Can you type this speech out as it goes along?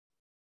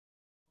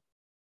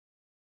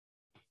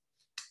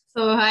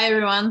So hi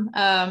everyone,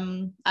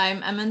 I'm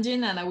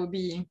Amandine and I will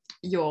be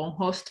your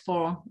host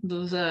for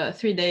those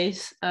 3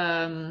 days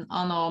on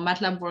our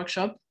MATLAB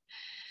workshop.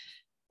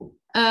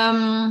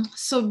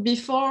 So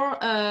before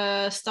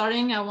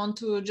starting, I want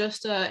to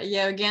just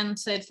again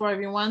say it for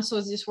everyone.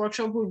 So this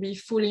workshop will be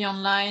fully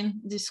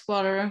online this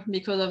quarter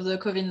because of the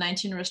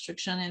COVID-19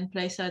 restriction in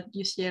place at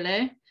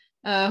UCLA.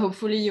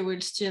 Hopefully you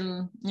will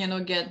still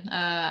get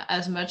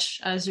as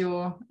much as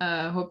you're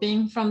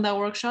hoping from that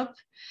workshop.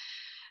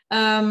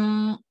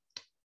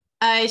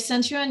 I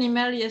sent you an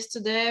email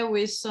yesterday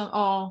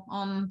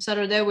on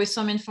Saturday with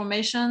some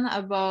information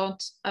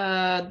about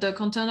the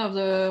content of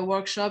the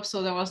workshop.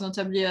 So there was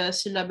notably a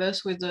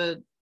syllabus with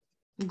the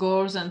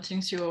goals and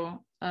things you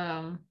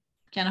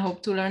can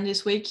hope to learn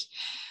this week.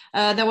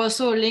 There was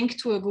also a link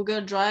to a Google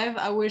Drive.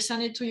 I will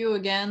send it to you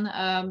again,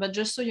 but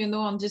just so you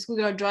know, on this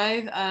Google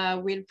Drive,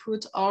 we'll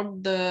put all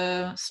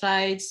the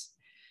slides,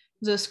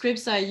 the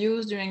scripts I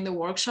use during the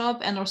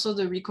workshop, and also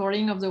the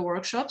recording of the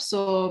workshop.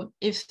 So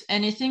if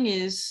anything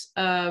is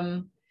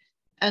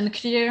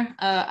unclear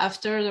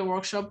after the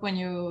workshop, when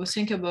you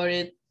think about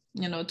it,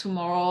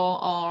 tomorrow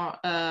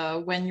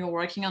or when you're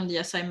working on the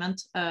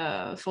assignment,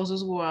 for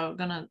those who are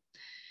gonna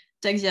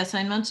take the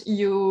assignment,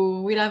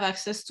 you will have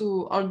access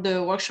to all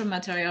the workshop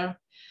material.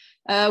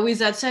 With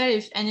that said,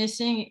 if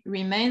anything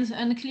remains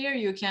unclear,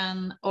 you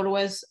can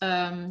always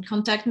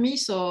contact me.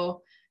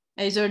 So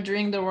either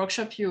during the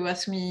workshop, you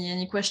ask me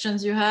any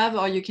questions you have,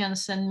 or you can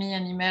send me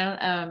an email.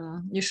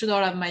 You should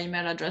all have my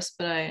email address,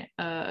 but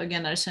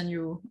I'll send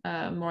you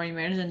more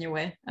emails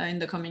anyway in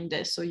the coming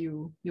days, so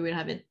you will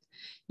have it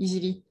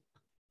easily.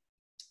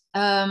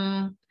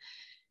 Some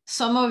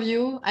of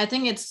you, I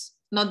think it's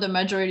not the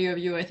majority of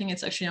you, I think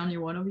it's actually only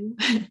one of you,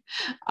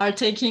 are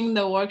taking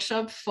the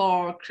workshop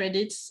for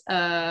credits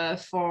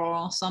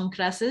for some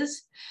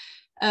classes.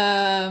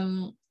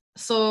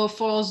 So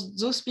for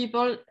those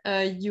people,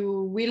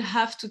 you will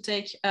have to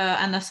take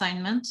an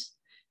assignment.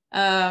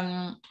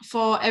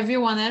 For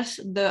everyone else,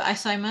 the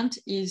assignment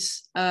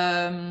is,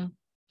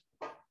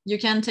 you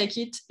can take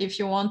it if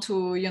you want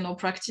to,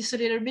 practice a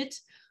little bit,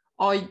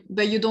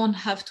 but you don't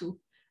have to.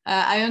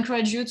 I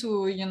encourage you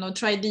to,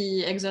 try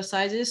the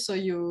exercises so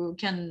you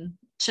can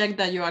check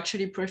that you're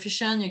actually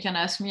proficient. You can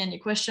ask me any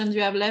questions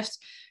you have left,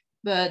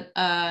 but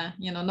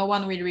no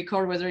one will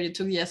record whether you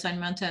took the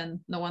assignment, and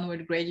no one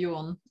will grade you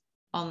on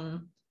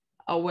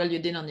how well you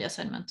did on the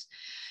assignment.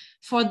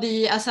 For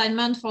the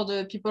assignment, for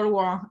the people who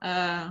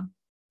are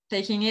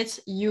taking it,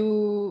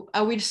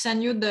 I will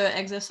send you the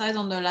exercise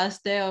on the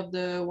last day of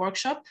the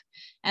workshop,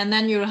 and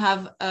then you'll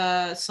have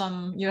a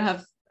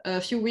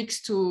few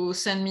weeks to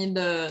send me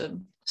the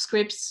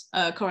scripts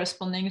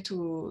corresponding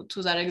to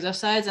that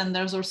exercise. And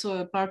there's also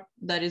a part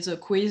that is a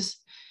quiz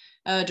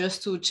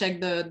just to check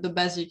the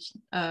basic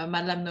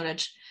MATLAB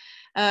knowledge.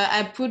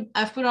 I've put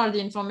all the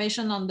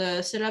information on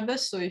the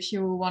syllabus, so if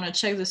you want to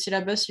check the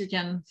syllabus, you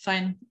can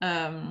find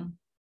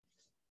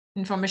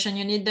information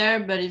you need there.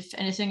 But if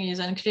anything is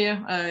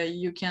unclear,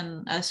 you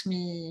can ask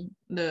me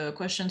the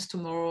questions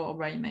tomorrow or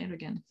by email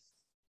again.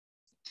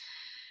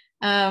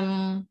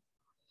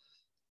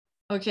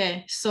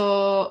 Okay,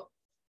 so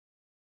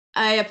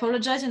I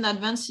apologize in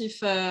advance if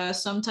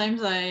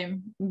sometimes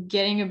I'm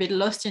getting a bit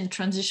lost in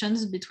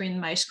transitions between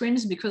my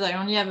screens, because I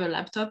only have a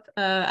laptop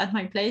at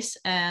my place,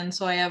 and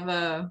so I have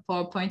a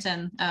PowerPoint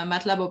and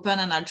MATLAB open,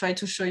 and I'll try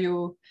to show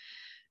you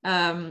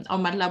how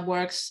MATLAB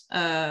works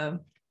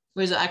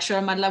with the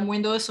actual MATLAB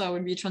window. So I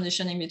will be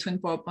transitioning between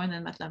PowerPoint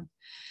and MATLAB.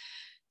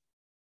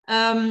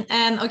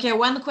 And okay,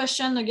 one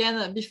question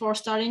again before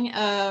starting.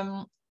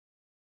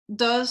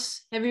 Do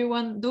every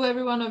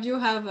one of you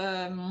have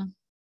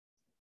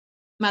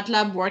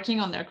MATLAB working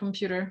on their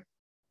computer?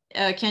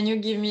 Can you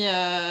give me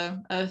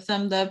a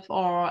thumbs up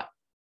or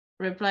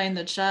reply in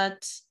the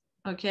chat?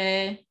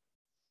 Okay.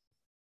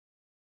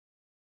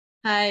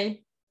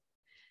 Hi.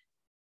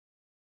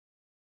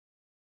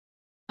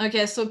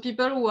 Okay, so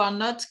people who are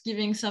not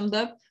giving thumbs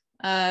up,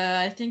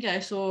 I think I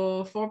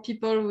saw 4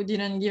 people who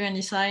didn't give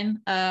any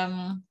sign.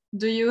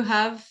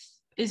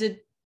 Is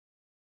it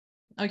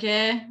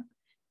okay?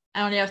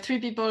 I only have 3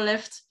 people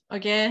left.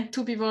 Okay,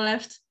 2 people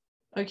left.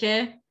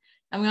 Okay,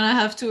 I'm gonna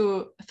have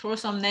to throw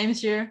some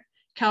names here.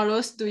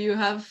 Carlos, do you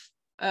have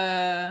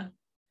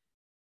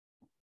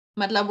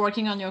MATLAB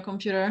working on your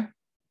computer?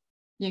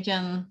 You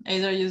can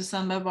either use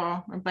thumb up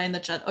or reply in the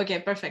chat. Okay,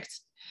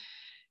 perfect.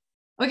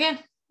 Okay,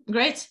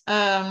 great.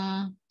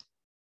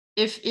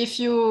 If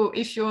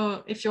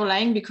you're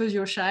lying because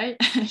you're shy,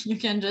 you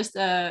can just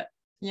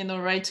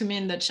write to me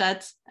in the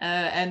chat,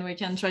 and we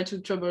can try to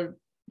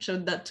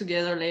troubleshoot that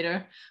together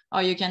later,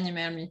 or you can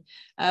email me.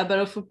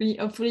 But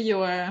hopefully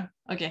you are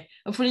okay.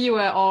 Hopefully you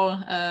are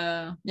all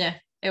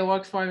it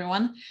worked for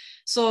everyone.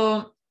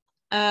 So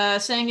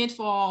saying it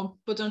for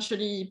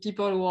potentially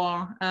people who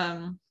are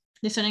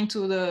listening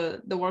to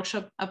the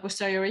workshop a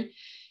posteriori.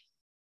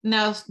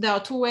 Now there are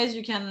 2 ways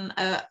you can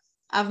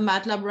have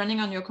MATLAB running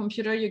on your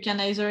computer. You can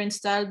either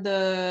install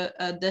the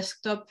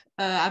desktop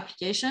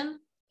application,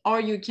 or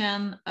you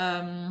can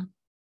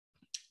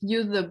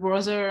use the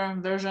browser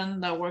version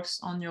that works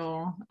on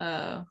your,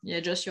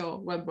 just your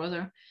web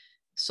browser.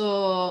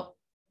 So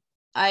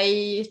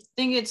I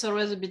think it's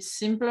always a bit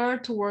simpler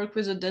to work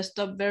with a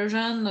desktop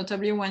version,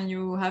 notably when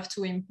you have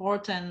to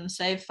import and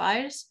save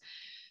files.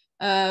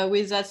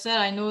 With that said,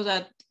 I know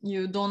that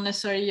you don't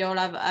necessarily all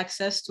have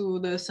access to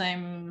the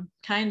same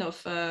kind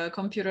of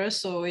computer.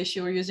 So if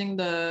you're using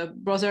the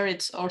browser,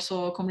 it's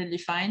also completely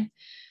fine.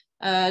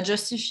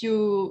 Just if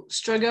you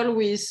struggle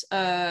with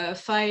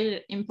file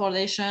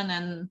importation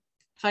and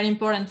file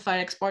import and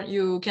file export,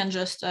 you can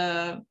just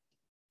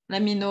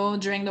let me know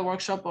during the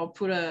workshop or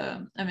put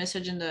a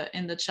message in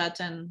the chat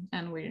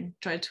and we'll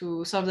try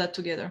to solve that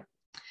together.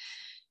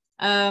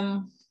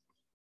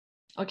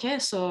 Okay,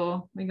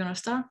 so we're gonna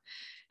start.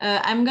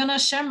 I'm gonna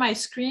share my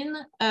screen.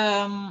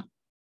 I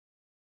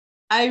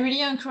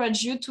really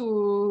encourage you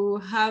to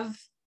have,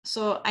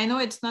 so I know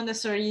it's not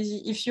necessarily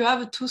easy. If you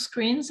have 2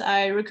 screens,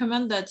 I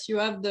recommend that you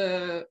have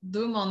the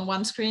Zoom on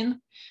one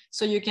screen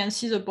so you can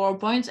see the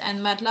PowerPoint and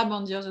MATLAB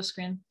on the other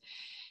screen.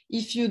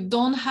 If you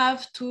don't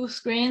have 2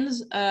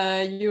 screens,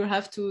 you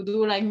have to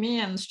do like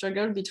me and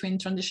struggle between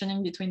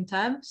transitioning between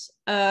tabs.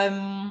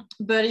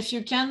 But if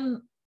you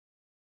can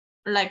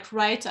like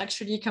write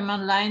actually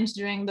command lines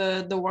during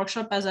the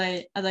workshop as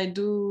I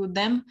do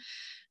them,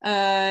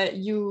 I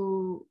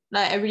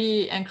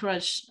really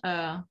encourage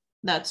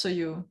that so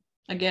you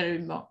get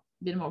a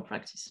bit more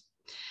practice.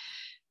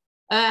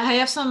 I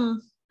have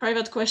some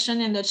private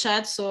question in the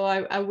chat, so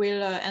I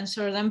will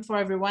answer them for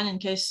everyone in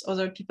case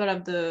other people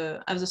have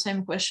the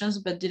same questions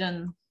but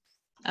didn't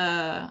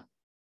ask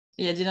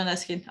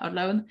it out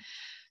loud.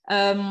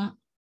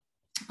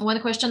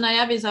 One question I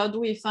have is how do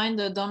we find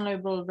the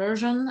downloadable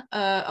version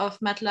of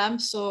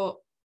MATLAB?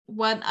 So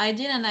what I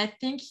did, and I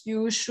think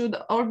you should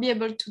all be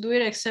able to do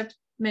it except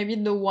maybe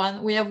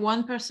we have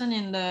one person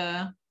in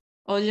the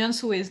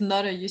audience who is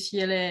not a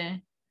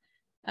UCLA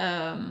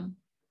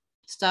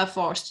staff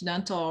or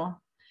student or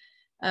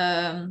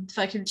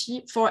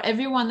faculty. For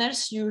everyone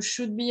else, you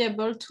should be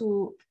able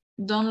to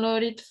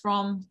download it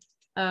from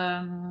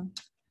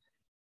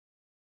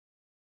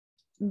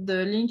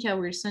the link I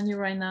will send you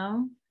right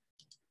now.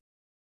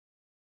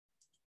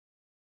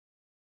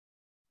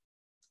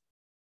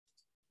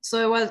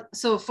 So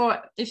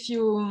if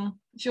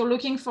you're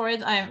looking for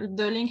it,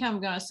 the link I'm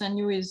gonna send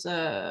you is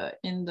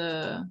in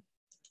the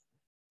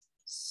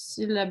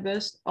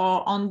syllabus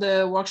or on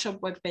the workshop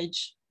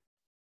webpage.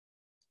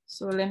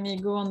 So let me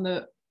go on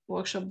the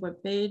workshop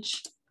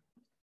webpage.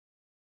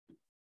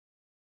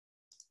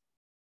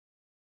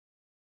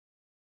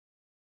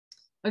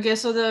 Okay,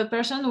 so the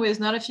person who is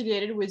not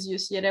affiliated with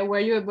UCLA,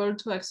 were you able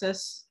to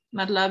access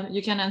MATLAB?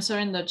 You can answer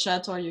in the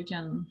chat or you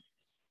can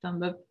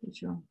thumb up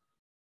if you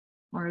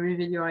want to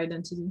reveal your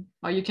identity,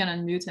 or you can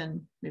unmute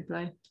and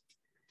reply.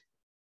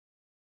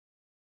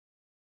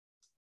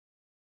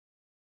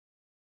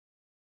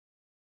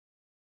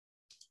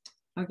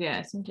 Okay,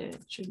 I think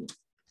it should be.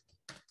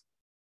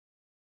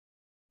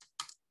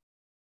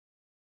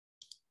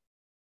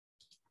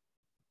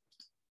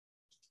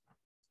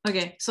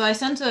 Okay, so I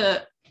sent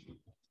to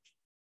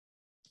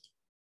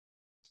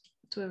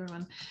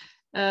everyone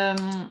a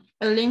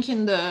link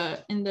in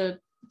the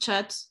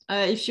chat.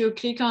 If you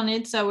click on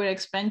it, I will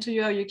explain to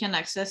you how you can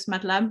access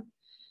MATLAB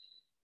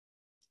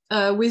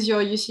with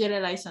your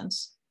UCLA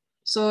license.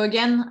 So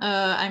again,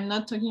 I'm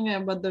not talking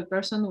about the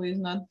person who is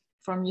not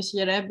from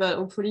UCLA, but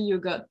hopefully you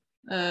got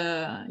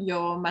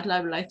your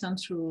MATLAB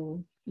license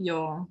through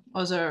your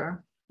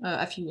other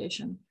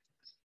affiliation.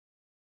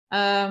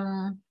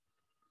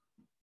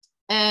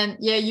 And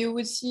yeah, you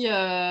would see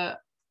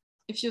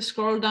if you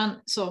scroll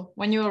down, so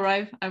when you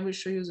arrive, I will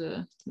show you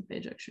the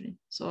page actually.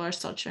 So I'll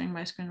start sharing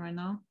my screen right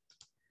now.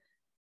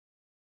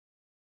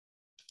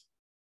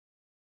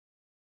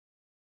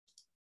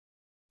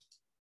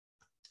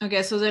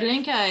 Okay, so the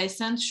link I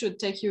sent should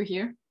take you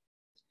here.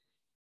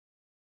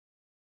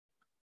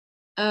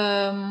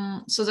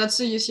 So that's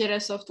the UCLA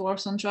Software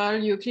Central.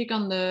 You click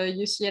on the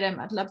UCLA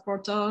MATLAB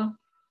portal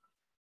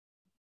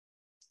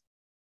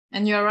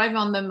and you arrive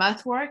on the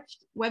MathWork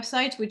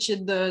website, which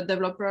is the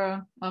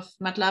developer of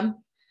MATLAB.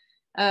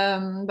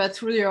 But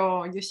through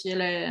your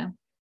UCLA,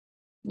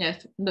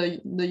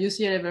 the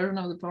UCLA version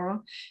of the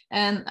portal.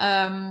 And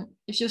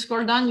if you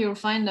scroll down, you'll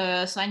find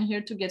a sign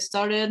here to get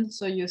started.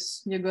 So you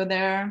go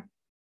there.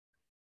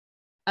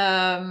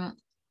 I'm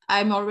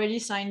already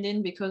signed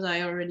in because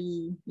I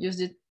already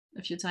used it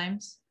a few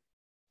times.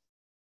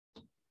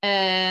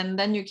 And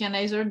then you can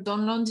either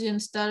download the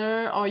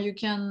installer or you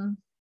can,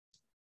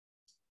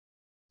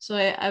 so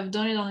I've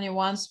done it only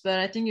once, but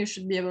I think you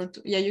should be able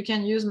to, yeah, you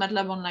can use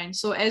MATLAB Online.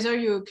 So either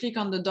you click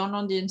on the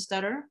download the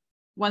installer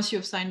once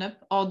you've signed up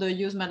or the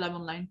use MATLAB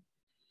Online.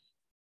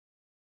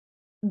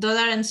 Does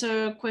that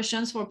answer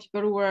questions for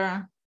people who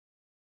are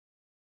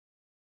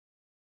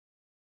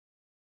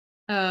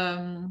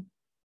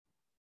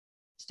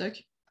stuck?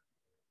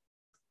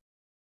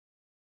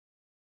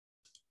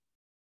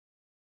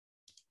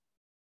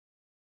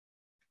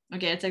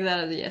 Okay, I take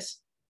that as a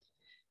yes.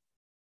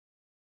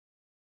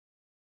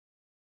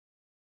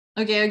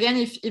 Okay, again,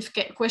 if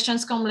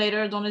questions come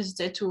later, don't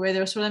hesitate to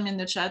either throw them in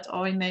the chat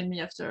or email me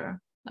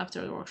after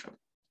the workshop.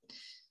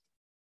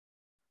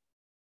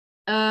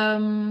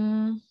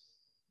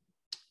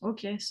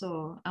 Okay,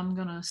 so I'm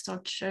gonna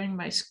start sharing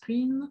my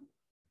screen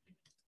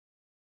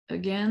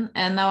again,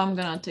 and now I'm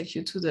gonna take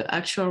you to the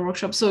actual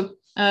workshop. So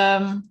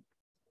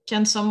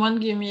can someone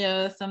give me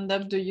a thumbs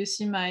up? Do you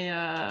see my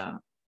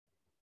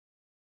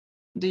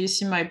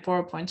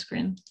PowerPoint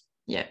screen?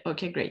 Yeah,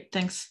 okay, great,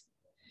 thanks.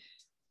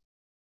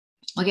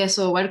 Okay,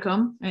 so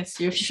welcome. It's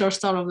the official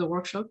start of the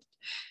workshop.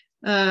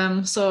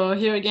 So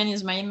here again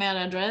is my email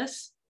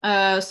address.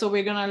 So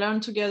we're gonna learn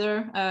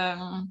together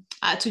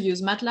to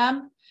use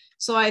MATLAB.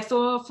 So I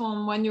thought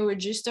from when you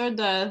registered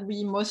that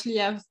we mostly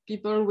have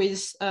people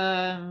with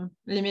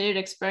limited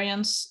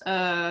experience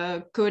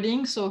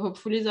coding. So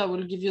hopefully that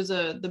will give you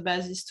the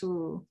basis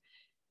to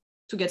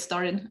get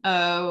started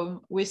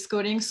with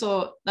coding.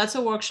 So that's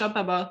a workshop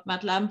about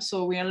MATLAB.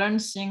 So we learn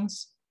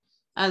things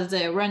as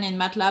they run in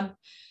MATLAB.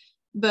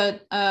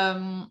 But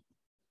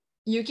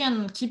you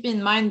can keep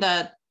in mind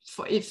that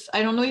if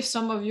I don't know if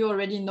some of you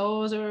already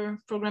know other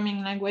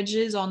programming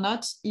languages or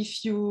not,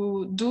 if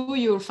you do,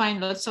 you'll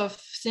find lots of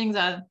things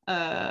that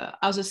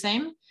are the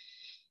same.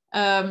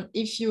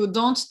 If you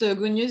don't, the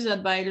good news is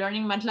that by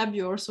learning MATLAB,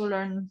 you also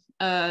learn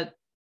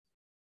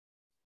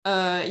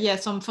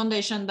some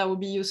foundation that will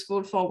be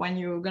useful for when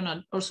you're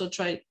gonna also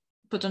try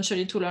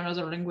potentially to learn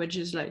other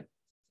languages, like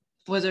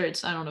whether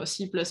it's, I don't know,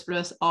 C++,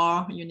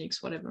 R,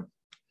 Unix, whatever.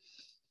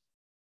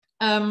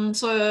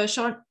 So a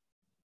short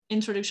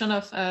introduction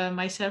of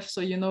myself,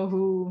 so you know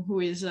who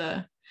is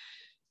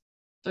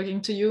talking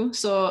to you.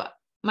 So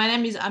my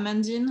name is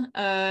Amandine.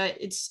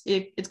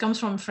 It comes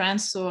from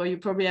France, so you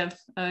probably have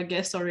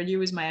guessed already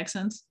with my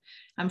accent.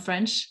 I'm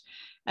French.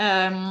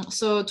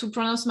 So to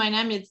pronounce my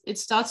name, it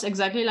starts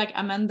exactly like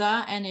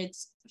Amanda and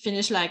it's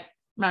finished like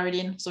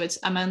Marilyn, so it's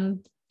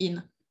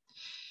Amandine.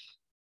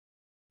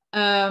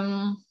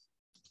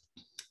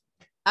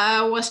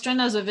 I was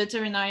trained as a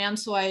veterinarian,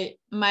 so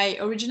my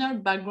original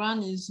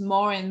background is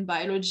more in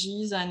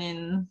biology than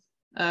in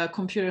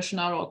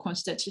computational or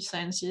quantitative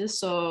sciences.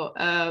 So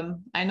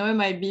I know it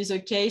might be the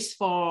case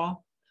for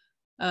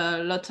a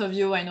lot of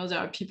you. I know there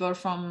are people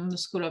from the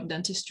School of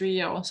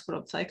Dentistry or School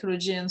of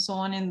Psychology and so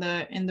on in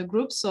the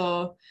group.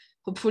 So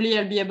hopefully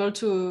I'll be able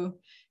to,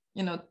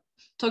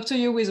 talk to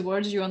you with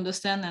words you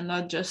understand and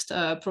not just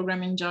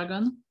programming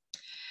jargon.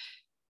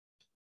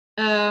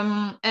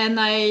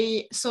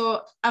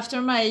 So after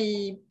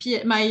my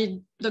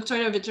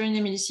doctorate of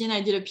veterinary medicine,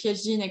 I did a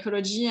PhD in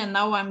ecology, and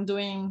now I'm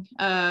doing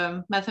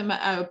a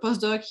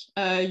postdoc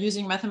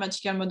using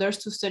mathematical models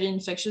to study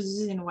infectious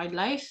disease in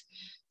wildlife.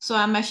 So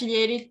I'm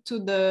affiliated to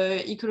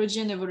the Ecology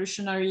and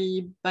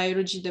Evolutionary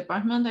Biology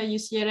department at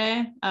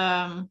UCLA.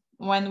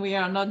 When we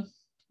are not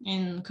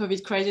in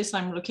COVID crisis,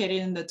 I'm located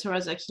in the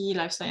Terasaki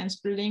Life Science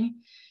Building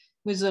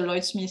with the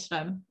Lloyd Smith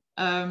Lab.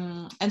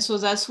 And so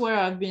that's where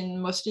I've been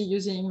mostly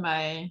using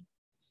my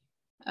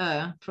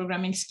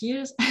programming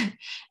skills.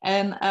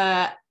 And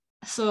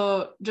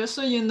so just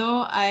so you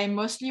know, I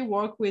mostly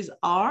work with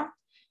R,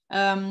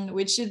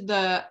 which is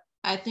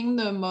I think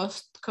the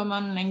most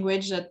common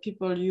language that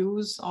people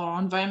use or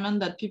environment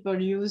that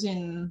people use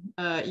in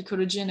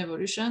ecology and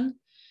evolution.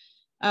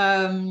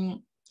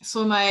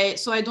 So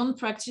I don't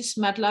practice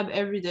MATLAB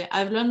every day.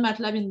 I've learned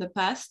MATLAB in the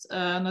past,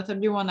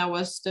 notably when I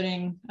was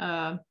studying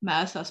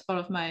math as part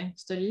of my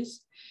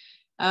studies.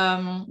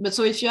 But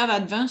so if you have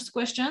advanced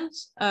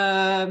questions,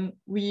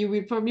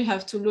 we probably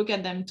have to look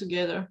at them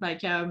together.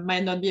 Like I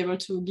might not be able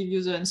to give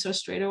you the answer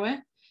straight away,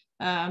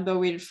 but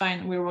we'll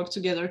work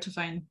together to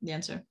find the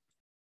answer.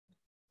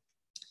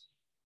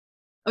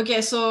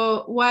 Okay,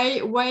 so why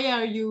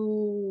are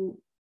you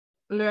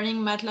learning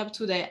MATLAB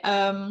today?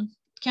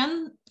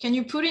 Can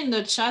you put in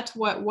the chat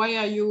why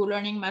are you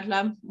learning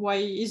MATLAB? Why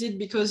is it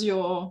because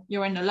you're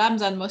in a lab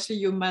that mostly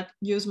you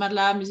use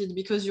MATLAB? Is it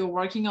because you're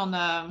working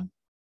on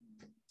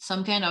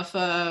some kind of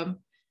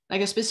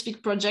like a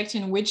specific project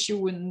in which you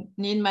would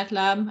need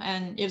MATLAB?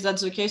 And if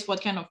that's the case,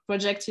 what kind of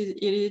project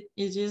it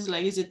is?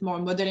 Like, is it more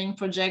modeling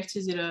project?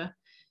 Is it a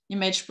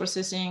image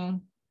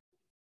processing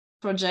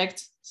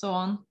project? So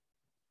on.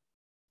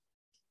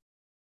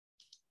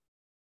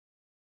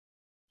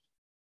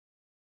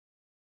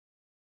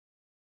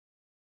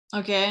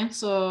 Okay,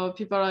 so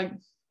people are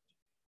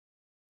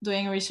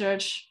doing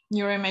research,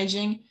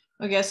 neuroimaging.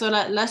 Okay, so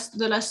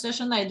the last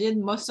session I did,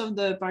 most of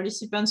the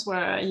participants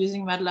were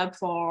using MATLAB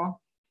for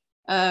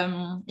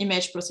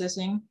image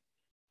processing.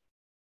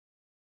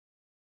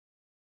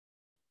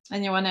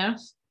 Anyone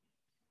else?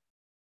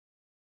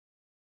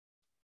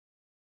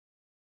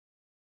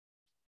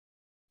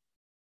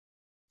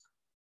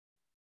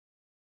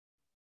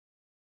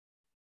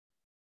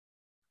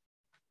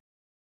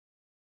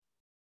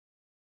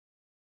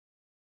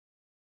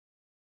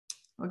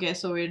 Okay,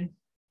 so we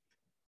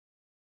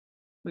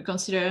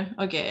consider,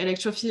 okay,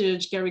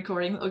 electrophysiological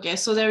recording. Okay,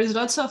 so there is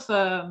lots of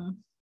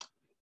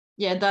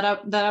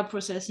data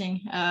processing,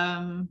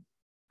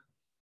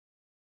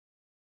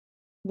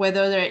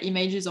 whether they're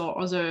images or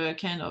other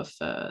kind of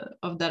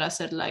data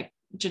set like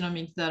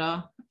genomic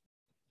data.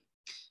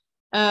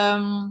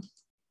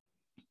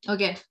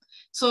 Okay,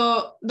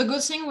 so the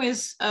good thing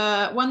with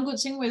one good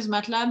thing with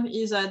MATLAB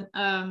is that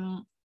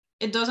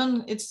it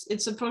doesn't,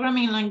 it's a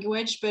programming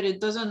language, but it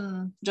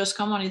doesn't just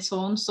come on its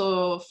own.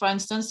 So for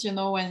instance, you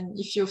know,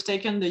 if you've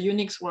taken the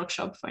Unix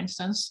workshop, for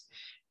instance,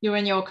 you're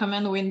in your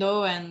command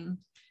window and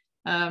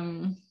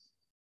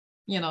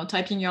you know,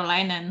 typing your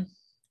line and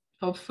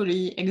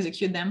hopefully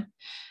execute them.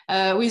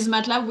 With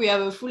MATLAB, we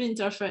have a full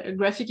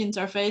graphic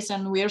interface,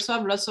 and we also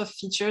have lots of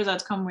features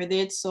that come with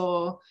it.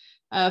 So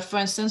for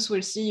instance,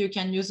 we'll see you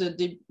can use a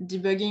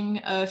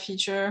debugging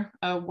feature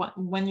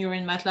when you're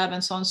in MATLAB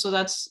and so on. So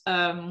that's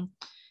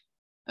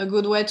a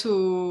good way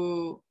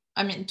to,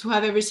 I mean, to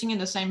have everything in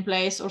the same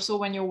place. Also,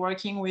 when you're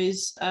working with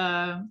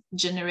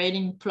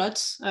generating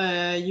plots,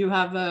 you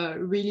have a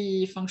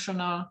really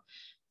functional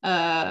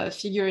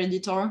figure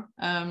editor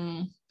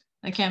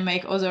that can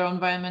make other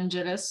environment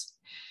jealous.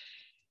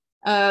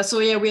 So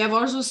yeah, we have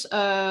all those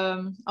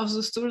of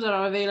those tools that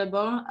are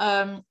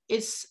available.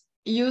 It's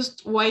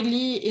used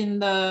widely in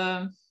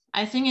the,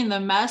 I think, in the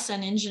math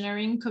and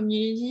engineering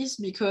communities,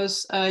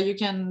 because you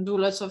can do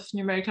lots of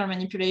numerical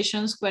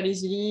manipulations quite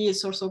easily.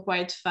 It's also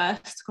quite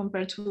fast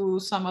compared to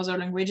some other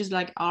languages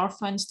like R,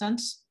 for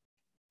instance.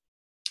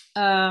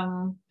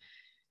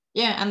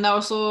 Yeah, and there are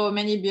also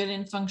many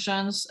built-in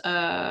functions,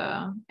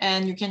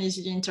 and you can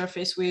easily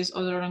interface with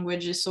other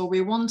languages. So we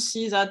won't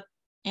see that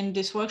in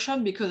this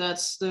workshop because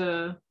that's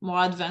the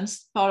more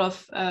advanced part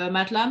of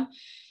MATLAB.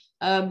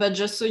 But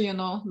just so you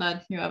know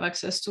that you have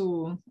access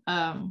to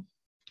a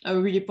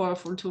really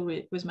powerful tool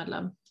with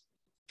MATLAB.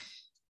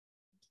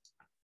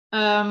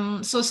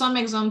 So some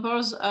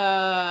examples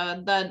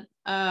that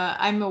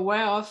I'm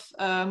aware of,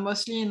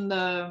 mostly in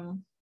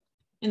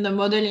the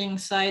modeling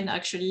side,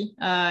 actually,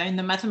 in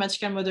the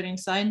mathematical modeling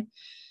side.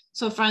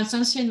 So for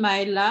instance, in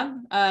my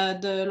lab,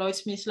 the Lloyd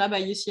Smith lab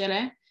at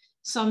UCLA,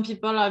 some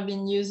people have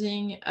been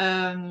using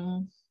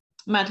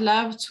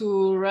MATLAB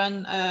to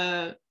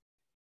run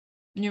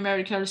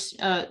numerical,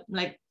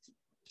 like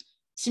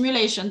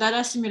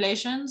data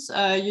simulations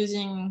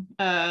using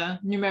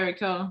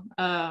numerical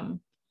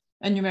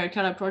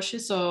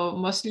approaches. So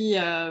mostly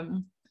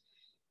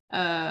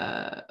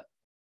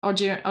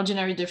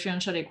ordinary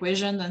differential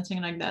equations and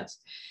things like that.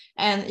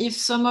 And if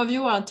some of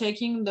you are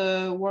taking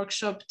the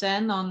workshop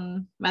 10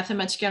 on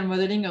mathematical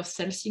modeling of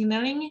cell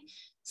signaling,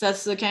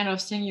 that's the kind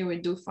of thing you will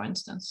do, for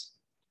instance.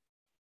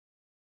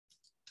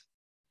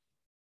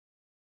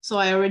 So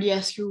I already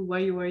asked you why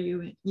you were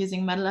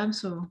using MATLAB,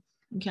 so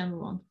we can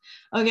move on.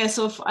 Okay,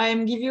 so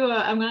I'm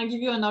gonna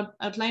give you an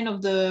outline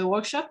of the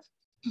workshop.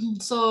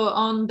 So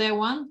on day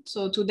one,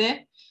 so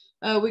today,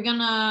 we're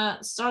gonna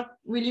start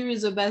really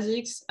with the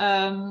basics.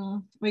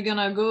 We're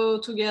gonna go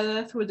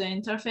together through the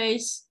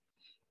interface.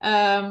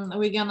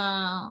 We're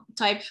gonna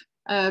type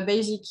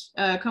basic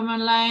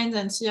command lines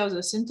and see how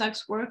the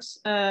syntax works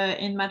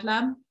in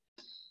MATLAB.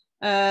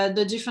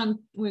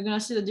 We're gonna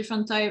see the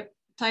different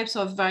types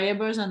of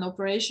variables and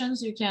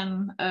operations you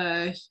can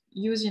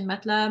use in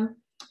MATLAB.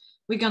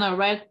 We're gonna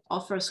write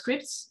our first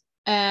scripts,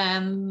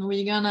 and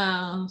we're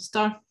gonna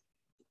start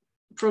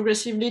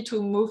progressively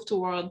to move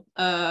toward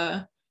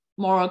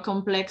more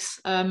complex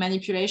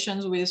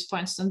manipulations with, for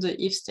instance, the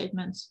if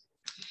statements.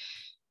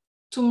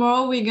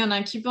 Tomorrow, we're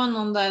gonna keep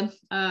on that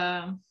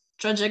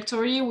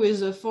trajectory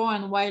with the for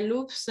and while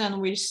loops, and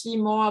we'll see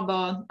more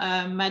about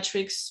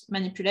matrix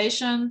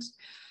manipulations.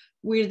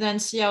 We'll then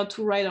see how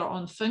to write our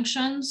own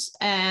functions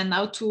and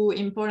how to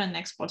import and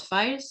export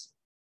files.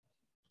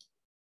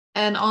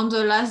 And on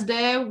the last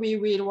day, we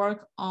will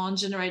work on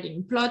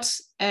generating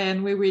plots,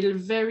 and we will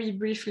very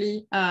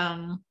briefly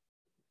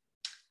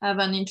have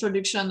an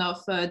introduction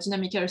of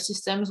dynamical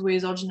systems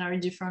with ordinary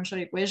differential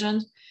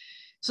equations.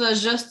 So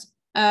that's just,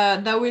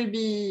 that will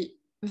be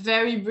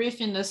very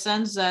brief in the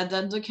sense that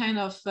that's the kind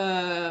of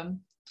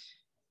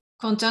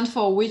content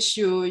for which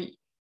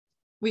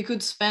we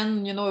could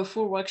spend, you know, a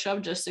full workshop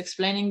just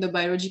explaining the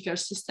biological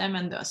system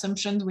and the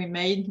assumptions we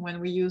made when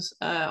we use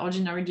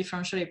ordinary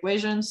differential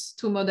equations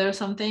to model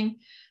something.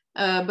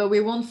 But we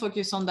won't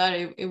focus on that.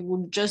 It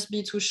would just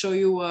be to show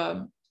you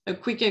a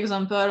quick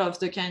example of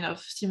the kind of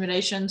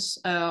simulations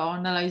or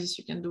analysis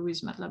you can do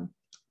with MATLAB.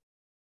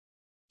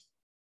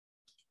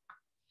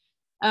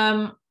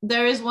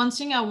 There is one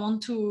thing I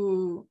want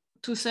to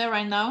say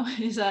right now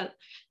is that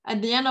at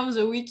the end of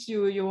the week,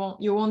 you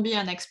won't be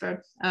an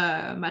expert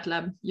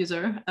MATLAB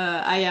user.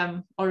 I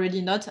am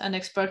already not an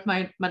expert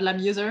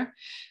MATLAB user,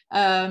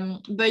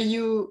 but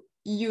you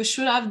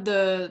should have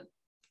the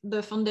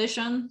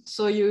foundation,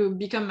 so you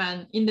become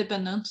an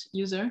independent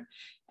user,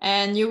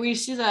 and you will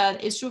see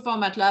that it's true for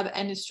MATLAB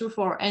and it's true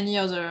for any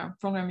other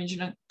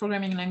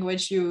programming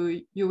language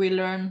you will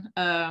learn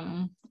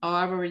or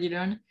have already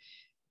learned.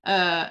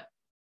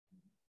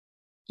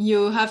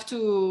 You have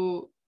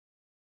to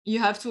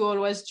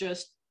always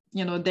just,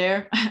 you know,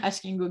 there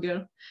asking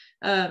Google.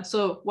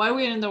 So while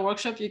we're in the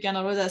workshop, you can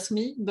always ask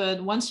me,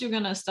 but once you're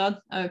gonna start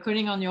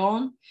coding on your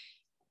own,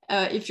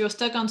 if you're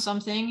stuck on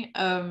something,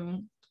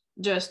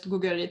 just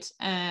Google it,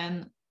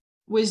 and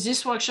with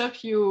this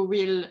workshop, you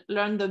will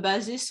learn the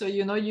basis. So,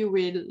 you know, you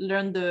will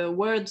learn the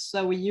words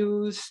that we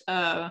use,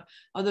 or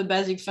the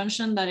basic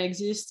function that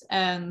exist.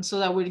 And so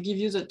that will give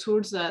you the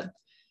tools that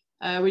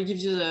will give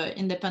you the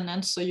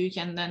independence. So you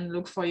can then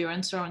look for your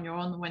answer on your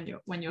own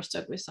when you're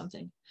stuck with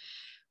something.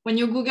 When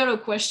you Google a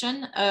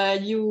question,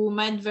 you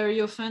might very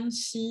often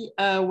see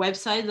a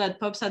website that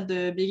pops at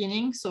the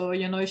beginning. So,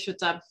 you know, if you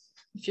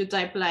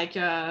type like,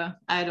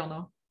 I don't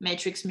know,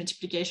 matrix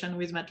multiplication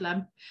with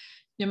MATLAB,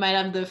 you might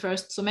have the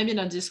first, so maybe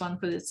not this one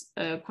because it's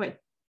quite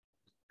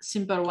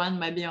simple one,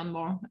 maybe on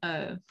more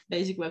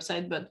basic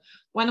website, but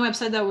one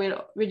website that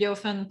will really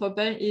often pop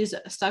up is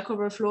Stack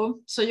Overflow.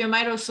 So you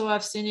might also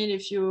have seen it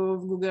if you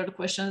Googled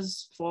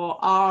questions for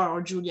R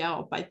or Julia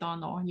or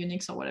Python or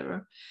Unix or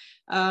whatever.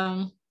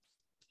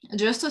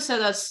 Just to say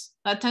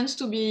that tends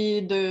to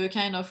be the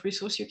kind of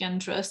resource you can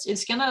trust.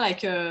 It's kind of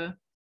like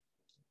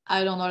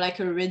I don't know, like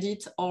a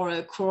Reddit or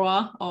a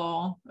Quora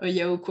or a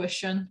Yahoo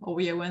question or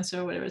Yahoo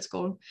answer, whatever it's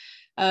called,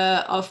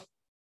 of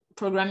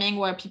programming,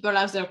 where people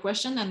ask their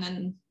question and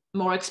then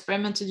more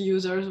experimented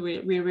users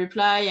will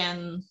reply,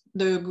 and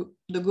the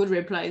good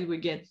replies will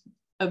get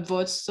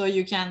upvotes. So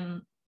you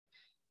can,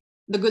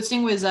 the good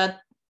thing with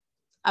that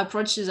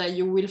approach is that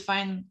you will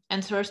find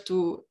answers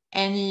to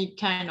any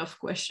kind of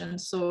question.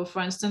 So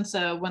for instance,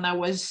 when I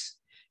was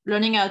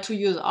learning how to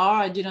use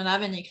R, I didn't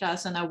have any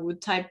class, and I would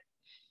type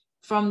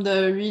from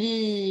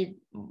the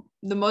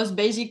most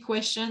basic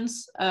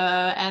questions,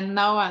 and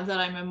now that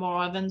I'm a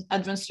more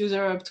advanced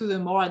user, up to the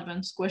more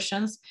advanced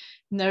questions,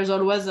 there's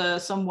always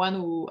someone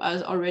who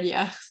has already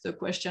asked the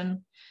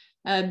question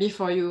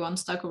before you on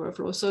Stack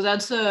Overflow. So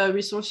that's a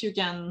resource you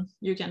can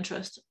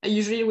trust.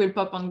 Usually it will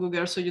pop on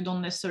Google, so you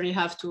don't necessarily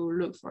have to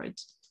look for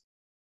it.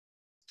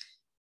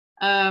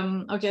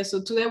 Okay,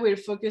 so today we'll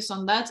focus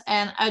on that,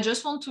 and I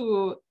just want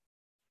to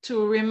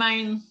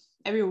remind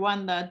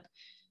everyone that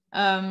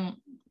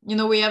you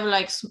know, we have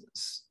like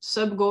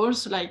sub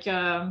goals, like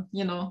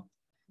you know,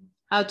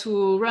 how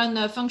to run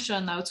a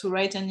function, how to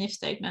write an if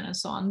statement, and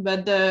so on.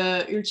 But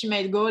the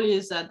ultimate goal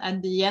is that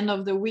at the end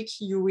of the week,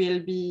 you will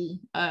be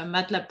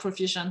MATLAB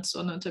proficient.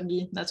 So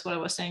notably, that's what I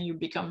was saying, you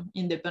become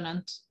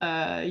independent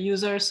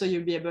user, so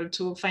you'll be able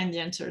to find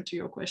the answer to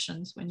your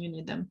questions when you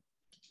need them.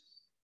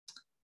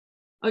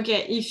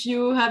 Okay, if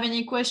you have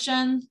any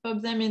questions,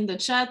 pop them in the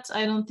chat.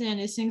 I don't see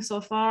anything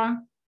so far.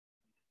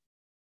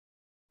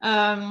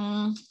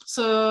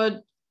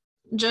 So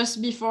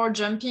just before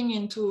jumping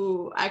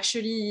into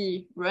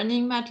actually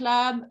running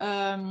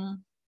MATLAB,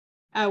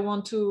 I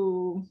want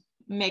to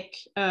make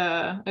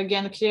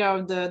again clear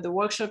how the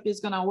workshop is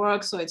gonna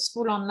work. So it's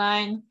full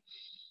online.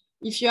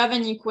 If you have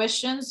any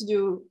questions,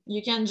 you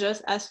can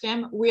just ask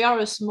them. We are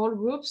a small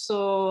group,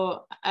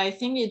 so I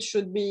think it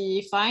should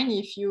be fine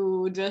if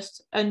you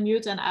just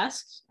unmute and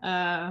ask.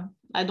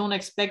 I don't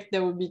expect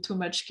there will be too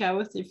much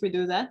chaos if we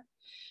do that.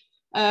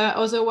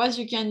 Otherwise,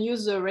 you can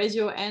use the raise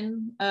your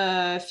hand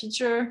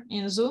feature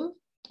in Zoom,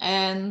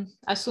 and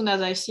as soon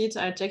as I see it,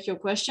 I'll take your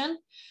question,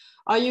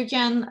 or you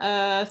can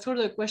throw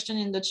the question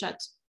in the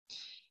chat.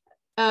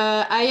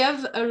 I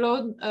have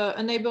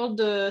enabled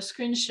the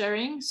screen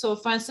sharing. So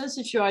for instance,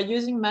 if you are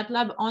using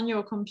MATLAB on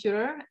your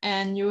computer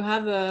and you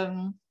have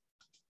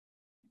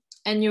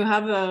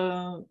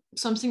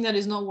something that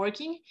is not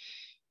working,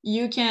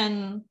 you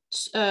can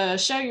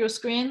share your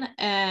screen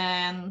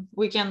and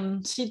we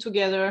can see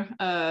together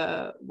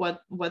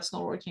what's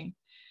not working.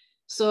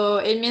 So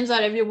it means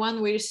that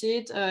everyone will see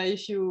it.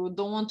 If you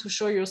don't want to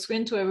show your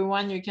screen to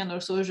everyone, you can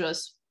also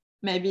just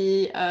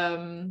maybe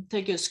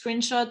take a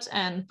screenshot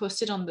and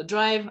post it on the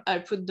drive.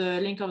 I'll put the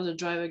link of the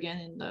drive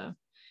again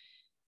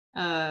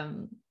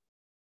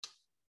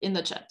in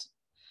the chat.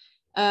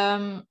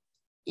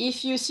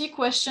 If you see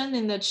question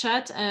in the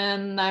chat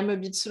and I'm a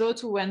bit slow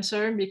to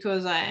answer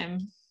because I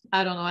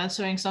don't know,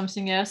 answering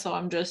something else, or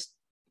I'm just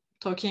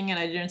talking and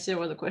I didn't see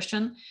what the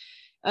question.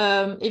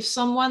 If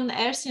someone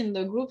else in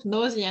the group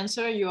knows the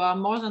answer, you are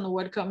more than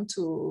welcome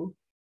to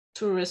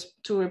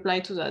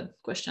reply to that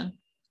question.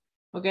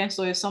 Okay,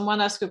 so if someone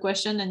asks a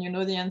question and you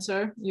know the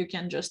answer, you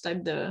can just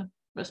type the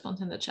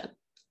response in the chat.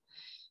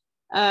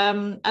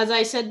 As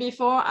I said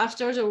before,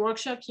 after the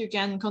workshop, you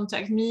can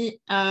contact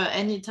me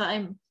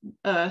anytime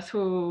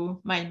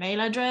through my mail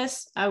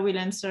address. I will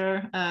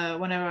answer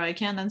whenever I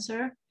can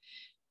answer.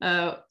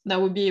 That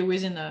would be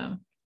within a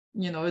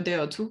day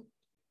or two.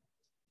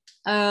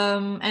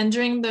 And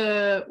during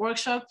the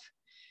workshop,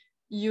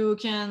 you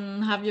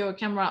can have your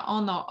camera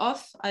on or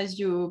off as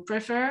you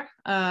prefer.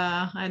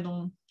 I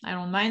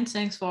don't mind.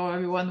 Thanks for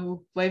everyone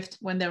who waved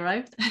when they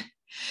arrived.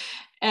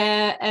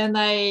 And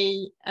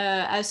I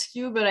ask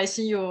you, but I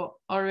see you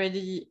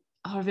already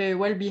are very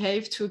well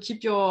behaved, to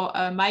keep your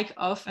mic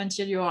off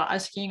until you are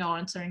asking or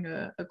answering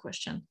a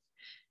question,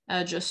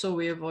 just so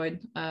we avoid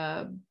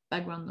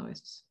background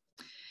noise.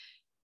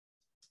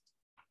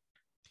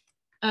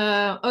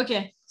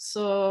 Okay,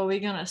 so we're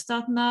gonna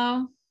start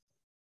now.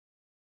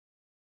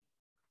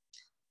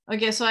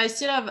 Okay, so I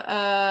still have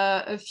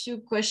a few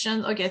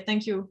questions. Okay,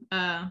 thank you,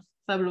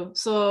 Pablo.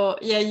 So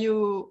yeah,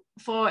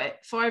 for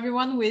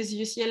everyone who is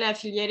UCLA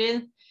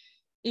affiliated,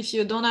 if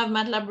you don't have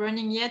MATLAB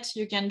running yet,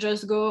 you can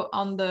just go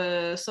on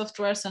the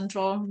Software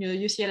Central, your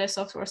UCLA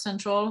Software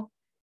Central.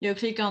 You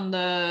click on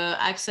the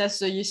access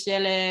the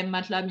UCLA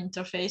MATLAB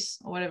interface,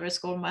 or whatever it's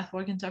called,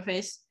 MathWork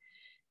interface.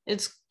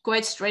 It's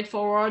quite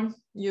straightforward.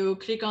 You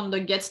click on the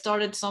get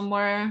started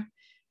somewhere.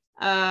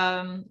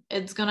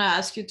 It's gonna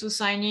ask you to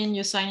sign in.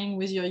 You sign in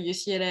with your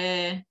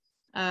UCLA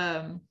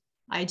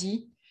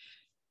ID.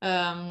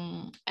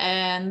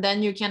 And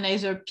then you can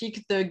either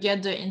pick the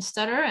get the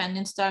installer and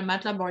install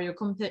MATLAB or your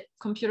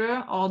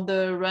computer, or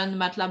the run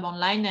MATLAB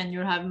online, and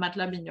you'll have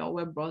MATLAB in your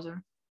web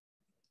browser.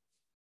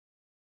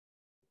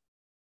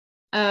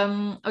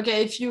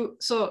 Okay, if you,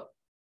 so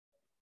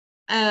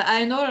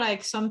I know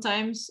like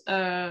sometimes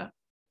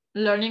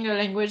learning a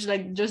language,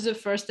 like just the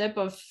first step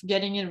of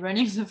getting it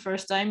running the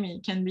first time,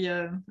 it can be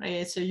like,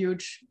 it's a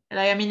huge,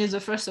 like, I mean, it's the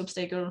first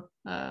obstacle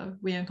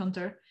we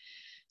encounter.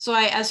 So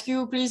I ask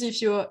you, please,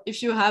 if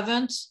you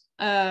haven't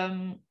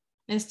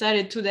installed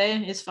it today,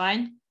 it's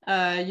fine.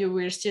 You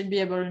will still be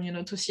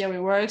able, to see how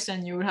it works,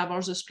 and you will have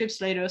all the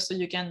scripts later, so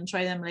you can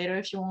try them later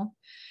if you want.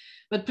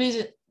 But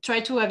please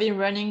try to have it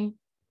running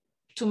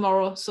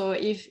tomorrow. So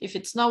if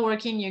it's not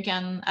working, you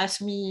can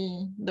ask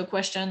me the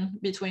question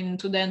between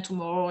today and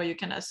tomorrow, or you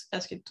can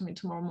ask it to me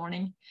tomorrow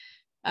morning.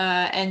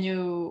 And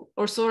you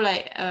also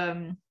like,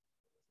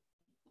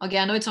 okay,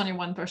 I know it's only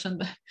one person,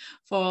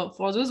 but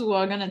for those who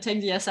are gonna take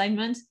the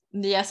assignment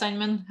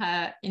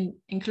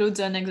includes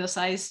an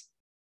exercise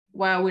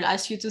where I will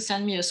ask you to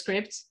send me a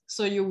script.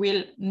 So you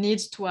will need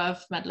to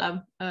have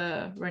MATLAB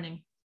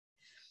running.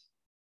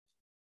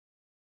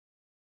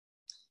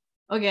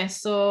 Okay,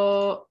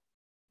 so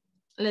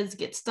let's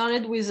get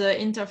started with the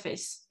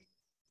interface.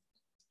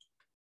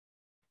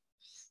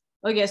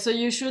 Okay, so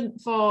you should,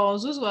 for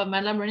those who have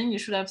MATLAB running, you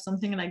should have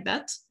something like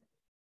that.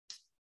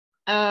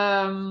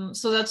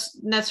 So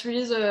that's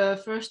really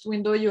the first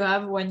window you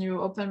have when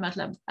you open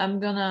MATLAB. I'm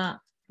gonna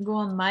go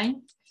on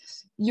mine.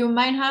 You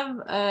might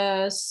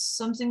have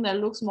something that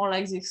looks more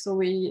like this. So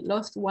we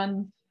lost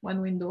one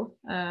window,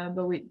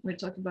 but we'll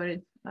talk about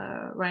it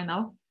right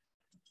now.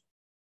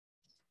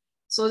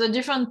 So the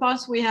different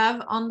parts we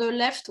have on the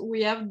left,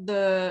 we have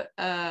the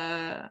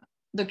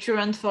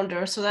current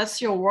folder. So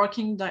that's your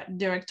working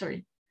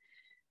directory.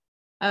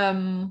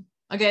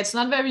 Okay, it's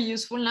not very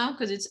useful now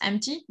because it's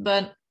empty,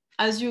 but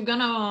as you're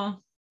gonna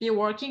be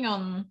working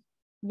on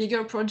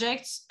bigger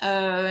projects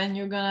and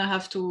you're gonna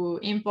have to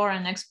import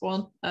and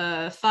export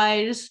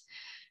files,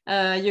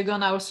 you're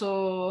gonna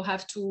also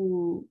have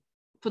to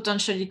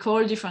potentially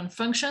call different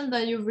functions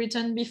that you've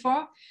written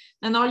before,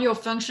 and all your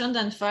functions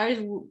and files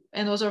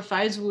and other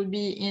files will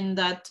be in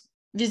that,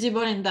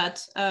 visible in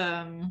that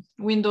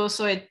window.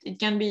 So it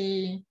can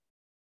be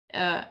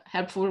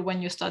helpful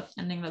when you start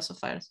handling lots of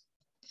files.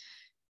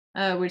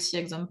 We'll see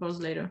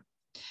examples later.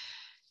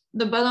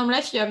 The bottom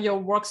left, you have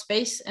your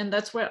workspace, and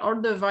that's where all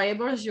the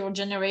variables you're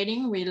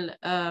generating will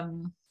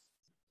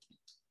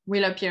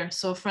appear.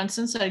 So for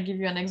instance, I'll give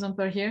you an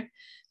example here.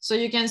 So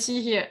you can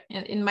see here,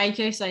 in my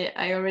case, I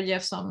already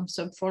have some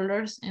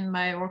subfolders in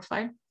my work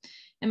file.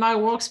 In my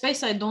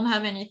workspace, I don't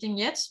have anything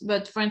yet,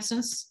 but for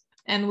instance,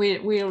 and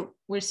we'll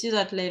see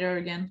that later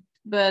again.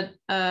 But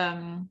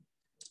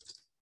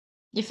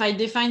if I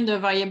define the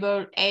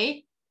variable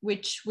a,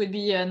 which would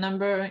be a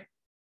number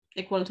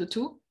equal to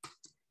 2,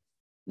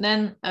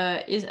 then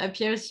it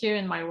appears here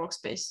in my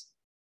workspace.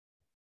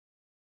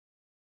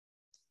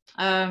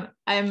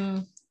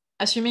 I'm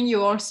assuming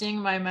you are seeing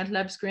my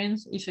MATLAB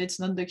screens. If it's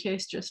not the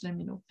case, just let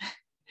me know.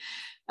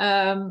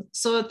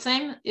 So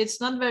same, it's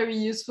not very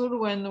useful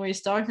when we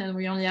start and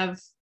we only have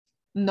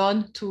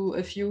none to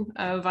a few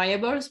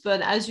variables,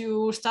 but as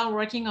you start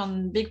working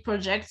on big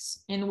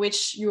projects in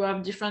which you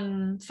have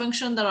different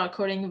functions that are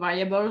calling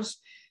variables,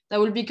 that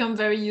will become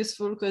very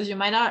useful, because you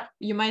might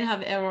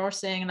have error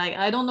saying like,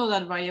 I don't know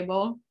that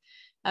variable.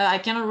 I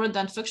cannot write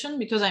that function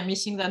because I'm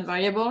missing that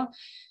variable.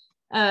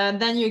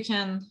 Then you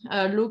can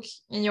look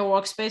in your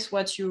workspace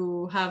what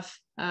you have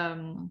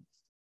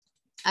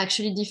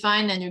actually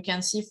defined, and you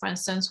can see, for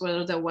instance,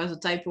 whether there was a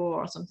typo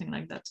or something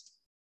like that.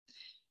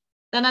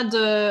 Then at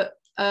the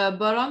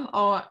bottom,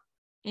 or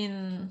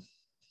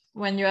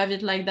when you have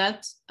it like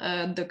that,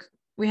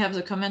 we have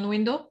the command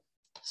window.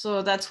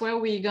 So that's where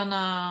we're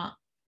gonna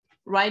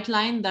write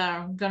lines that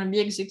are gonna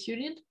be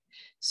executed.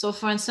 So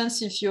for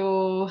instance, if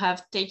you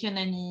have taken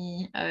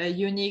any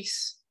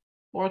Unix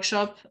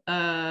workshop,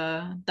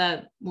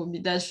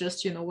 that's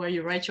just, where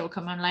you write your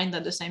command line,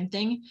 that's the same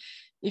thing.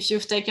 If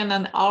you've taken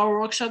an R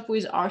workshop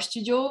with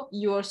RStudio,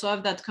 you also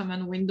have that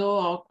command window,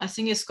 or I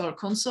think it's called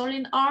console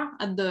in R,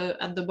 at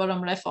the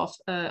bottom left of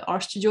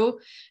RStudio,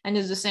 and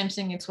it's the same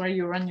thing. It's where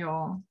you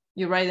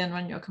write and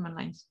run your command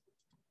lines.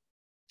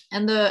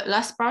 And the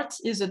last part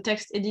is the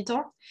text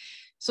editor.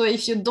 So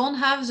if you don't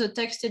have the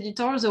text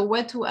editor, the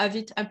way to have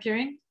it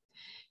appearing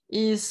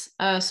is,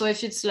 so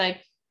if it's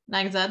like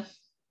that,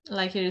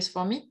 like it is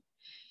for me,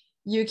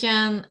 you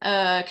can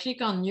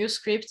click on new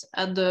script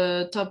at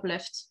the top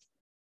left.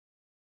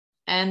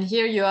 And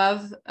here you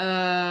have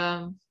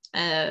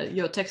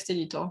your text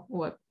editor,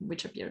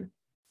 which appeared.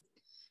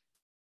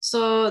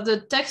 So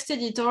the text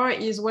editor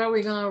is where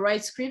we're gonna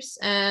write scripts,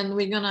 and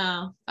we're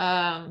gonna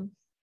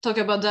talk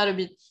about that a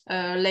bit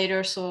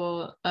later.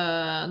 So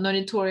no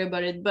need to worry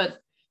about it. But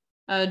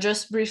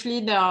just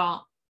briefly, there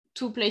are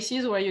two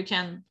places where you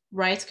can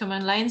write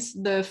command lines.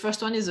 The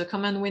first one is the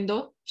command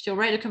window. If you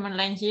write a command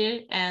line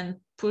here and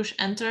push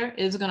enter,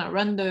 it's gonna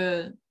run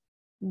the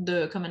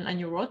command line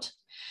you wrote.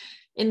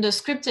 In the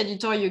script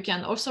editor, you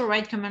can also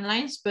write command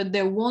lines, but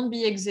they won't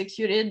be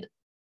executed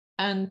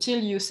until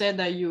you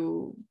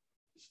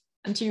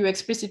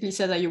explicitly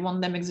say that you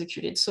want them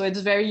executed. So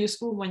it's very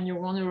useful when you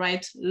want to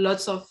write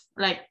lots of,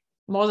 like,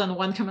 more than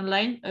one command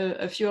line,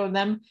 a few of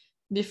them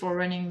before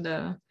running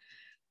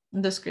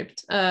the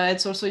script.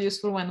 It's also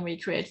useful when we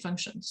create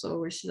functions. So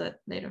we'll see that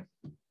later.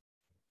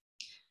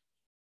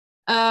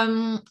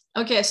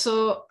 Okay,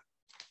 so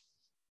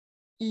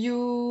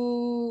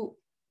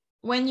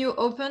when you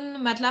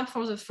open MATLAB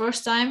for the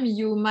first time,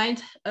 you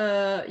might,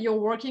 your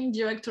working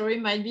directory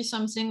might be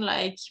something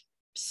like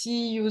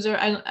C user.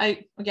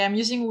 Okay, I'm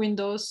using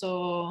Windows,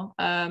 so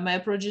my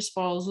apologies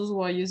for those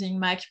who are using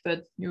Mac,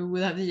 but you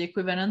will have the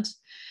equivalent.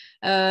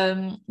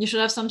 You should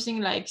have something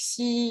like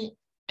C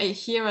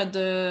here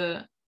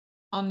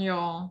on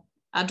your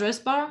address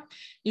bar.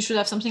 You should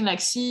have something like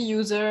C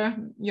user,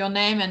 your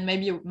name, and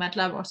maybe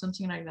MATLAB or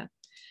something like that.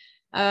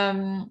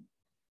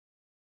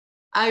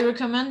 I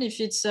recommend, if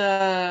it's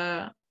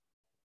like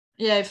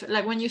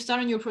when you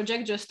start a new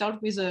project, just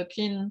start with a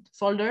clean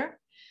folder.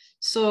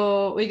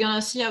 So we're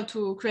gonna see how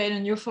to create a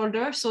new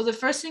folder. So the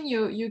first thing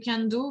you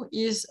can do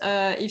is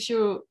if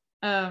you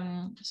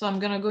so I'm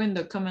gonna go in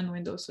the command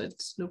window, so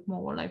it's look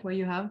more like what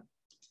you have.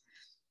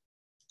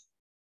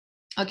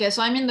 Okay,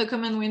 so I'm in the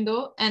command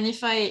window, and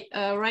if I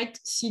write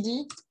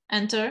cd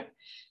enter,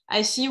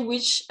 I see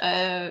which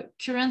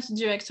current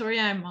directory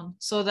I'm on.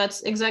 So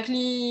that's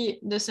exactly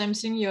the same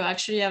thing you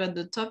actually have at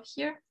the top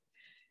here,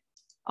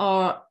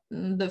 or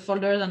the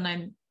folder that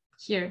I'm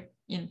here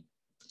in.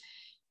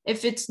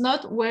 If it's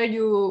not where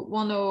you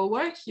want to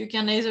work, you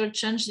can either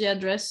change the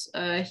address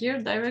here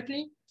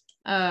directly.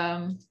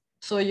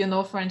 So, you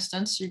know, for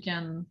instance, you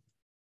can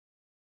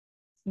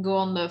go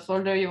on the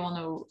folder you want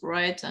to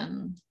write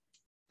and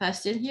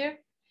paste it here.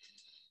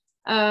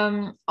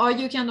 Or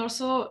you can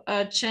also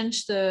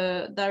change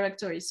the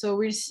directory. So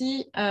we'll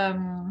see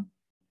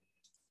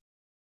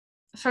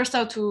first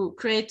how to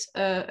create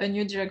a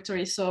new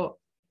directory. So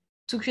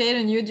to create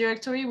a new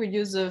directory, we'll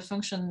use the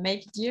function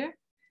makedir.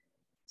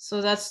 So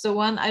that's the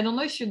one. I don't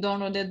know if you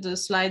downloaded the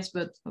slides,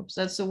 but oops,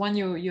 that's the one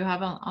you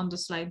have on the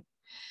slide.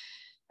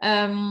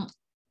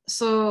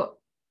 So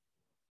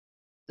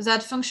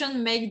that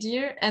function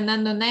makedir, and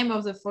then the name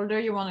of the folder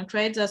you want to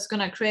create, that's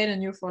going to create a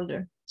new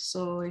folder.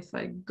 So if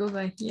I go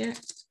back here,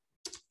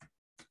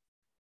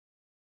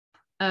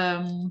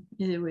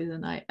 is it with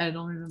an I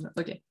don't remember.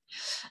 Okay.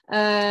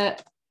 I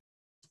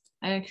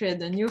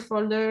create a new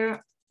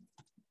folder.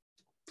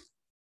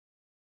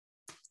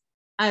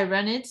 I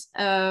run it.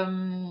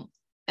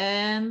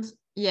 And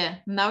yeah,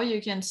 now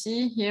you can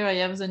see here I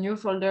have the new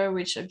folder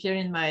which appear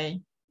in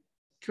my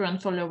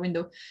current folder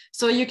window.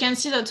 So you can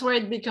see that's where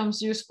it becomes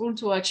useful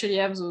to actually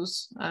have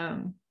those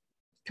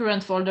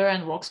current folder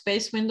and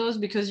workspace windows,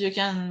 because you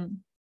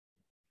can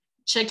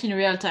check in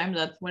real time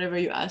that whatever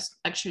you ask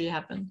actually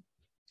happened.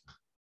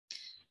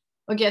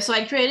 Okay, so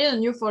I created a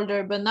new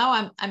folder, but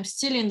now I'm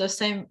still in the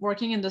same,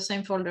 working in the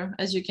same folder,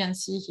 as you can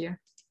see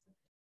here.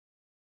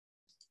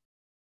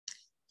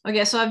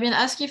 Okay, so I've been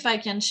asked if I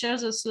can share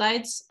the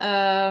slides.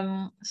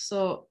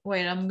 So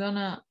wait, I'm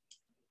gonna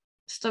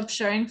stop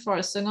sharing for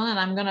a second, and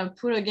I'm gonna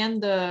put again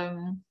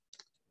the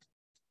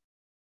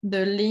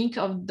link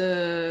of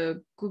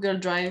the Google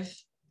Drive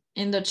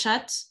in the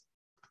chat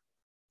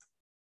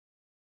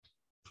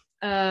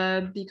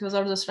because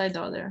all the slides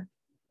are there.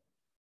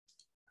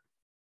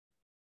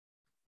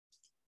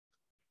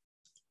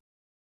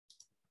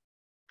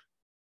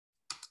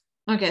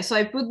 Okay, so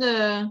I put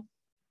the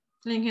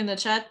link in the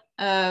chat.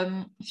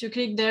 If you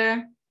click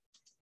there,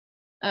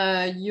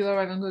 you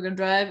arrive on Google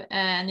Drive,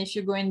 and if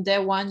you go in day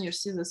one, you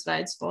see the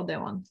slides for day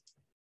one.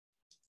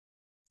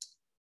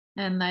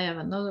 And I have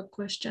another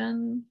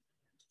question.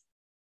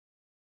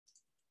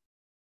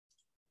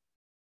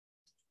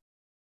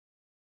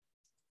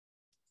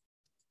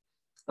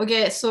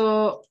 Okay,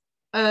 so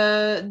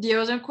the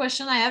other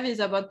question I have is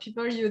about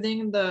people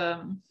using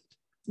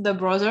the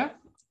browser.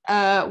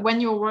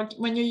 When you're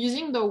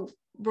using the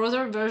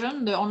browser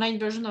version, the online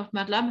version of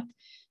MATLAB,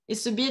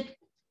 it's a bit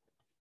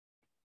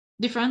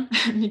different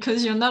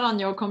because you're not on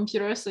your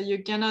computer, so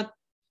you cannot,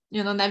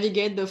 you know,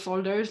 navigate the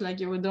folders like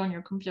you would do on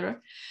your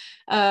computer.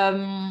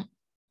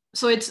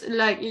 So it's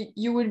like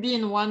you will be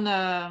in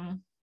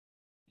one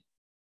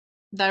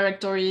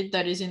directory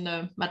that is in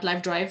the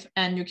MATLAB drive,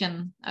 and you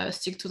can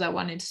stick to that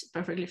one. It's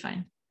perfectly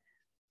fine.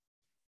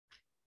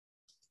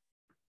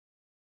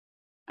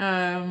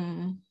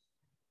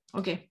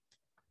 Okay.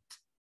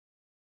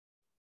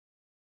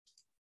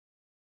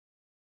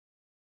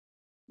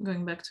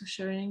 Going back to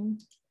sharing.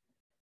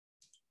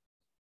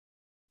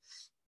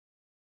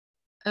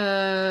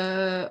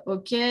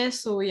 Okay,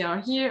 so we are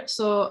here.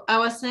 So I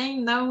was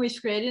saying now we've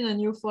created a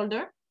new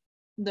folder,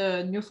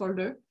 the new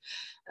folder,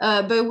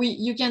 but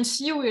you can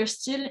see we're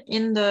still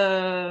in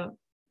the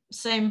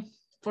same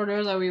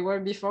folder that we were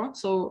before.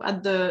 So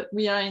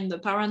we are in the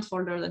parent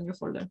folder, the new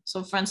folder.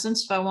 So for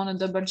instance, if I want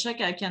to double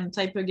check, I can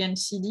type again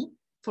CD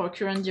for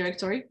current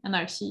directory, and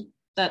I'll see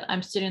that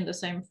I'm still in the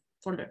same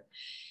folder.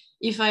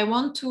 If I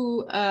want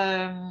to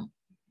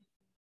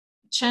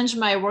change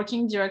my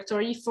working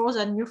directory for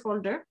that new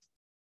folder,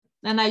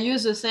 then I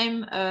use the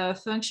same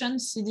function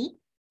cd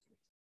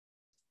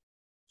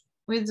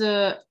with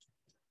the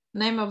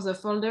name of the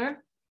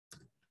folder.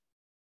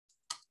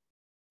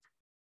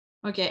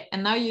 Okay,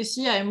 and now you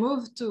see I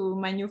moved to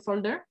my new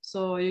folder.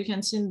 So you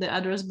can see in the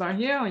address bar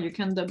here, or you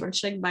can double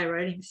check by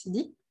writing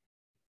cd.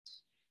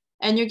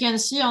 And you can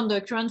see on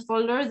the current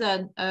folder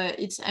that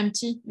it's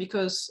empty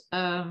because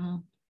I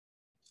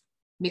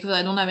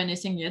don't have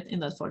anything yet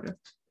in that folder.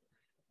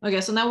 Okay,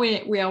 so now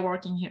we are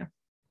working here.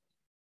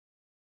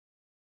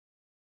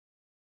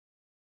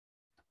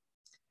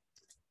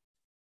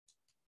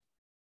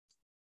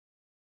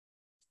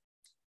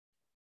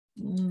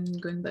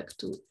 Going back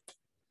to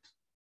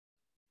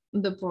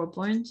the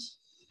PowerPoint.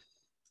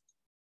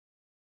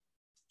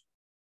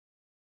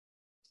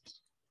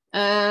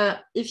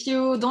 If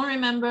you don't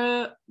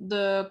remember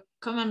the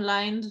command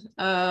line,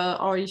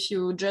 or if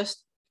you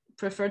just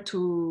prefer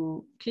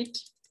to click,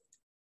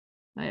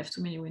 I have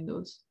too many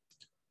windows.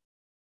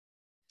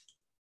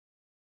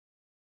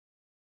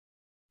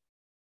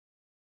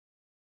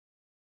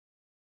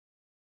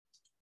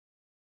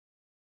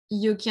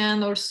 You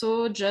can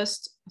also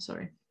just,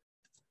 sorry.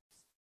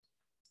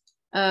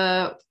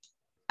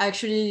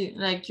 Actually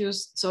like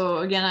use, so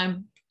again,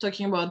 I'm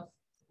talking about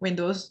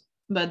Windows,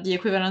 but the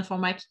equivalent for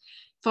Mac.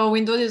 For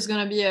Windows, it's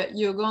gonna be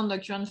you go on the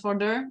current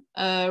folder,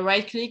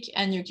 right click,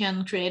 and you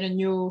can create a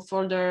new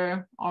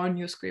folder or a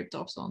new script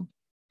or so on.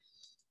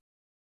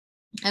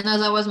 And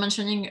as I was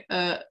mentioning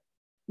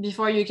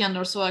before, you can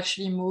also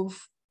actually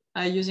move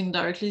using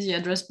directly the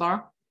address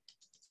bar.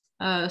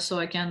 So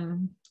I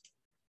can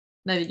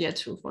navigate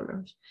through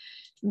folders.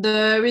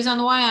 The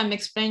reason why I'm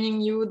explaining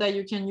you that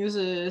you can use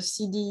a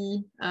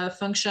cd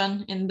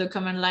function in the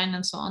command line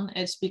and so on,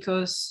 it's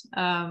because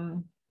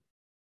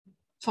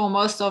for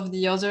most of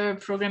the other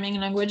programming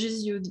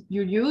languages you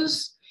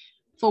use,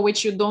 for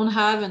which you don't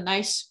have a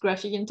nice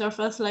graphic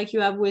interface like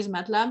you have with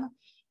MATLAB,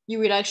 you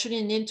will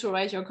actually need to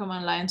write your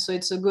command line. So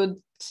it's a good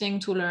thing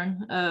to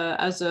learn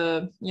as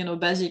a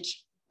basic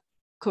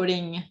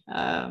coding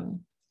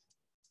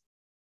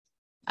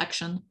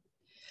action.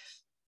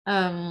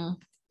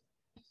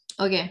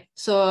 Okay,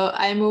 so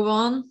I move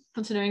on,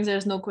 considering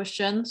there's no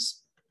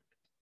questions.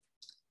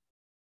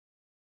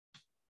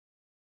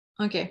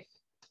 Okay,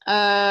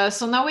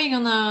 so now we're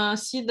gonna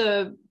see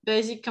the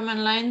basic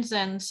command lines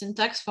and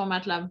syntax for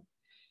MATLAB.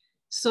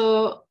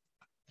 So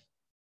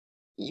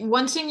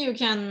one thing you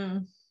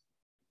can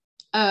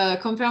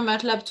compare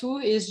MATLAB to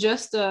is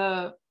just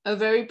a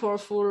very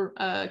powerful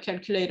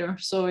calculator.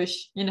 So if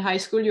in high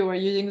school you were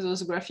using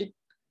those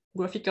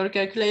graphical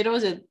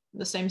calculators, it's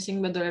the same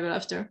thing but the level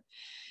after.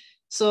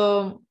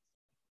 So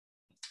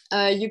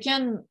you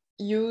can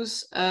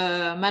use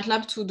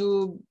MATLAB to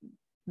do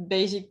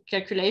basic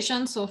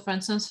calculations. So for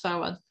instance,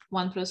 for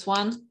 1 +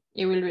 1,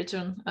 it will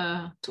return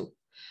 2.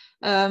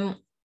 A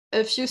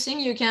few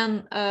things you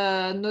can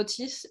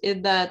notice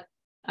is that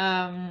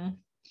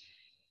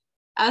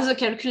as a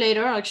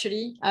calculator,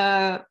 actually,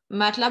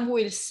 MATLAB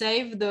will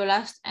save the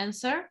last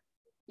answer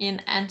in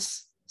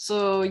ants.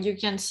 So you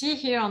can see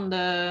here on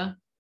the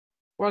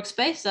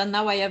workspace that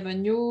now I have a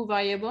new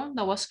variable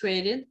that was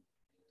created,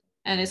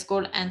 and it's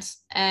called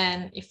ants.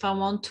 And if I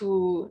want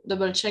to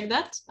double check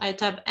that, I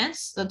type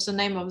ants, that's the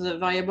name of the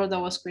variable that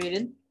was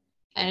created,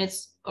 and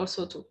it's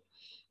also 2.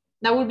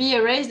 That will be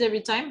erased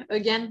every time,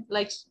 again,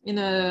 like in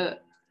a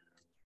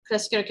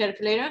classical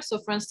calculator. So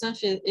for instance,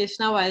 if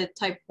now I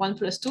type 1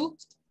 + 2,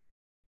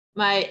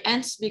 my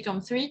ants become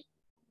 3,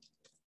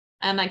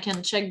 and I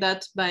can check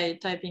that by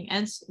typing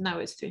ants, now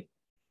it's 3.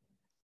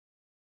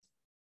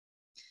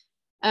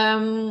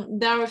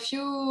 There are a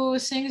few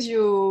things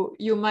you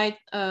might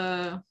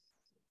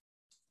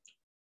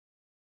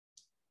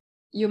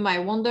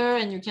wonder,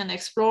 and you can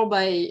explore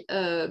by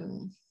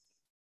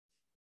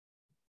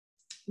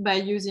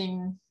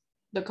using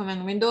the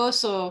command window.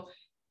 So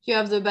you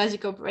have the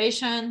basic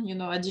operation,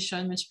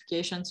 addition,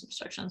 multiplication,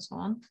 subtraction, so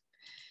on.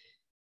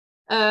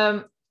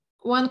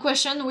 One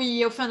question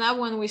we often have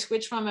when we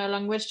switch from a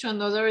language to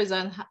another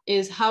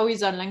is how is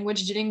that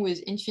language dealing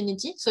with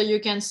infinity? So you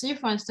can see,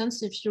 for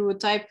instance, if you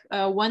type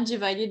 1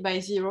 divided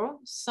by 0,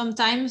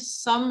 sometimes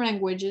some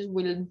languages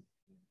will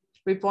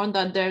report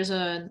that there's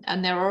an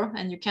error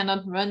and you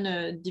cannot run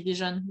a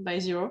division by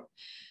 0.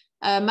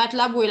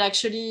 MATLAB will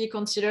actually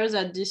consider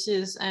that this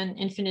is an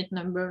infinite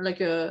number,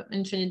 like an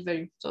infinite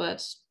value. So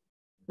that's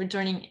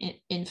returning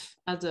inf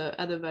as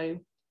a value.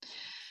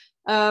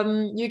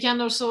 You can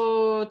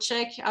also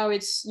check how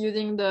it's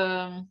using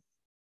the,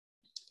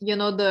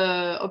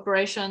 the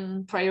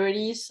operation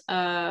priorities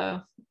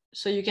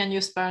so you can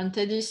use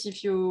parentheses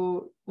if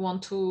you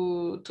want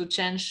to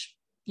change,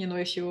 you know,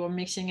 if you're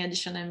mixing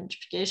addition and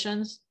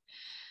multiplications.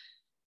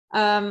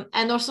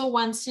 And also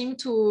one thing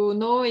to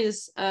know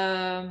is,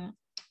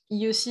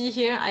 you see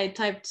here, I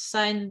typed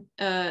sin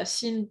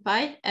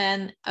pi,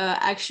 and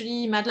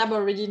actually MATLAB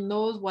already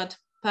knows what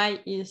pi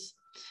is.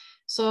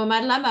 So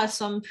MATLAB has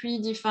some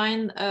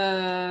predefined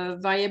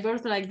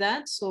variables like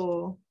that.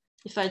 So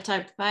if I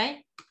type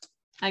pi,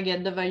 I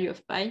get the value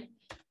of pi.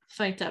 If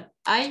I type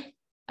I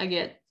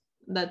get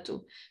that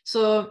too.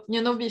 So,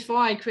 you know, before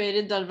I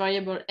created that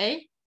variable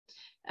a,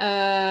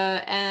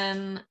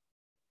 and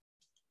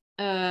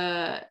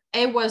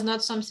a was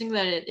not something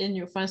that it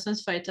knew. For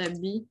instance, if I type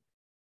b,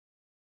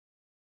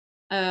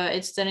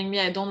 it's telling me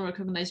I don't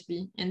recognize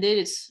b.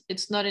 Indeed,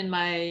 it's not in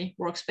my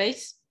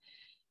workspace,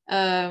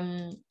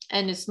 and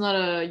it's not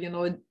a, you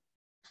know,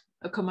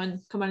 a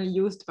commonly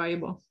used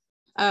variable.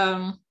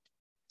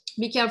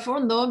 Be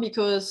careful though,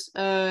 because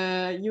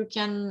you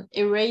can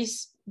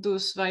erase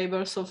those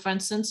variables. So for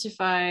instance, if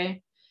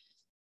I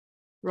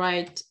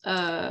write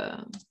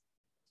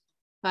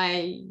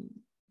pi,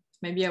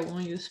 maybe I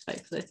won't use pi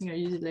because I think I'll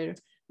use it later.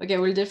 Okay,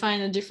 we'll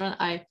define a different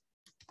I.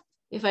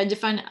 If I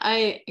define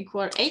I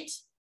equal 8,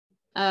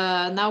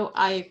 now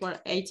I equal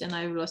 8 and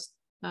I've lost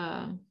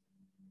my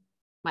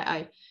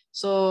I.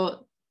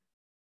 So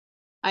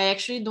I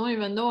actually don't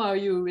even know how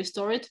you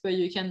restore it, but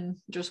you can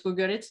just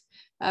Google it.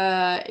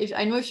 If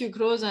I know if you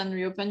close and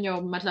reopen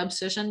your MATLAB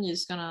session,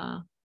 it's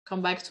gonna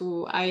come back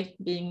to I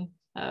being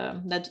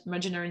that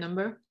imaginary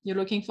number you're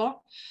looking for.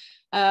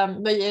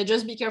 But yeah,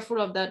 just be careful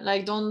of that.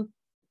 Like, don't,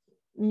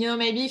 you know,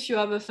 maybe if you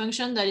have a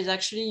function that is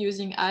actually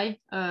using I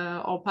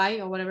or pi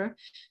or whatever,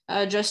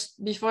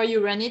 just before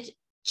you run it,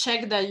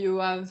 check that you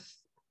have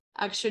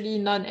actually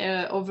not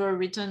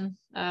overwritten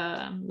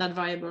that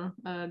variable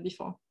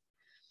before.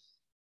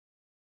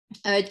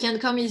 It can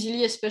come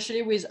easily,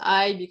 especially with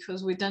I,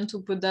 because we tend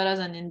to put that as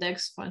an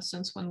index, for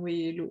instance, when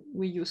we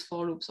use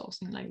for loops or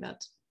something like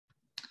that.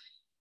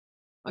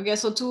 Okay,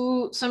 so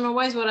to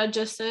summarize what I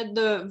just said,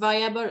 the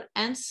variable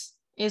nth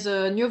is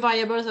a new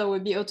variable that will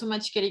be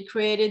automatically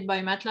created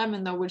by MATLAB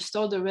and that will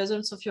store the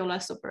results of your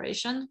last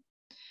operation.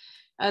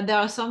 There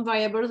are some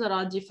variables that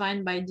are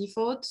defined by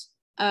default.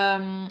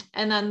 And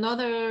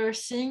another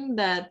thing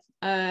that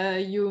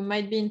you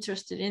might be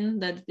interested in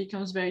that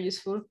becomes very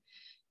useful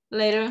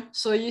later.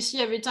 So you see,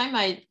 every time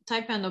I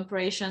type an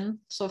operation,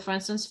 so for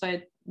instance, if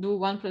I do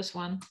 1 +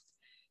 1,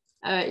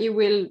 it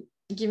will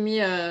give me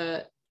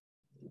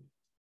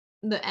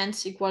the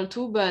nth equal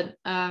 2, but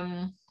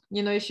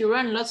you know, if you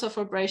run lots of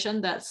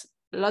operations, that's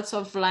lots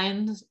of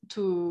lines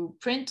to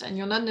print, and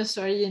you're not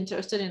necessarily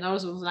interested in all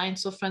those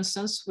lines. So for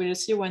instance, we'll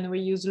see when we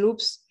use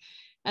loops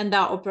and there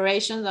are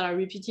operations that are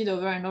repeated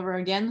over and over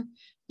again,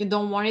 you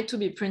don't want it to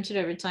be printed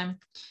every time.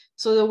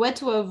 So the way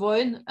to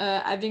avoid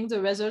having the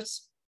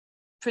results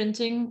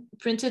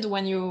printed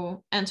when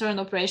you enter an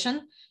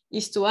operation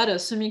is to add a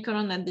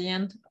semicolon at the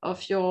end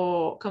of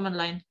your command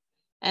line.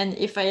 And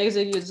if I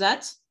execute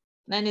that,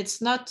 then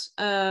it's not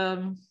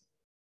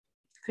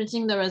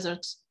printing the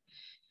results.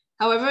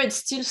 However, it's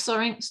still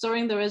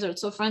storing the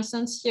results. So for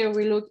instance, here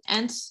we look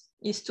nth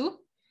is 2.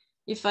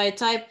 If I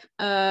type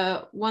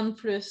 1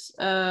 +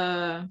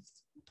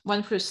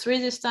 3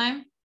 this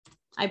time,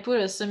 I put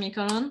a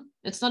semicolon.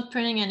 It's not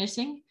printing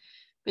anything,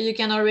 but you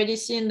can already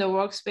see in the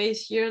workspace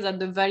here that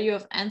the value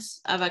of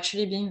nth have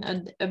actually been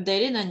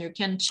updated, and you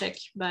can check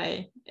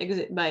by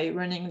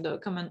running the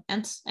command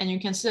nth, and you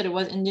can see that it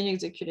was indeed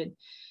executed.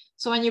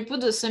 So when you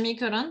put the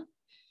semicolon,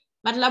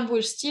 MATLAB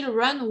will still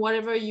run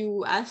whatever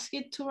you ask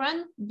it to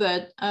run,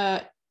 but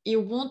it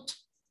won't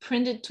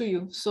print it to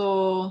you.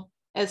 So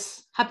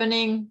it's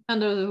happening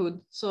under the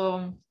hood.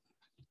 So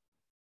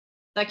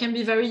that can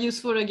be very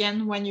useful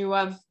again when you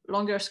have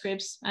longer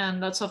scripts and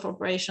lots of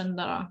operations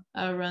that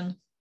are run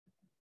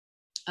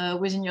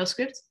within your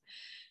script.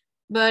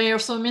 But it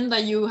also means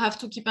that you have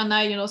to keep an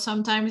eye, you know,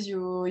 sometimes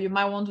you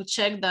might want to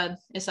check that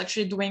it's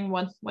actually doing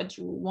what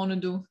you want to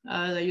do,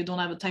 that you don't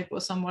have a typo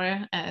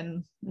somewhere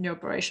and your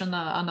operations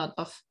are not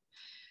off.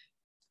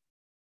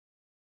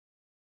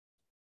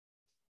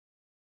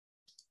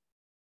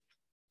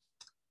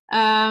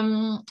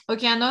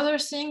 Okay, another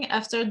thing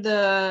after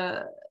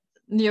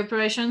the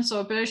operations.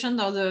 So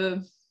operations are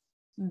the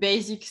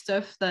basic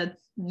stuff that,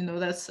 you know,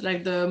 that's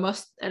like the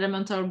most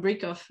elemental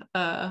brick of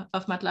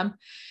MATLAB.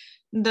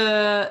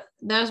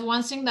 There's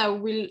one thing that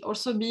will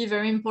also be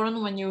very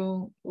important when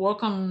you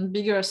work on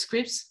bigger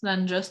scripts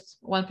than just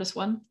 1 +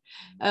 1,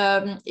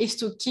 is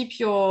to keep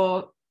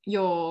your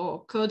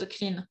code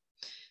clean.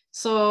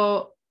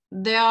 So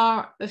there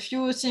are a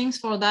few things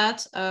for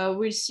that.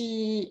 We'll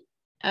see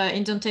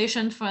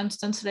indentation, for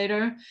instance,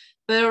 later,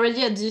 but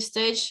already at this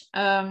stage,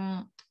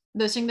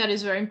 the thing that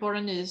is very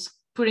important is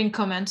putting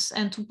comments.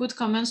 And to put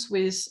comments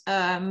with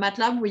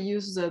MATLAB, we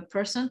use the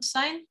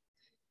 %sign.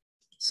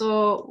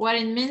 So what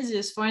it means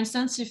is, for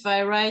instance, if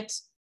I write,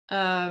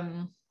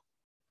 I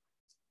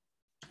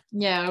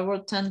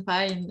wrote 10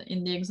 pi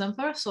in the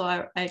example, so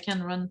I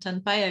can run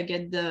 10 pi, I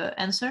get the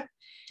answer.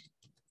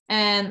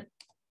 And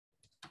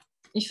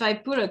if I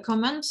put a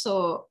comment,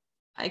 so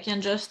I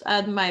can just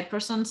add my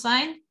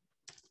 %sign.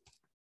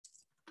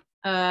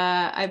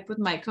 I put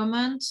my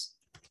comment.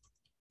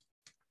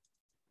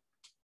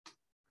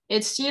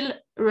 It's still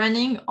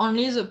running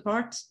only the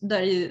part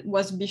that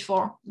was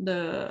before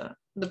the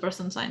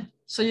 %sign.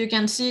 So you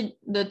can see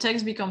the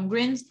text become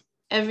green.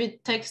 Every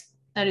text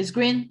that is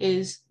green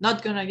is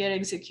not gonna get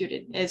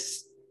executed.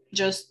 It's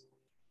just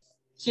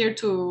here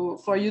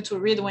for you to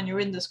read when you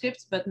read the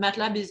script, but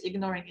MATLAB is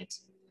ignoring it.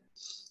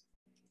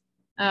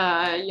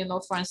 You know,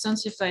 for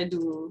instance, if I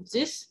do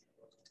this,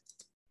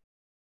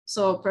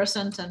 so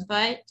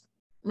 %10pi,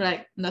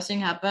 like nothing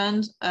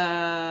happened.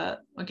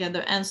 Okay,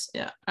 the ends,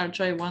 yeah, I'll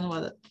try one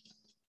with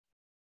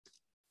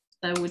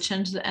that would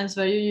change the ends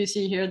value. You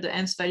see here, the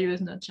ends value is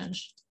not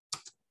changed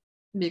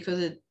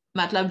because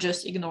MATLAB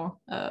just ignore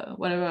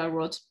whatever I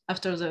wrote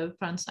after the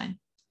 $sign.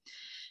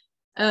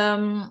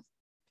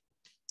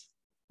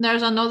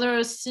 There's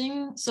another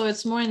thing. So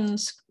it's more in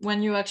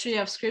when you actually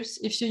have scripts,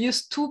 if you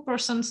use 2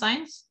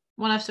 %signs,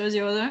 one after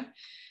the other,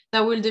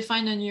 that will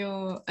define a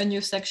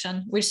new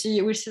section. We'll see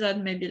that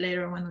maybe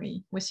later when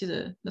we see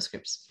the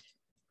scripts.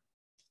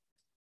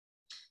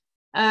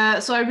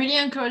 So I really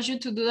encourage you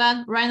to do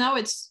that. Right now,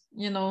 it's,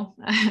 you know,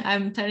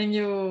 I'm telling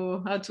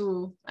you how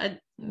to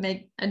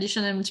make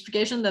addition and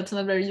multiplication. That's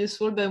not very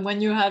useful, but when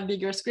you have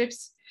bigger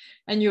scripts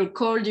and you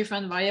call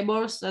different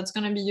variables, that's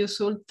going to be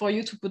useful for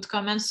you to put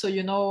comments so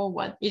you know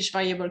what each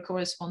variable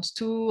corresponds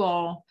to,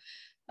 or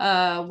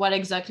what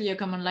exactly a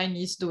command line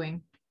is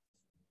doing.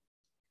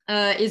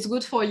 It's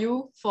good for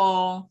you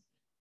for,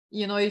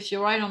 you know, if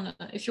you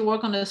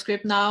work on a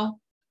script now,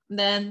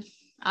 then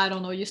I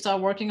don't know, you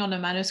start working on a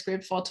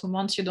manuscript for 2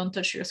 months, you don't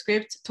touch your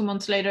script. 2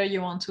 months later,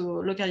 you want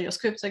to look at your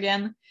script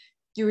again.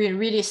 You will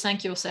really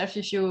thank yourself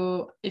if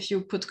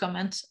you put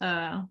comments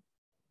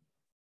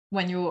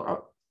when you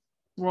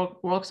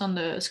worked on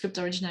the script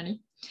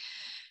originally.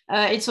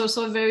 It's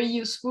also very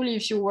useful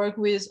if you work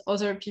with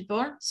other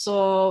people.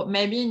 So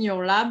maybe in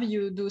your lab,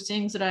 you do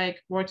things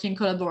like working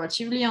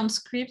collaboratively on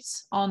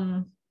scripts,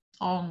 on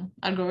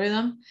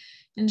algorithm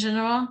in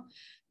general.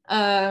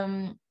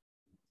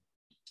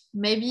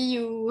 Maybe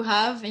you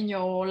have in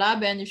your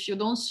lab, and if you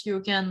don't,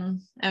 you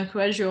can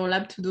encourage your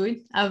lab to do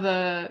it, have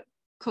a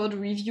code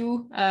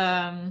review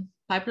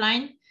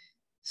pipeline.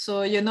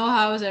 So you know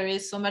how there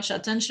is so much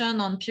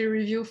attention on peer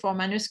review for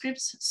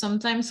manuscripts.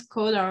 Sometimes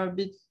code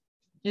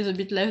is a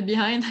bit left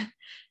behind.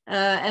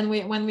 And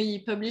when we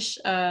publish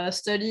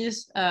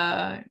studies,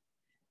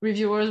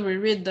 reviewers will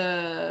read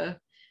they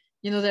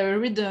will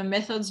read the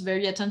methods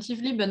very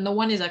attentively, but no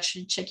one is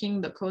actually checking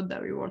the code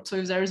that we wrote. So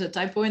if there is a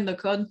typo in the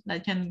code,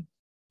 that can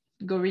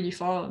go really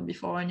far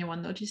before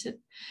anyone notices it.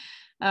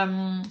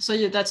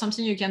 So that's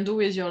something you can do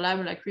with your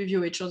lab, like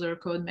review each other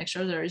code, make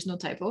sure there is no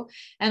typo.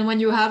 And when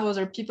you have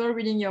other people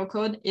reading your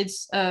code,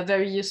 it's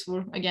very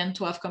useful, again,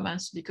 to have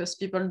comments, because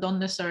people don't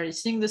necessarily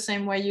think the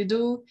same way you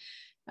do.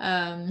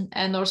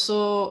 And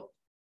also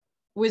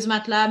with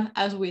MATLAB,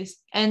 as with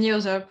any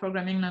other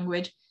programming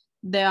language,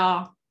 there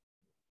are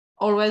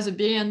always a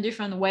billion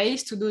different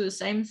ways to do the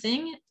same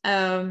thing.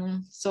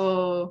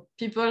 So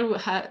people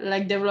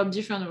develop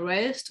different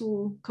ways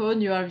to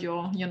code. You have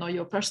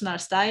your personal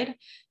style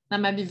that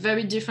might be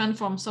very different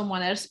from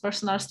someone else's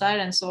personal style.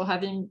 And so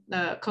having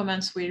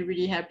comments will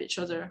really help each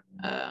other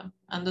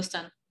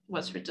understand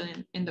what's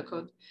written in the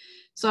code.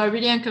 So I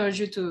really encourage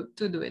you to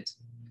do it.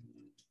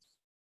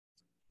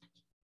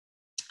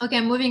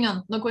 Okay, moving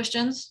on. No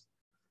questions?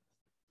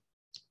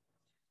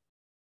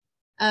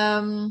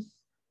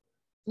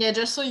 Yeah,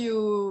 just so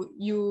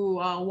you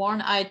are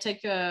warned, I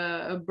take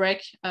a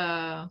break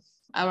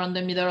around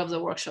the middle of the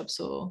workshop.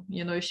 So,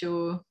 if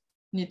you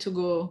need to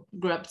go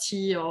grab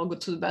tea or go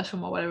to the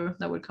bathroom or whatever,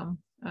 that will come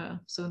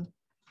soon.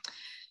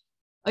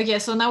 Okay,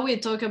 so now we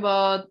talk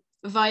about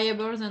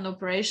variables and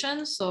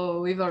operations.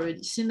 So we've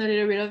already seen a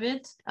little bit of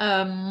it.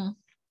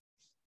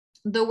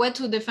 The way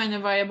to define a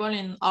variable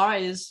in R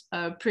is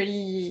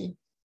pretty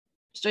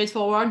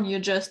straightforward. You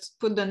just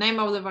put the name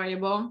of the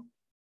variable,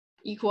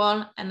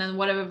 equal, and then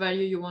whatever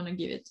value you want to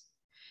give it.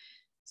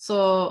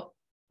 So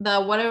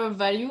the whatever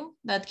value,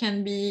 that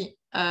can be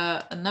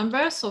a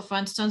number. So for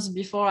instance,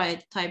 before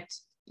I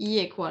typed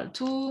E equal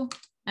 2,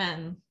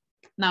 and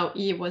now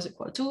E was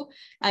equal to,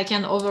 I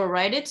can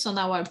override it. So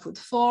now I put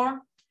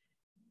 4.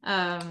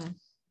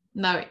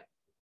 Now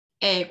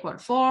A equal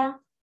 4.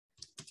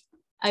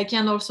 I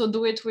can also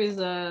do it with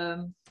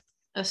a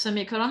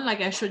semicolon like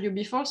I showed you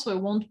before, so I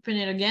won't print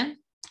it again,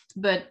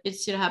 but it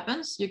still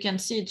happens. You can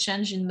see it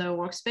change in the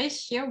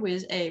workspace here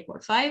with A equal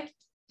 5.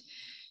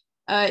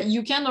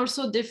 You can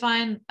also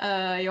define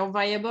your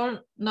variable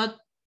not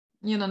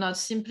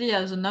simply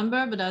as a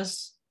number, but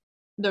as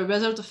the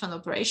result of an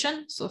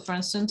operation. So for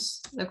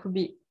instance, that could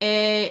be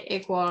A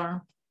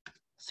equal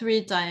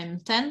 3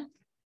 times 10.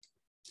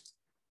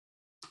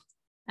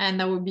 And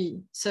that would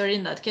be 30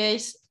 in that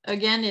case.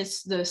 Again,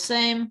 it's the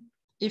same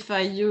if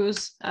I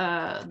use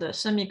the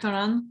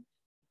semicolon.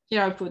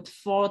 Here I put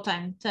 4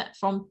 times 10,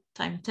 from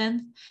times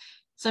 10,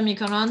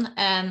 semicolon,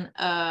 and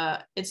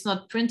it's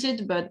not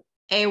printed, but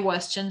A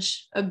was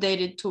changed,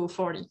 updated to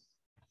 40.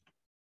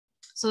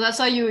 So that's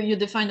how you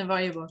define a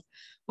variable.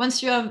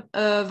 Once you have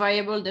a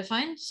variable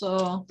defined,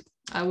 so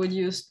I would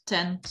use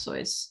 10, so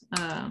it's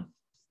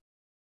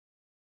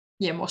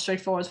yeah, more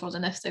straightforward for the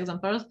next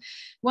examples.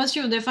 Once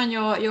you define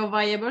your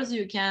variables,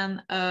 you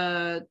can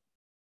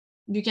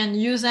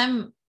use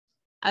them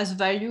as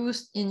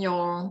values in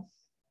your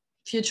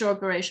future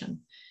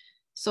operation.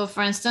 So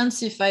for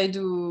instance, if I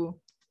do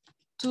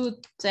 2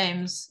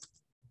 times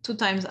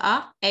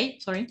a,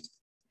 sorry,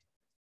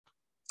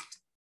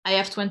 I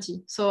have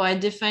 20. So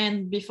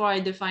before I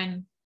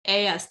define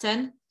a as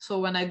 10. So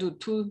when I do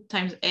 2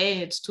 times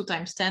a, it's 2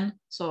 times 10.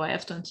 So I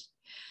have 20.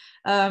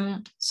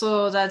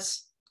 So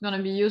that's going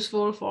to be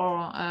useful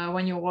for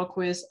when you work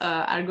with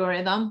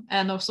algorithm,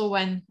 and also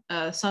when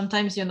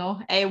sometimes, you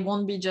know, a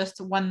won't be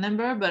just one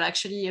number, but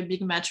actually a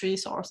big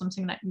matrix or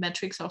something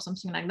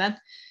like that.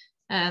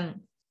 And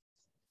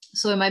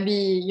so it might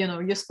be, you know,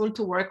 useful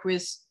to work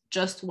with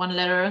just one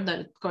letter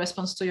that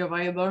corresponds to your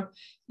variable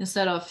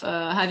instead of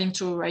having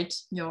to write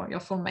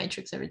your full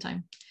matrix every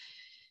time.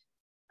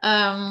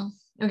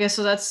 Okay,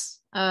 so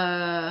that's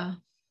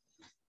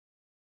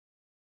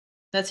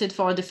it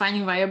for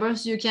defining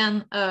variables. You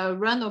can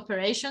run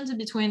operations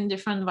between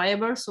different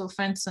variables. So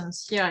for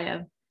instance, here I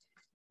have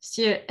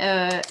still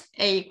a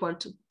equal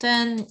to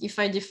 10. If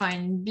I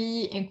define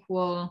b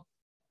equal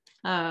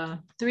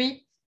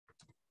 3,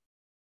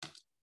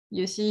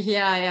 you see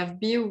here I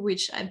have b,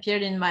 which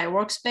appeared in my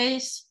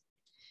workspace.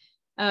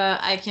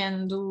 I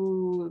can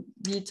do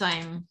b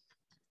times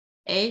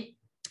a,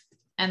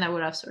 and I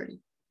will have 30.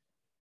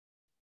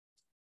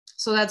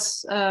 So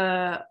that's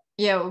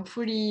yeah,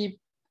 pretty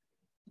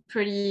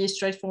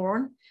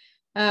straightforward.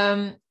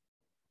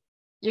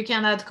 You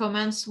can add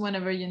comments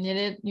whenever you need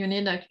it. You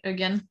need,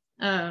 again,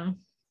 that'll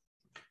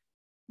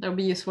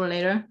be useful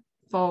later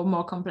for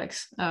more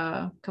complex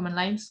command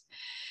lines.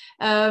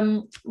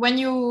 When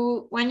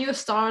you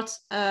start,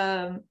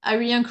 I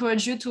really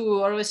encourage you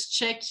to always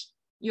check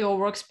your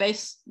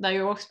workspace, that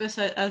your workspace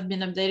has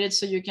been updated,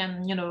 so you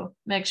can, you know,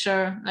 make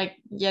sure, like,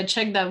 yeah,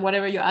 check that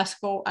whatever you ask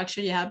for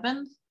actually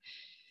happened.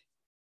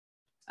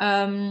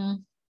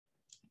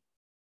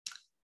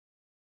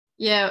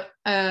 Yeah,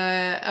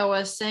 I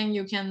was saying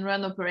you can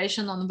run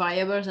operation on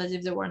variables as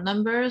if they were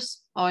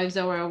numbers, or if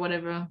they were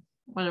whatever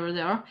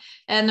they are.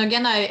 And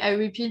again, I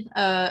repeat,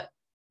 the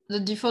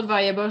default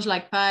variables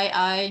like pi,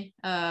 I,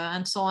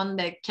 and so on,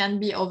 they can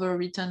be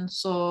overwritten.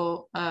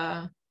 So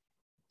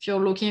if you're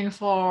looking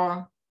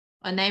for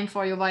a name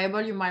for your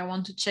variable, you might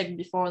want to check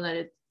before that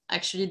it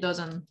actually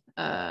doesn't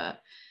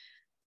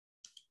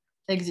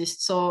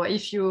exist. So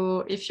if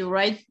you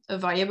write a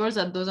variable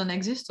that doesn't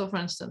exist, so for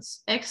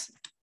instance, x,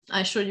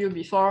 I showed you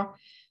before,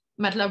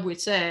 MATLAB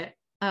would say,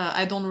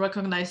 I don't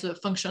recognize the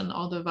function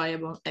or the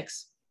variable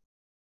x.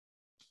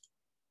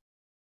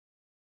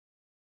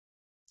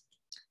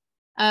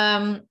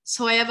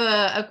 So I have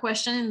a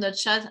question in the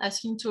chat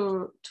asking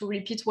to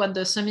repeat what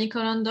the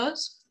semicolon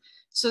does.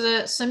 So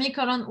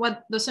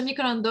what the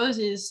semicolon does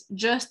is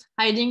just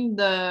hiding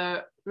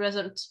the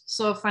result.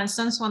 So for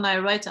instance, when I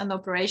write an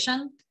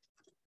operation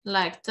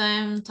like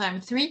 10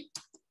 times 3,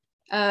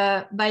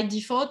 by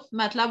default,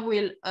 MATLAB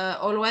will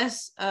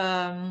always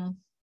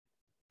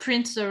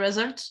print the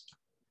result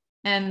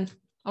and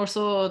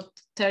also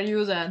tell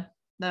you that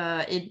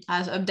it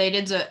has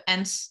updated the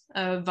nth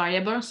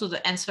variable, so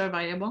the answer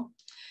variable.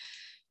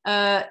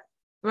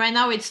 Right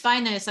now it's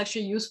fine, and it's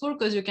actually useful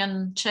because you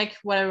can check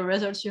whatever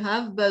results you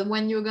have. But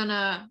when you're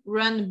gonna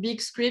run big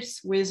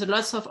scripts with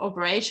lots of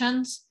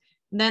operations,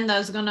 then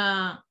that's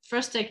gonna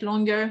first take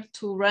longer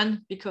to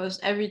run, because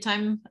every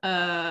time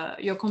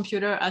your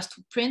computer has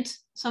to print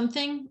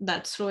something,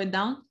 that slow it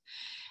down.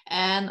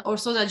 And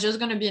also that's just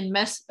gonna be a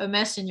mess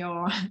in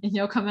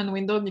your command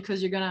window,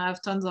 because you're gonna have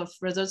tons of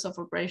results of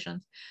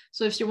operations.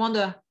 So if you want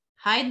to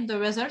hide the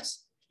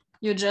results,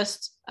 you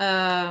just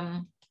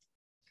add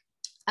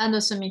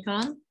a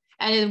semicolon,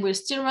 and it will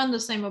still run the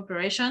same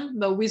operation,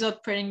 but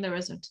without printing the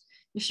result.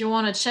 If you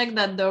want to check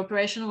that the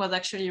operation was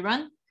actually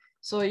run,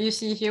 so you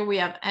see here we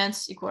have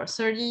nth equals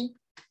 30.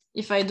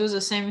 If I do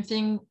the same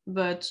thing,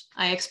 but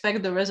I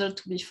expect the result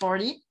to be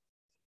 40,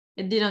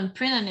 it didn't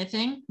print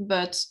anything,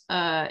 but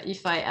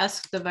if I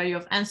ask the value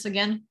of nth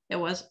again, it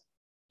was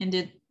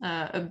indeed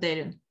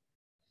updated.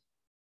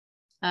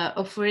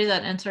 Hopefully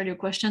that answered your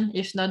question.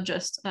 If not,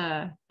 just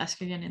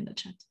ask again in the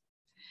chat.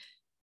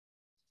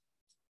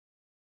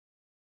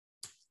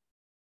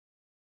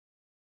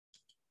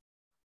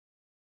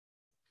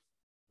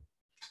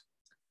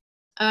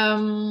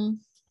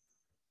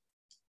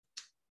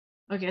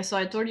 Okay, so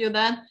I told you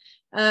that.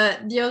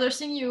 The other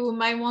thing you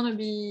might want to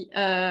be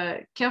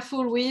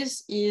careful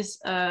with is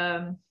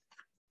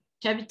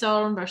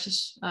capital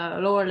versus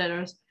lower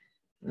letters.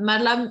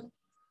 MATLAB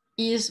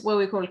is what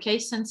we call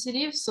case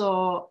sensitive.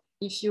 So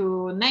if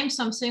you name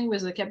something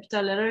with a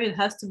capital letter, it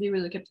has to be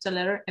with a capital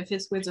letter. If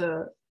it's with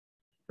a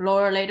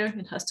lower letter,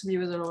 it has to be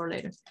with a lower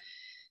letter.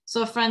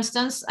 So for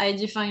instance, I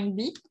define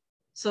B.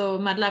 So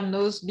MATLAB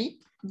knows B,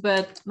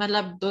 but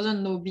MATLAB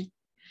doesn't know B.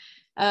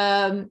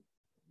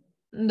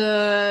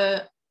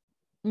 The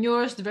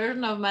newest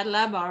version of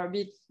MATLAB are a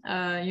bit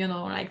you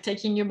know, like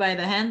taking you by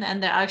the hand,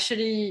 and they're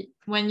actually,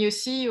 when you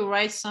see you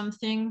write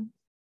something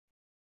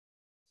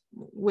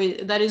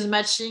with that is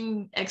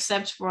matching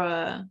except for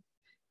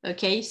a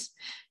case,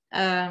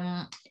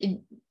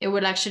 it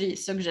will actually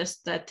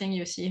suggest that thing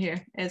you see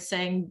here. It's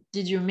saying,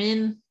 did you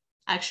mean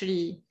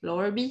actually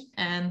lower b?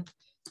 And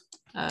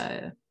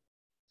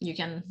you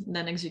can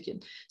then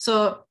execute.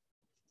 So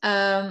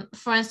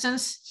for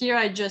instance, here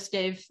I just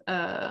gave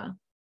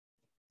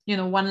you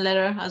know, one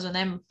letter as a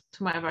name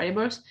to my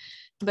variables,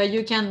 but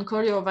you can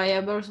call your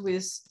variables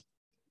with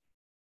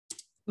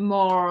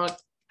more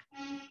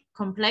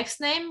complex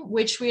name,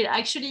 which will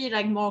actually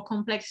like more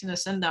complex in the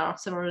sense there are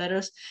several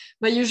letters,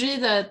 but usually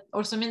that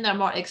also mean they're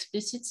more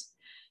explicit.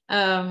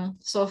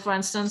 So for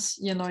instance,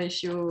 you know,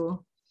 if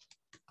you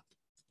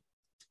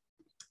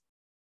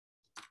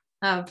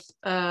have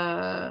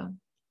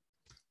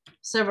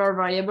several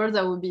variables,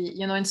 that would be,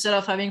 you know, instead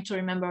of having to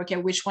remember, okay,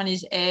 which one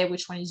is A,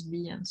 which one is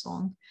B, and so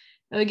on.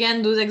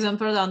 Again, those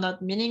examples are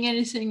not meaning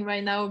anything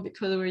right now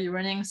because we're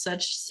running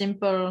such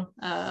simple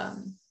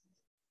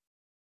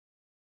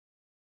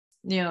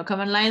you know,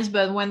 command lines,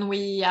 but when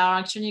we are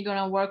actually going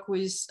to work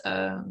with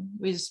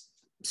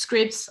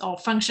scripts or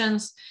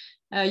functions,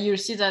 you'll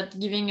see that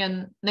giving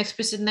an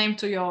explicit name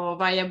to your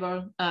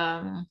variable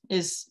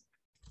is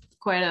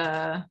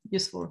quite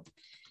useful.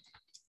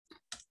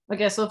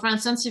 Okay, so for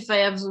instance, if I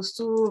have those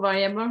two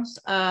variables,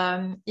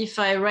 if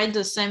I write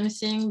the same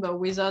thing but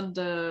without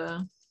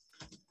the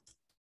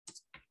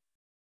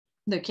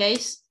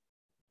case,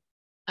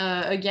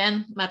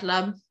 again,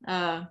 MATLAB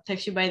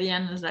takes you by the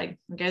end. It's like,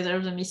 okay,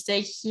 there's a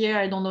mistake here.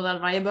 I don't know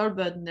that variable,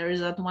 but there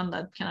is that one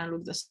that kind of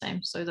looks the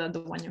same. So is that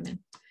the one you mean?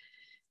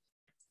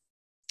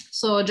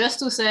 So just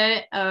to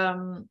say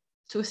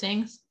two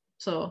things.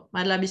 So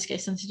MATLAB is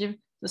case sensitive.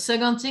 The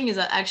second thing is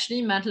that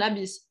actually MATLAB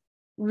is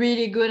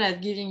really good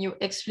at giving you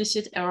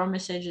explicit error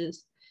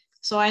messages.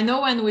 So I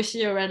know when we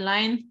see a red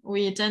line,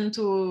 we tend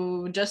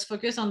to just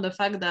focus on the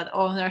fact that,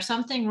 oh, there's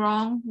something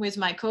wrong with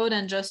my code,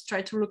 and just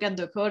try to look at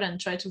the code and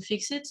try to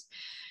fix it.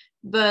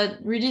 But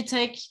really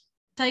take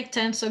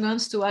 10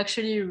 seconds to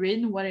actually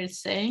read what it's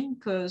saying,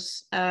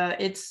 because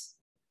it's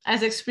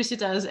as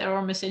explicit as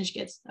error message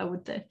gets, I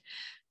would say.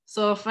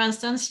 So for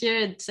instance, here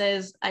it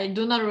says, I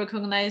do not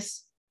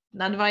recognize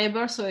that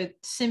variable. So it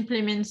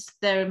simply means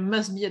there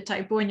must be a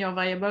typo in your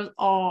variable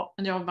or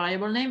in your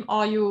variable name,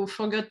 or you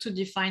forgot to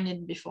define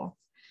it before.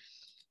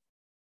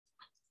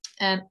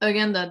 And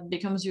again, that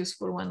becomes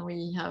useful when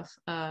we have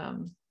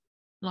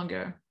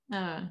longer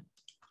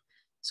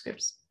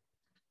scripts.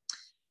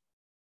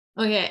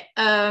 Okay,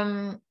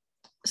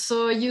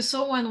 so you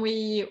saw when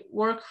we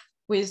work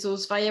with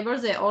those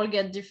variables, they all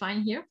get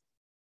defined here.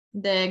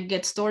 They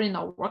get stored in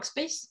our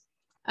workspace.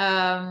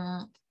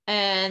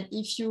 And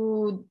if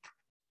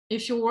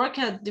you work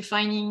at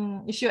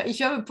defining, if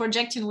you have a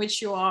project in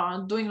which you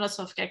are doing lots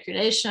of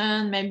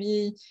calculation,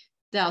 maybe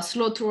they are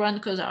slow to run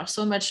because there are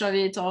so much of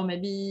it, or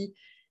maybe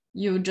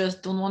you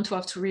just don't want to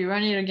have to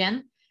rerun it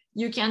again,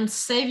 you can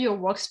save your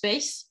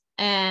workspace.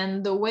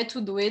 And the way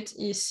to do it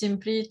is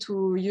simply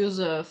to use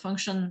a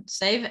function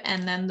save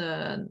and then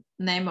the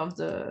name of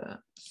the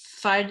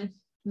file,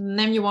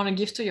 name you want to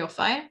give to your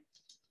file.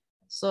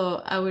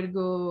 So I will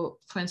go,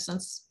 for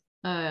instance,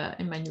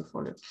 in my new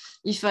folder.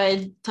 If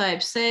I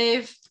type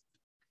save,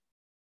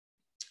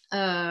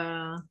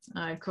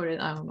 I call it,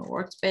 I don't know,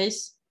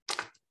 workspace.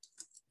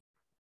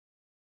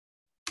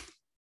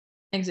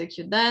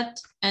 Execute that.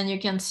 And you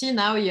can see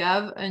now you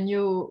have a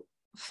new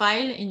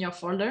file in your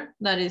folder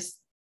that has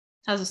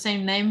the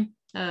same name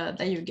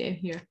that you gave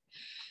here.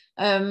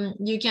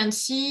 You can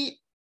see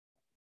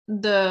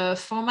the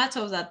format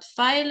of that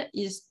file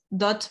is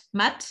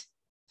 .mat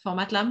for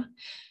MATLAB.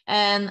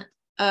 And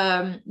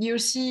we'll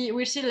see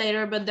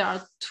later, but there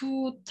are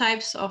two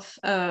types of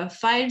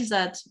files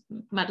that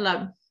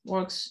MATLAB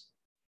works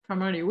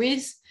primarily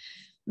with.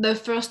 The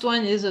first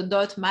one is a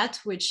 .mat,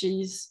 which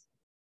is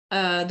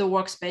the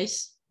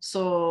workspace.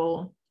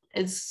 So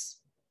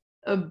it's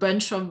a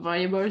bunch of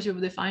variables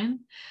you've defined.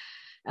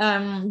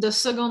 The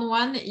second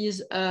one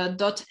is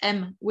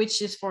 .m,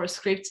 which is for a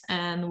script,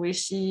 and we'll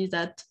see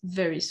that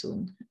very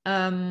soon.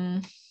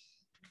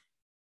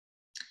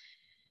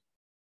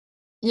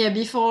 Yeah,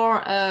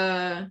 before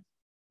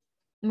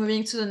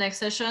moving to the next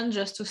session,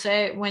 just to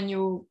say, when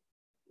you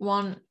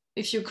want,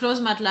 if you close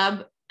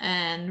MATLAB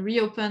and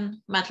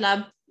reopen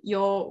MATLAB,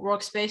 your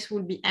workspace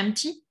will be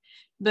empty.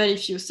 But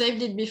if you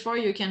saved it before,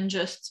 you can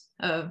just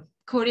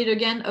call it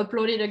again,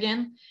 upload it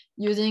again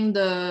using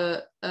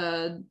the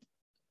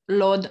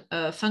load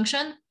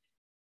function.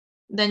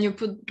 Then you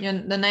put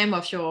the name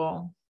of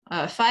your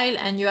file,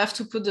 and you have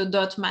to put the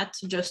 .mat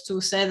just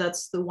to say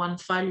that's the one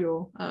file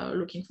you're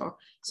looking for.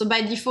 So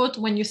by default,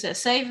 when you say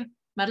save,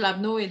 MATLAB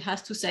knows it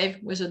has to save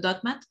with a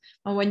 .mat.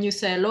 And when you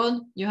say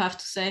load, you have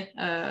to say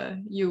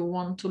you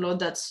want to load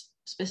that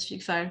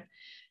specific file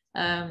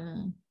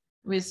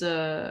with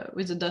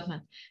the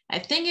 .mat. I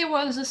think it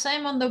works the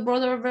same on the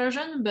broader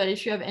version, but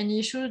if you have any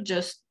issue,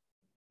 just,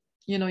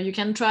 you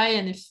can try,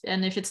 and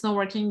if it's not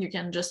working, you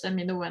can just let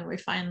me know, and we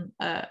find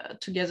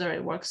together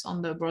it works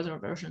on the broader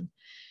version.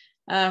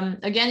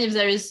 Again, if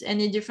there is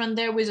any different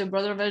there with a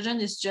browser version,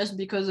 it's just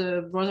because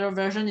the browser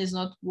version is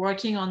not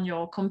working on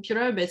your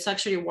computer, but it's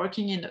actually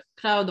working in a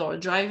cloud or a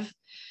drive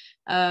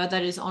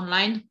that is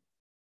online.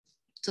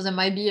 So there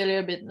might be a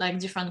little bit like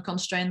different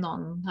constraint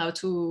on how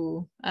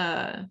to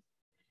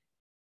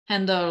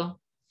handle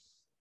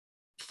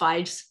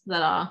files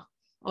that are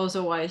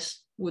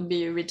otherwise would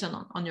be written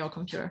on your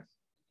computer.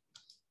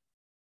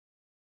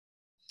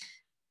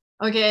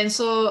 Okay, and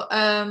so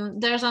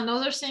there's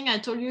another thing I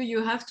told you,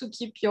 you have to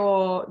keep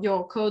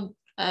your code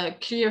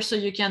clear so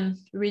you can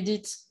read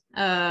it,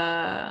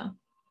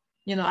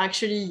 you know,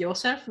 actually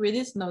yourself read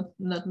it, not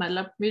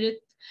MATLAB read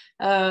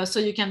it. So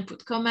you can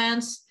put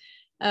comments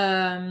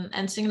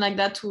and things like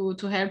that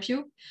to help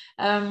you.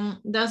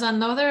 There's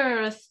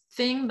another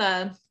thing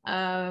that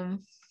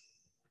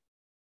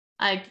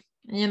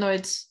you know,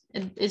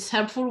 it's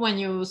helpful when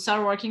you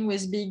start working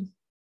with big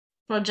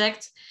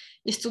projects,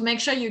 is to make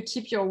sure you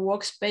keep your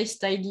workspace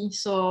tidy.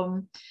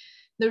 So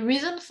the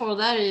reason for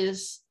that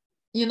is,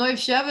 you know,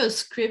 if you have a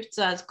script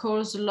that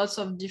calls lots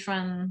of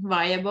different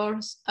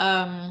variables,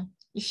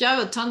 if you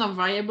have a ton of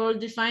variable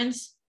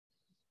defines,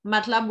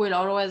 MATLAB will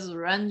always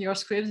run your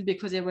script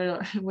because it will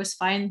always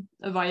find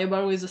a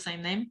variable with the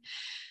same name.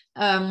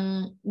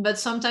 But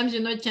sometimes, you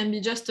know, it can be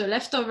just a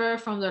leftover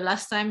from the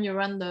last time you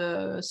run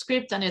the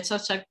script and it's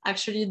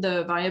actually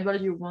the variable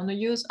you want to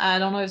use. I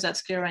don't know if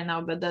that's clear right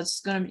now, but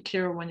that's going to be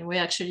clear when we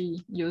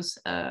actually use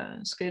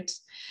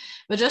scripts.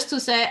 But just to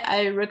say,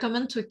 I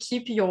recommend to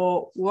keep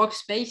your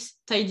workspace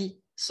tidy.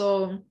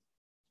 So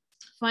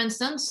for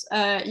instance,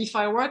 if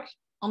I work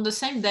on the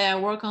same day, I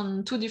work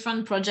on 2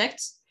 different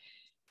projects,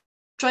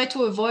 try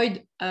to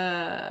avoid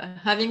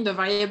having the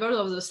variable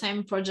of the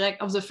same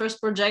project, of the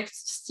first project,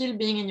 still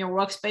being in your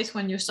workspace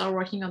when you start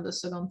working on the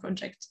second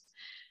project.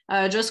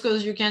 Just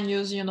because you can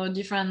use, you know,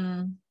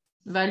 different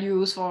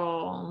values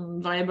for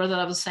variables that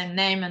have the same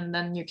name, and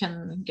then you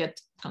can get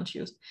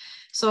confused.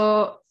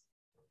 So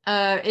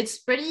it's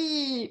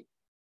pretty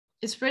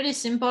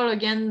simple,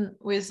 again,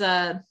 with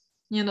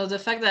you know, the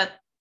fact that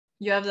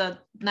you have that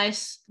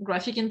nice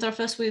graphic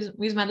interface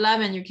with MATLAB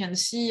and you can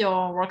see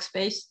your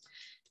workspace.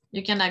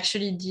 You can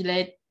actually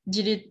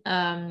delete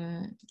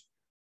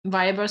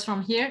variables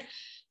from here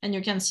and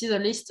you can see the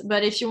list.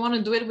 But if you want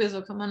to do it with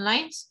the command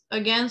lines,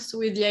 again,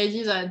 with the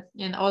idea that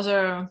in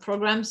other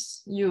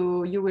programs,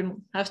 you will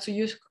have to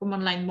use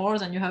command line more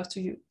than you have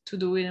to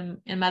do it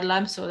in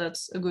MATLAB. So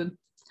that's a good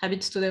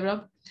habit to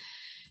develop.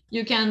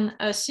 You can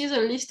see the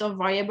list of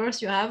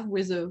variables you have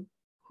with the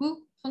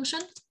who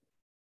function.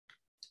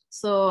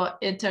 So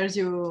it tells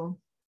you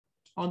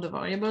all the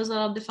variables that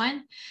are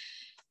defined.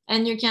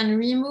 And you can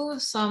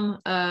remove some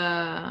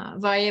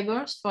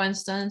variables. For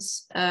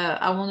instance,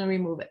 I want to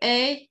remove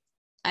A.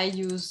 I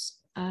use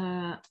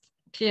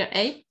clear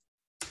A,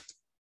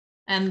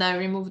 and I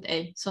removed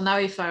A. So now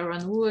if I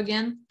run who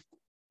again,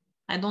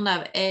 I don't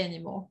have A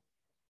anymore.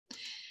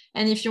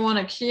 And if you want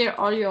to clear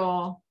all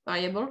your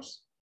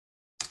variables,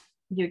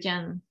 you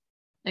can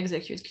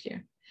execute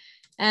clear.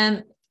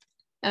 And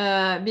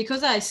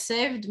because I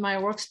saved my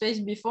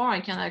workspace before, I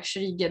can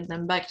actually get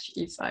them back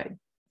if I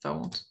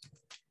want.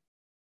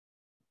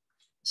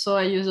 So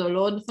I use a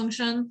load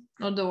function,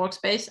 load the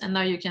workspace, and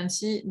now you can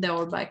see they're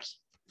all back.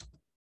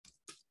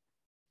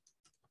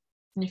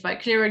 And if I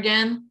clear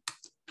again,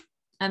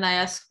 and I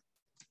ask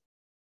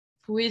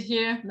who is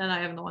here, then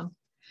I have no one.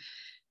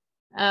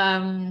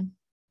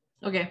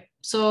 Okay,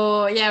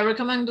 so yeah, I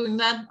recommend doing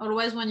that.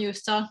 Always when you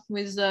start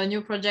with a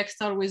new project,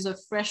 start with a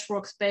fresh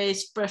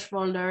workspace, fresh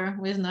folder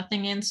with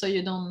nothing in, so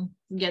you don't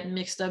get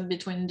mixed up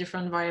between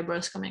different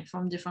variables coming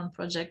from different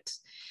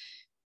projects.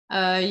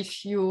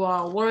 If you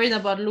are worried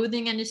about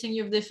loading anything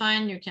you've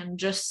defined, you can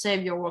just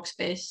save your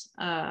workspace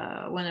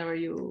whenever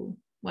you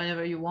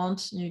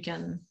want. You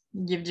can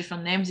give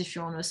different names if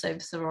you want to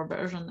save several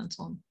versions and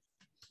so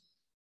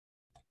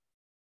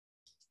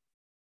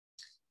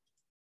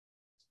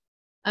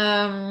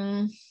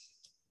on.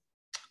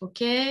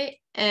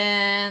 Okay,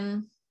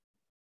 and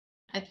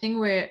I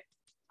think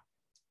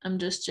I'm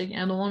just checking.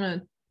 I don't want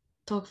to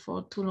talk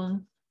for too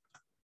long.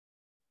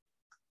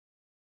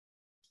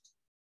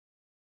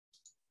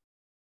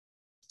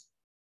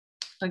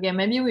 Okay,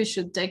 maybe we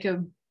should take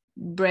a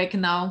break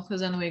now,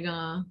 because then we're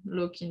gonna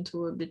look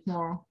into a bit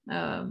more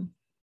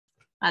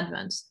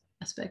advanced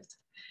aspect.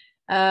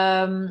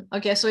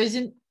 Okay, so is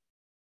it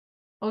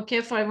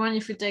okay for everyone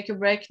if we take a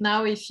break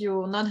now? If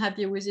you're not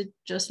happy with it,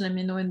 just let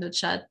me know in the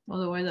chat.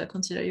 Otherwise, I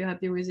consider you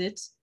happy with it.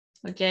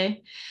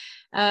 Okay,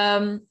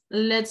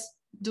 let's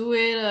do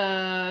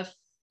it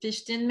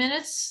 15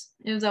 minutes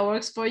if that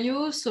works for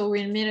you. So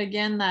we'll meet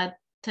again at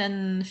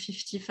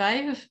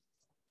 10:55.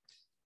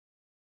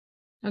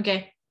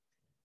 Okay.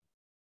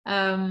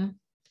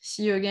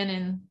 See you again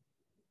in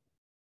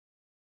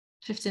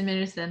 15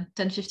 minutes then,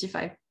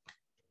 10:55.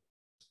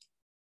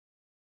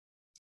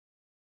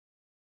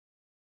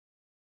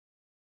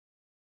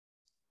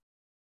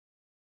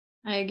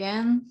 Hi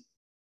again.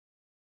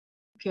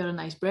 Hope you had a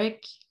nice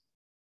break.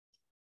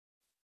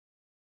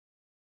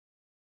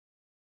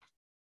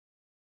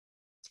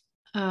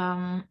 So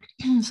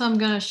I'm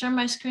gonna share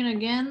my screen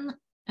again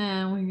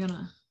and we're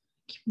gonna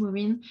keep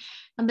moving.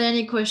 Are there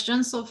any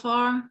questions so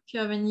far? If you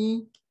have any,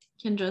 you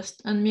can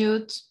just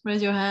unmute,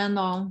 raise your hand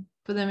or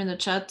put them in the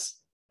chat.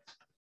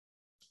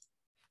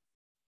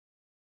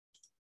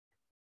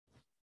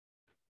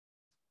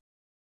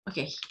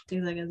 Okay,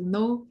 things like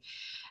no.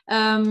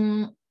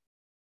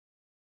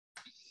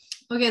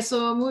 Okay,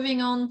 so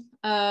moving on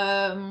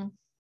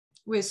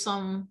with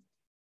some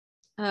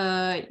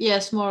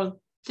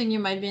small thing you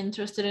might be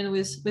interested in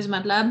with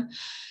MATLAB.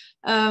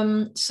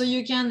 So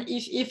you can,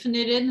 if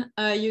needed,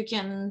 you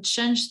can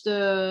change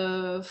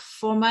the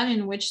format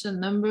in which the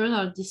numbers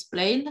are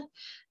displayed.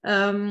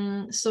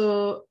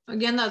 So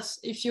again, that's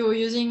if you're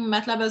using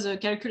MATLAB as a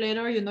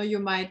calculator, you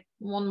might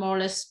want more or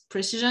less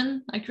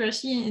precision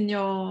accuracy in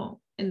your,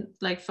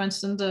 like for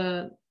instance,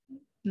 the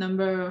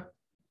number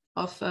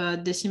of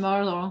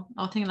decimals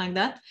or thing like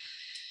that.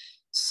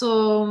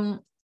 So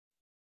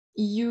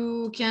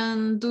you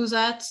can do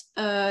that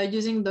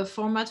using the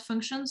format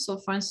function. So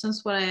for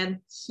instance, what I had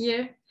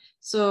here,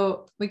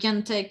 so we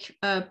can take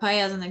pi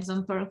as an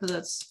example because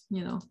that's,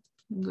 a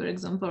good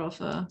example of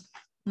a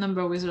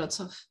number with lots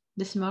of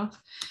decimals.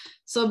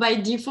 So by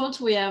default,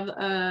 we have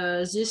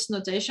this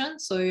notation.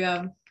 So you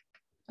have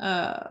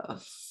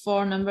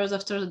 4 numbers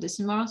after the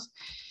decimals.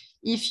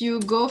 If you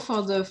go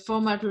for the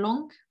format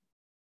long,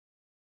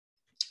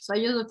 so I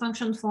use the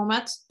function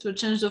format to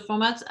change the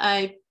format.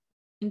 I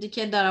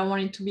indicate that I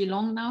want it to be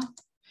long now.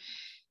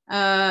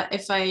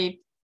 If I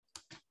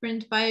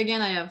print pi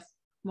again, I have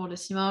more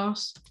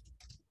decimals.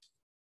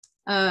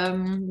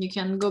 You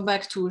can go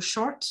back to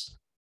short.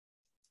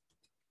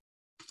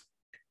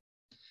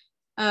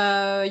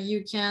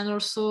 You can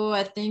also,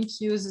 I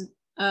think, use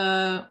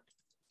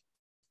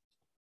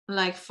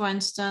like for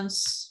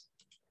instance,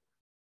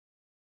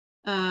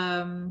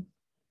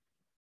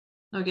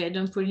 okay,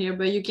 don't put here,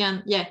 but you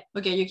can,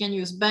 you can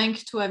use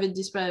bank to have it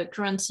display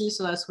currency.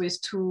 So that's with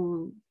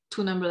two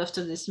numbers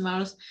after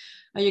decimals.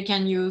 You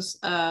can use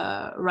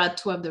RAD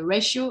to have the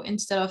ratio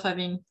instead of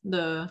having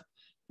the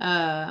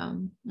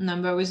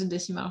number with a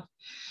decimal.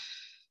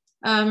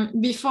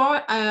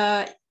 Before,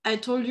 I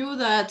told you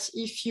that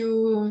if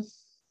you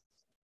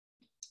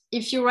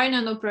write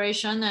an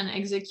operation and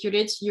execute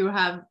it,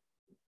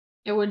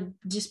 it will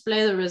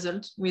display the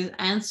result with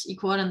ants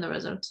equal and the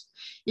result.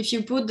 If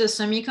you put the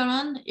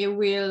semicolon, it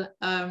will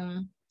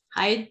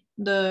hide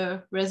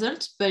the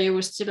result, but it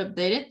will still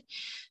update it.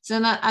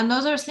 So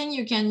another thing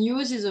you can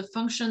use is a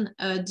function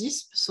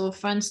disp. So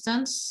for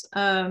instance,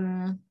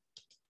 I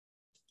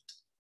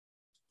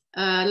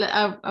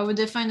would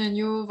define a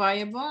new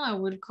variable. I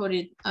will call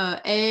it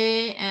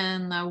A,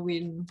 and I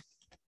will,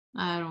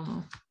 I don't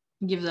know,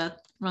 give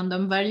that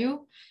random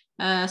value,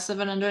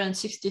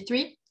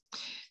 763.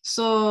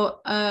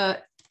 So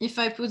if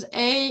I put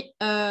A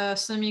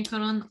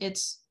semicolon,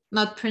 it's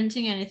not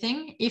printing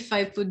anything. If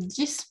I put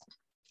disp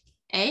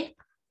A,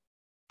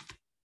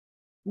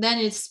 then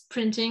it's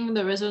printing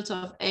the result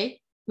of A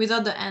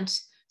without the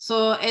ants.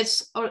 So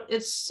it's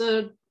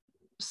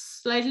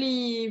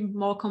slightly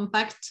more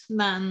compact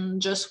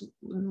than just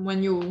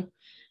when you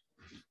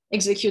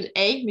execute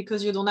A,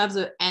 because you don't have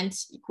the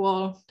ants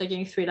equal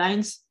taking 3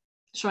 lines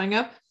showing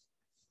up.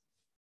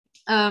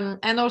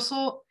 And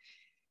also,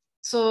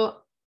 so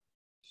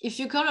if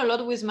you call a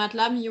lot with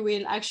MATLAB, you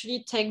will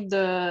actually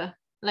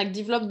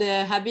develop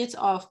the habit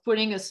of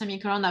putting a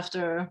semicolon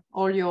after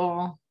all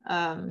your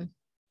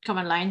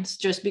command lines,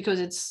 just because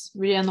it's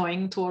really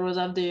annoying to always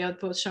have the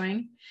output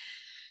showing.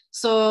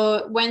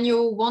 So when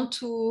you want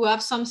to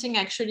have something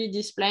actually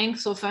displaying,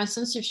 so for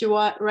instance, if you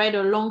write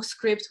a long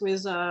script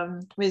with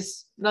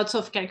lots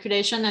of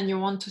calculation and you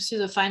want to see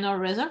the final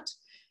result,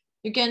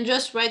 you can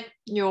just write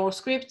your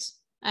script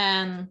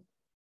and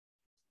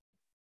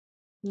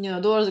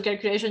do all the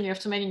calculation you have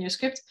to make in your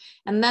script,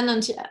 and then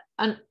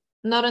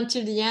not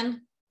until the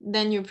end,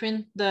 then you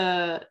print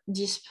the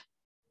disp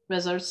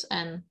results,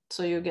 and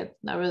so you get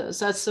the results.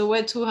 That's a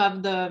way to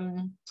have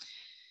the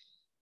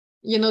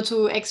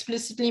to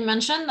explicitly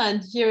mention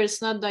that here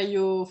it's not that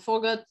you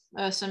forgot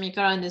a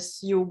semicolon,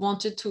 it's you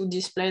wanted to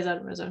display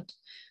that result.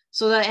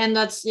 So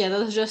that's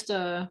just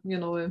a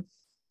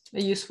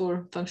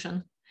useful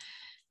function.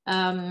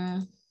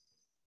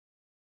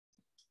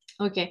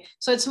 Okay,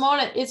 so it's more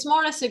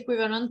or less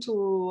equivalent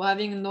to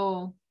having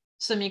no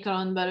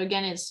semicolon, but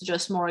again, it's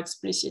just more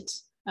explicit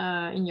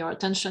in your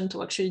attention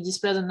to actually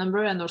display the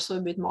number, and also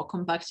a bit more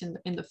compact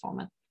in the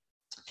format.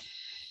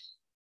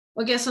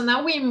 Okay, so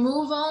now we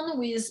move on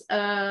with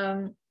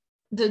the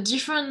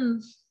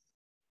different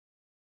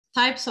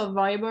types of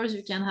variables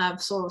you can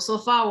have. So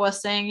far I was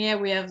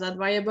saying, we have that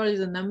variable is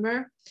a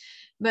number,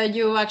 but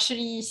you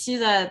actually see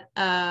that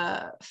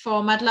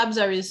for MATLAB,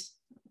 there is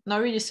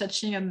not really such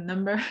thing as a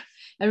number.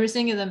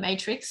 Everything is a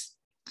matrix.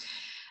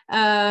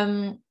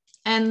 And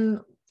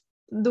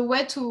the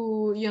way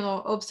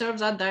to observe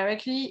that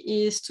directly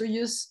is to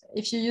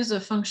if you use a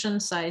function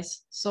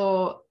size.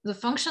 So the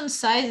function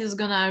size is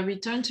gonna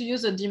return to you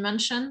the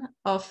dimension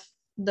of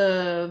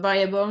the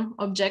variable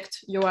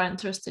object you are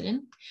interested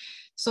in.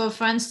 So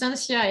for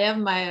instance, here I have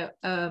my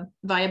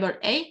variable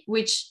a,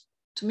 which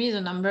to me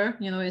the number,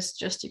 is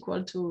just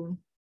equal to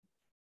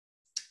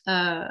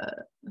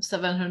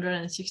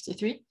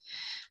 763.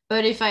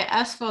 But if I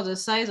ask for the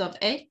size of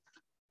a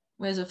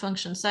with the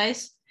function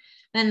size,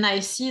 then I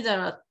see there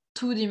are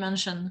 2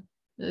 dimensions.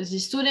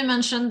 These 2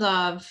 dimensions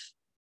have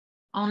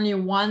only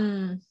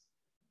one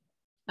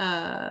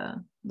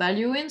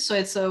value in, so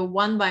it's a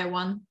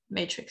 1-by-1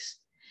 matrix.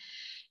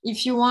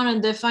 If you want to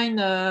define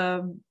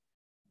a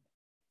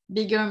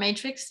bigger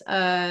matrix,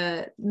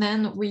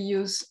 then we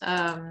use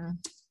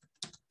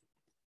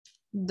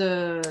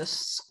the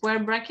square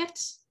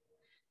brackets.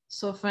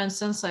 So for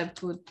instance, I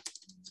put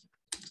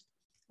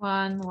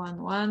 1,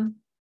 1, 1.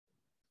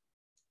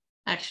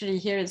 Actually,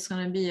 here it's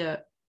going to be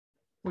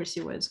we'll see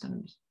what it's going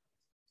to be.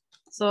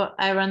 So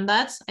I run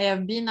that. I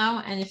have B now,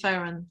 and if I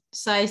run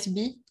size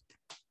B,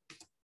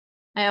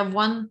 I have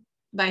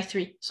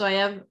 1/3. So I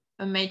have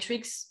a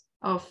matrix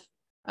of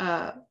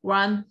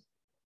 1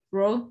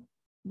 row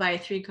by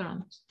 3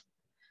 columns.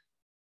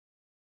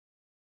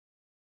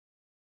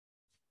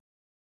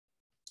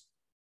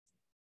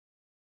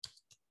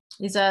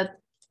 Is that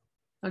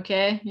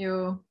okay?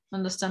 You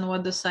understand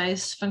what the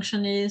size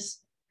function is,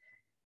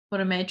 what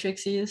a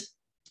matrix is?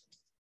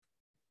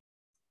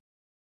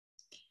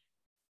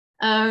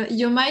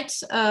 You might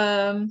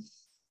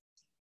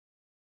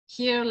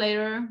hear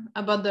later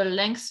about the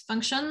length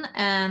function,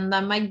 and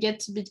that might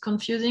get a bit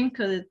confusing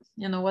because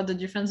what the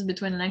difference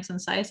between length and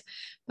size.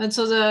 But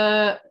so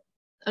the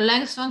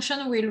length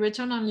function will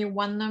return only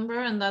one number,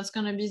 and that's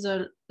going to be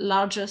the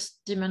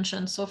largest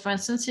dimension. So for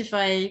instance, if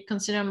I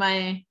consider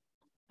my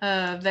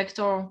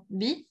vector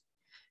b,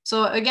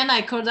 so again,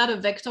 I call that a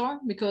vector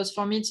because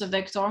for me it's a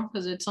vector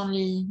because it's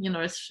only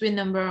a 3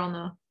 number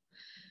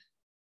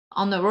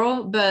on a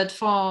row, but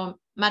for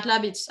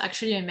MATLAB it's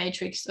actually a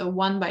matrix, a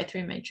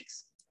 1/3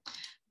 matrix.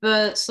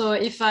 But so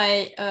if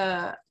I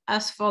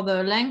ask for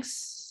the length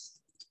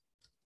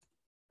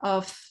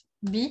of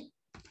b,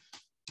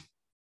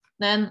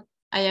 then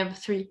I have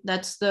 3.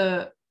 That's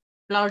the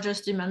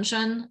largest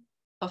dimension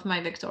of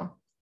my vector.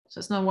 So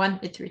it's not 1,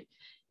 it's 3.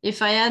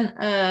 If I add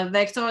a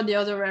vector the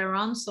other way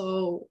around,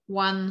 so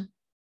 1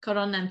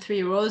 column and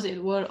 3 rows,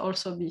 it will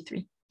also be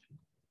 3.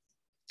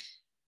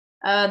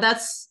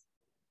 That's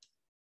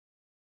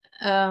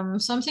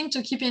something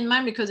to keep in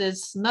mind because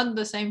it's not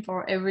the same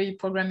for every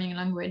programming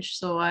language.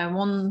 So I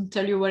won't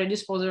tell you what it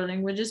is for the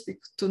languages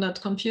to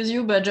not confuse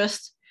you, but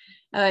just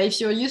if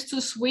you're used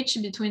to switch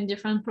between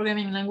different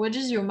programming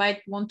languages, you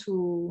might want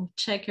to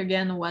check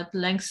again what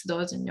length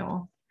does in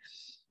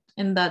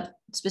that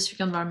specific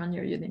environment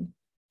you're using.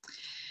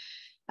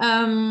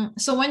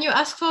 So when you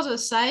ask for the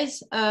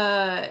size,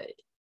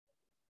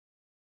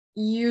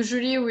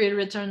 usually we'll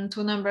return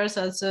 2 numbers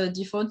as a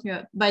default.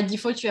 By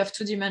default, you have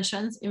 2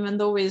 dimensions, even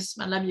though with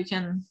MATLAB you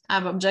can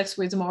have objects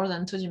with more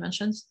than 2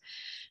 dimensions.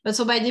 But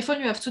so by default,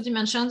 you have 2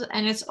 dimensions,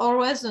 and it's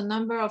always the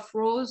number of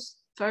rows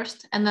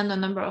first and then the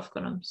number of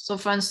columns. So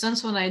for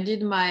instance, when I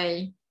did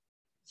my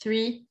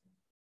 3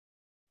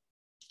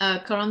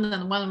 columns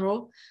and 1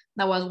 row,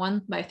 that was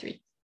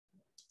 1/3.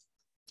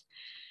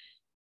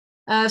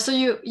 So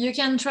you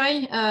can try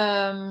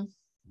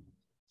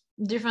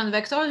different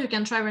vectors. You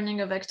can try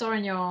running a vector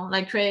in your,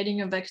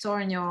 creating a vector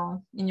in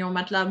your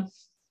MATLAB,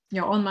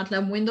 your own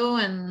MATLAB window,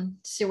 and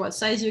see what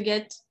size you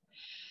get.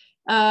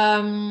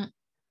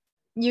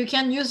 You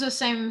can use the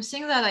same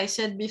thing that I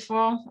said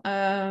before.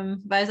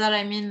 By that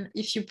I mean,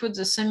 if you put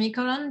the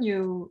semicolon,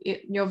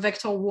 your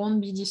vector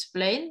won't be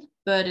displayed,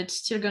 but it's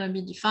still going to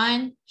be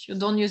defined. If you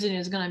don't use it,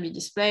 it's going to be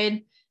displayed.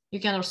 You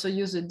can also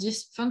use the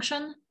disp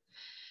function.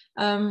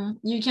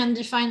 You can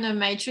define a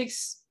matrix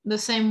the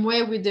same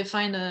way we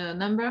define a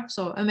number.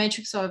 So a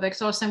matrix or a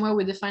vector, same way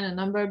we define a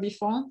number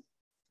before.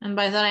 And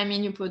by that, I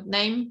mean you put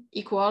name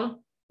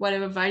equal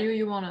whatever value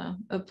you want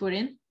to put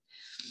in.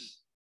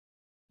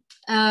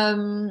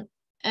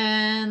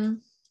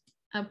 And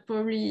I'll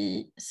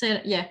probably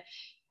say, yeah.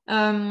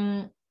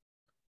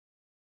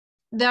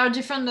 There are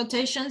different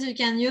notations you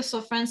can use.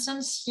 So for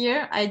instance,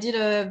 here I did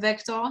a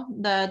vector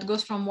that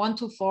goes from 1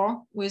 to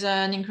 4 with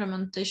an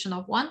incrementation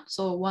of 1.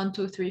 So 1,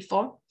 2, 3,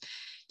 4.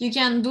 You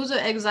can do the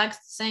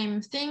exact same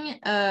thing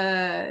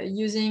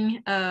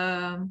using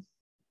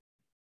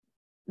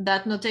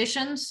that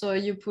notation. So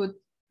you put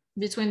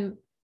between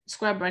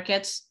square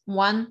brackets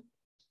 1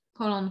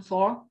 colon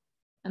 4,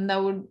 and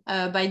that would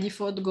by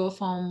default go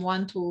from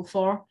 1 to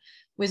 4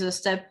 with a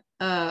step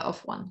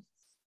of 1.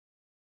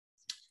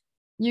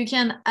 You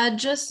can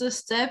adjust the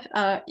step.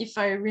 If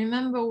I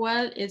remember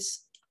well,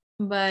 it's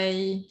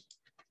by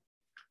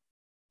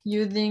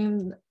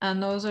using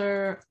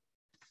another.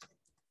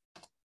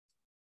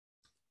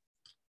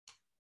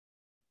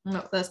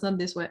 No, that's not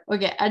this way.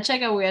 Okay, I'll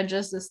check how we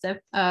adjust the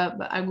step,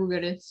 but I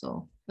Googled it,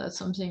 so that's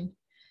something.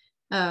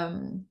 Yeah,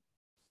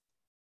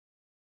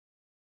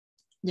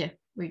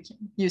 we can.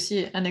 You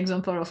see an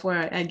example of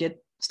where I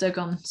get stuck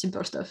on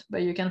simple stuff,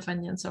 but you can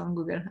find the answer on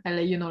Google. I'll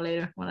let you know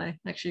later when I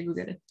actually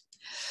Google it.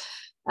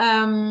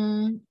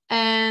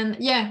 And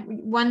yeah,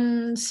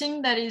 one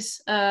thing that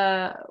is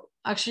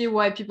actually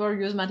why people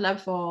use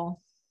MATLAB for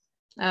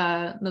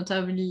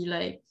notably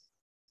like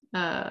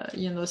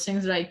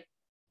things like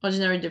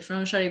ordinary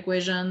differential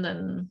equation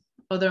and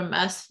other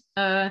math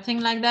thing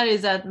like that,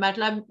 is that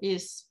MATLAB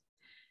is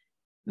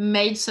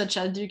made such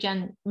that you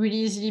can really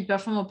easily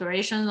perform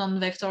operations on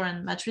vector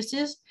and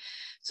matrices.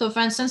 So for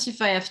instance, if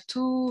I have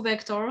two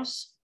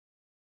vectors,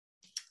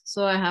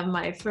 so I have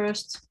my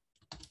first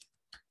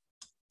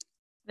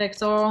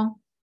vector,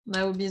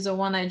 that would be the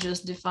one I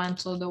just defined.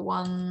 So the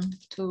 1,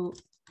 2,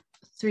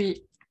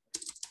 3,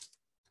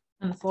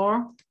 and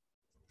 4.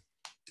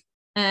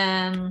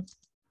 And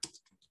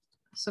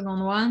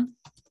second one,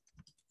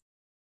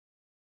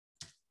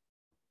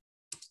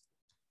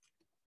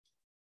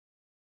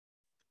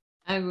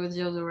 I go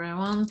the other way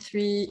around,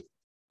 3,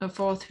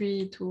 4,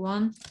 3, 2,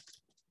 1.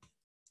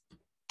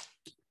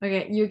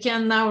 Okay, you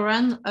can now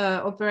run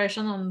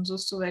operation on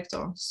those two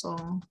vectors.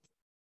 So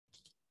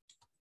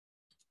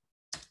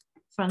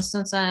for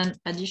instance, an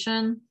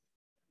addition.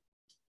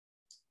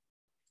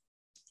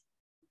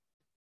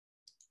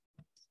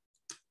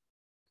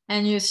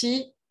 And you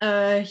see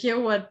here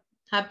what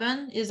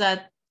happened is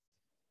that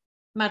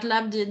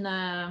MATLAB did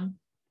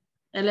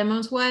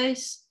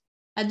element-wise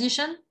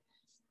addition.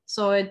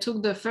 So it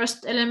took the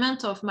first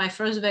element of my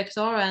first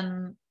vector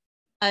and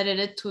added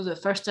it to the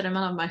first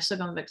element of my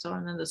second vector,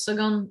 and then the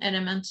second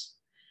element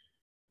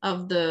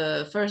of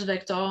the first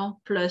vector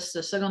plus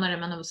the second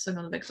element of the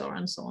second vector,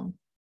 and so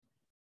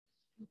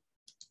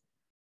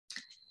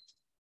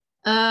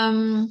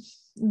on.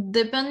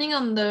 Depending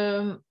on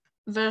the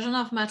version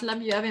of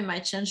MATLAB you have, it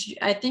might change.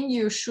 I think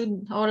you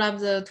should all have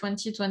the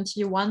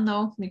 2021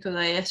 now, because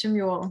I assume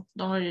you all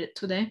downloaded it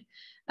today.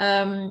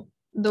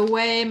 The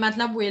way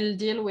MATLAB will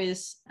deal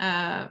with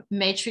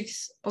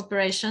matrix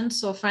operations.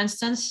 So for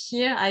instance,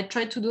 here I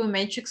tried to do a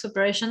matrix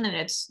operation and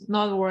it's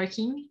not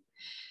working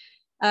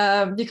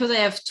because I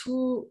have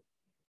two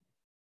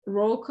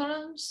row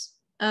columns,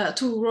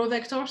 two row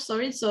vectors,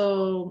 sorry.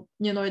 So,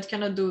 it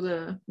cannot do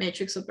the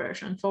matrix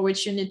operation, for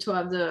which you need to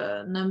have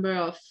the number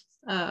of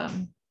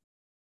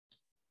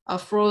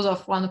rows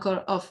of one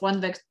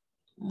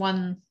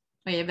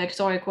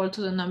vector equal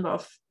to the number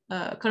of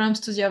columns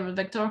to the other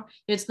vector.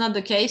 It's not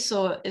the case,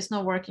 so it's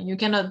not working. You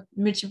cannot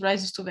multiply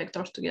these two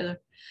vectors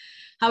together.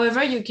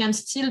 However, you can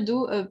still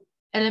do a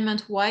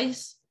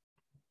element-wise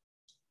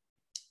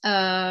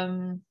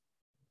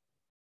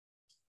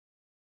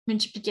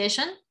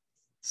multiplication.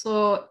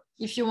 So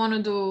if you want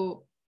to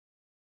do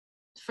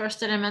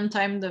first element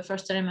times the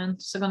first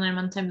element, second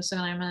element times the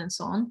second element, and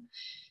so on.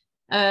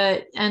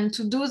 And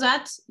to do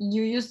that,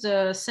 you use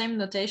the same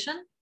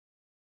notation,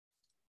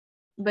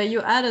 but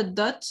you add a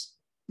dot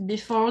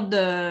before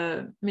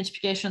the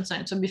multiplication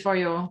sign, so before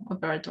your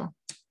operator.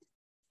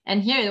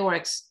 And here it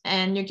works.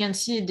 And you can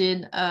see it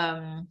did,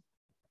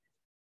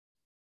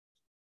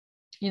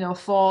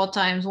 4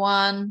 times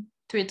 1,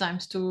 3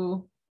 times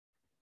 2,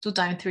 2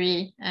 times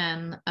 3,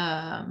 and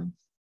 4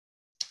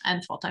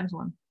 times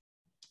 1.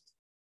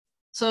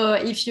 So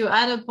if you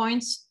add a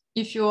point,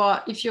 if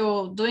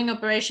you're doing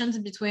operations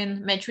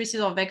between matrices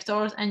or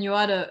vectors and you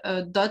add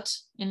a dot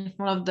in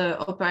front of the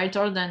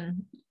operator,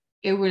 then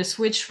it will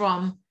switch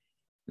from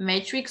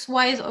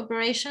matrix-wise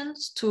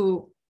operations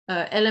to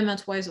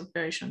element-wise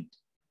operations.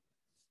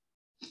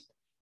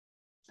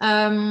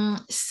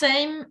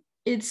 Same,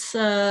 it's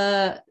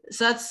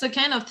that's the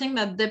kind of thing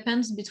that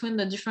depends between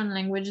the different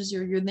languages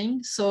you're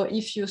using. So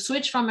if you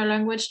switch from a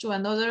language to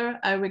another,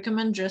 I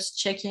recommend just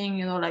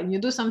checking, like you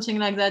do something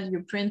like that,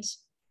 you print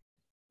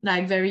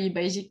like very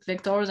basic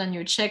vectors and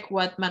you check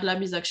what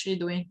MATLAB is actually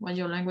doing, what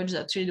your language is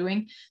actually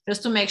doing,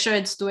 just to make sure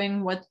it's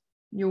doing what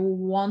you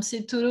want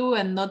it to do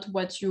and not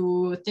what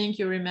you think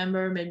you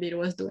remember maybe it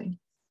was doing.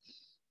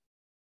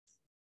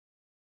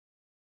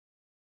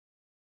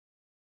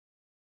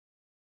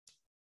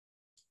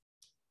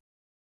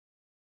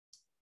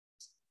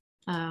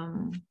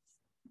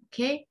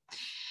 Okay,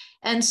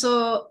 and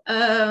so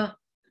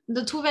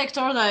the two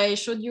vectors I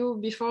showed you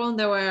before,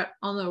 they were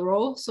on a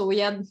row. So we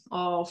had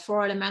our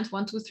 4 elements,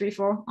 1, 2, 3,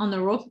 4 on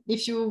a row.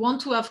 If you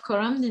want to have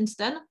columns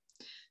instead,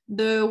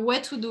 the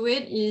way to do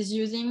it is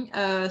using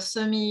a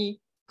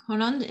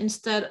semicolon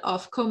instead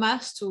of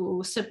commas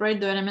to separate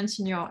the elements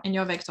in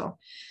your vector.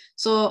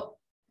 So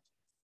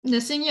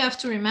the thing you have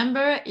to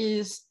remember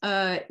is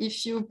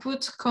if you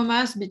put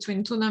commas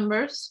between two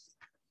numbers,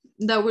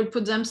 that will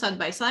put them side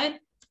by side.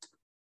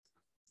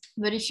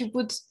 But if you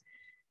put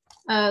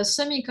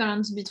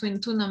semicolons between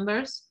two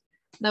numbers,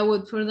 that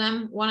would put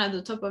them one at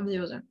the top of the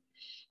other.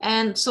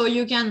 And so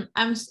you can,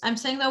 I'm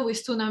saying that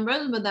with two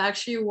numbers, but that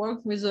actually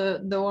work with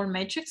the whole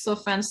matrix. So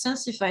for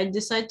instance, if I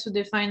decide to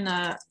define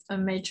a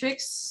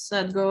matrix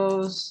that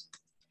goes,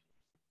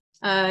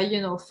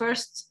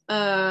 first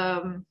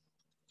column,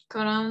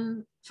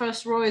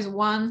 first row is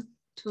 1,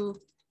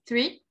 2,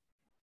 3.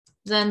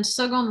 Then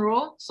second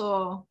row,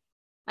 so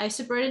I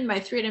separated my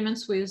 3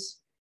 elements with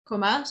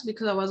commas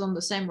because I was on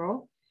the same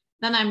row.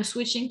 Then I'm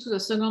switching to the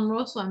second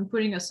row, so I'm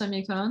putting a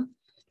semicolon,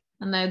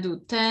 and I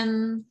do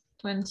 10,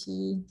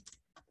 20,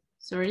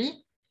 30.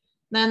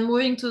 Then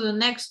moving to the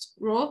next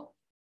row,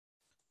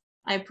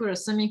 I put a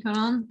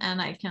semicolon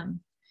and I can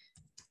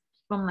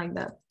come like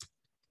that.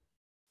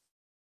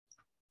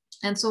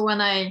 And so when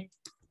I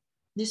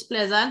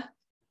display that,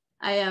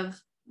 I have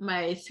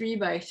my 3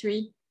 by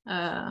 3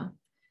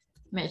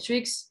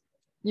 matrix.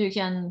 You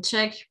can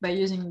check by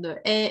using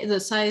the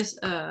size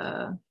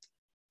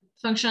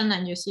function,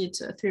 and you see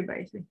it's a 3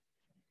 by 3.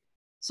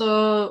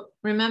 So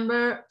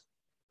remember,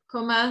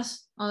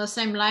 commas on the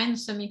same line,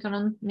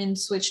 semicolon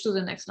means switch to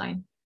the next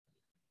line.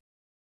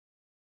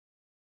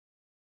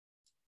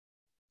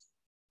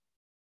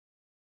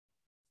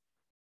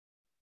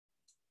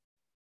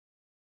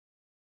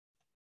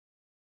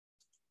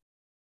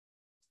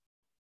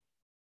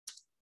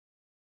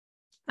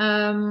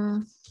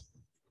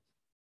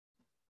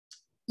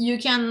 You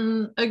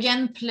can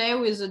again play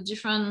with the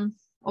different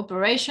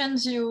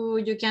operations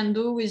you can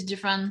do with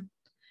different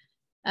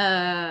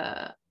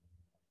MATLAB,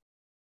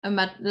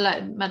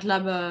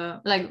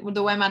 like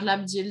the way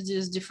MATLAB deals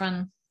these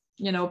different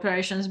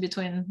operations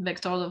between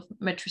vectors of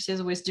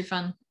matrices with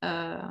different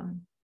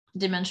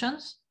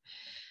dimensions.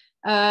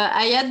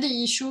 I had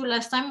the issue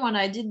last time when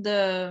I did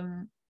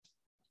the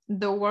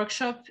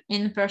workshop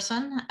in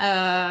person.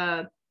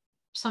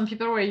 Some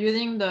people were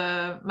using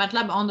the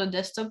MATLAB on the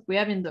desktop we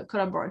have in the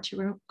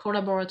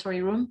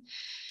collaboratory room.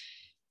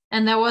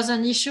 And there was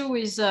an issue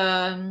with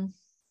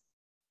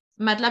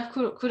MATLAB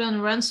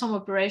couldn't run some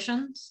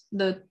operations.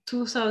 The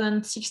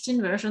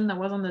 2016 version that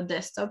was on the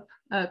desktop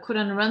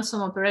couldn't run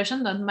some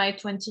operation that my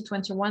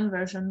 2021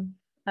 version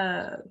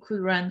could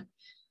run.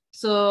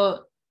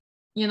 So,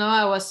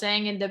 I was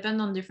saying it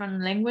depends on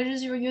different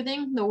languages you're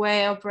using, the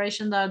way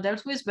operations are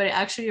dealt with, but it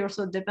actually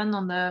also depends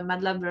on the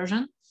MATLAB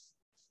version.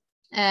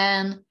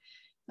 And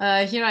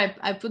here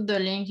I put the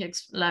link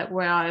like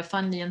where I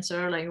found the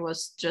answer. Like it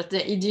was just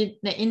they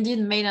indeed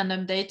made an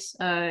update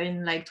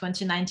in like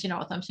 2019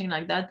 or something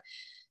like that,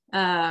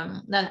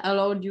 that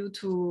allowed you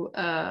to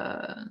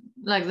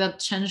like that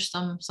changed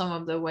some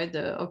of the way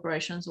the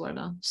operations were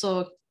done.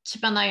 So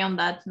keep an eye on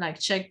that. Like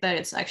check that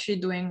it's actually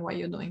doing what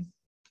you're doing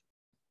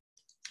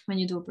when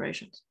you do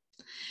operations.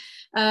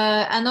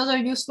 Another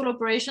useful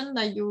operation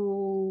that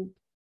you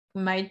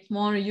might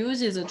want to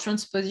use is a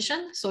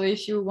transposition. So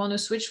if you want to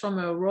switch from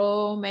a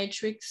row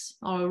matrix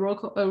or a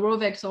row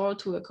vector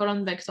to a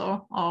column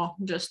vector, or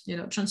just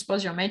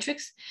transpose your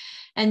matrix,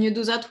 and you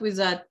do that with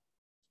that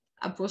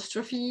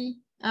apostrophe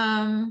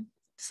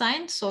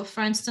sign. So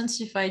for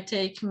instance, if I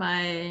take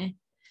my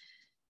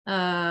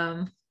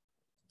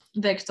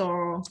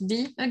vector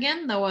B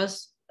again, that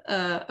was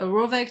a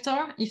row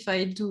vector. If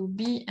I do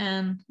B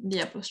and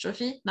the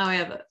apostrophe, now I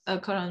have a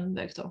column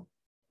vector.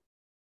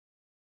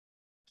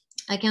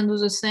 I can do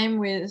the same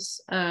with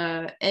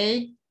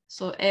A.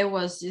 So A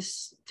was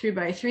this 3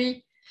 by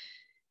 3.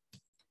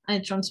 I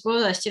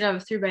transpose, I still have a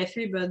 3 by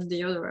 3, but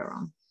the other way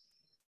around.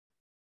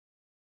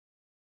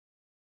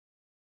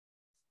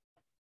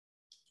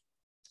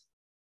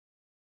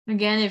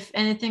 Again, if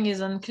anything is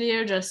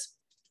unclear, just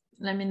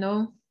let me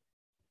know.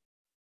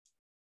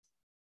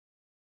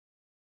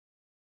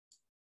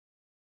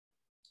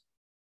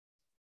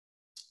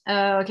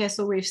 Okay,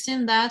 so we've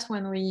seen that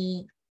when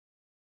we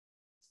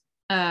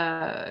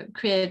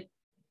create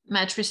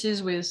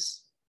matrices with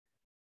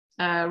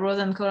rows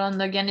and columns.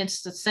 Again,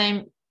 it's the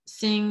same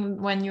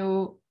thing when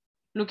you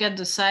look at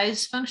the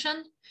size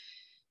function.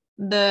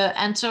 The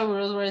answer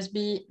will always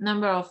be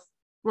number of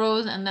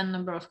rows and then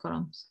number of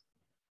columns.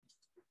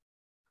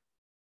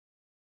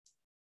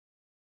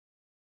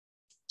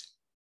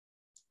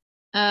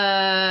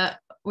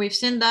 We've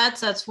seen that.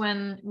 That's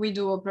when we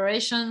do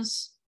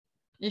operations.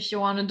 If you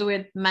want to do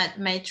it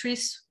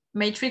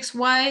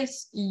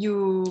matrix-wise,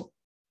 you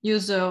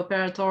use the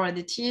operator as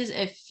it is.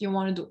 If you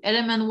want to do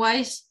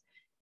element-wise,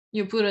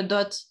 you put a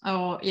dot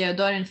or a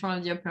dot in front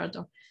of the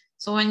operator.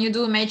 So when you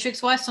do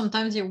matrix-wise,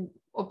 sometimes your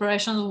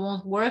operations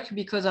won't work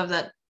because of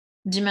that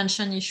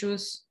dimension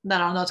issues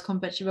that are not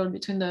compatible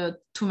between the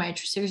two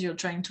matrices you're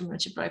trying to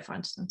multiply, for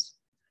instance.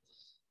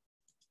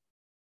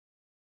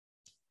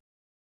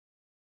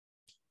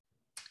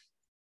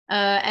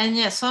 And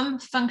yeah, some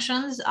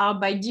functions are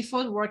by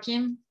default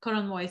working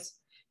column-wise.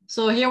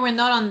 So here we're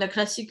not on the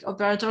classic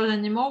operators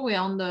anymore. We're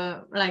on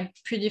the like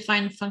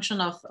predefined function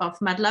of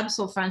MATLAB.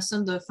 So for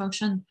instance, the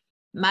function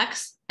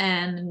max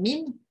and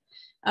min.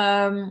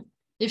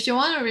 If you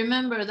want to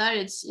remember that,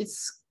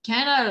 it's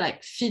kind of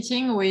like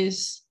fitting with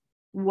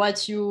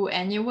what you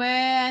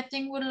anyway, I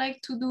think, would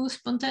like to do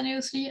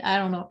spontaneously. I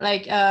don't know.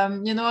 Like,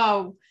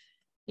 how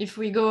if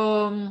we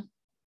go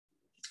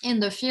in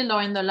the field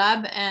or in the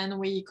lab and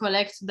we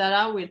collect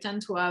data, we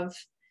tend to have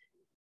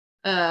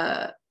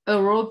a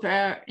row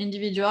per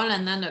individual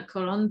and then a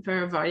column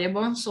per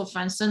variable. So for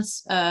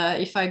instance,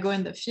 if I go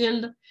in the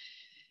field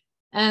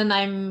and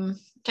I'm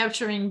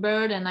capturing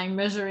bird and I'm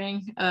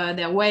measuring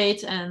their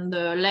weight and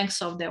the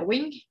length of their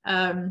wing,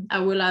 I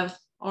will have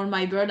all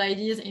my bird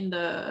IDs in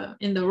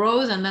the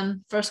rows, and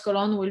then first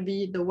column will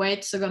be the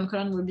weight, second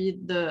column will be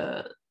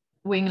the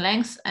wing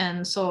length.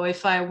 And so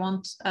if I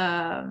want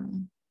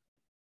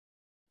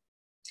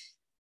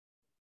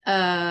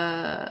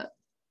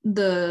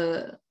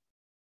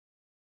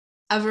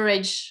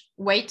average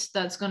weight,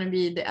 that's going to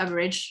be the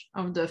average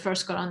of the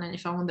first column. And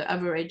if I want the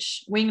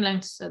average wing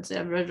length, that's the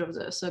average of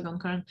the second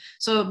column.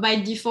 So by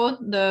default,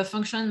 the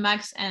function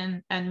max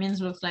and min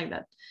looks like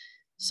that.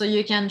 So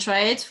you can try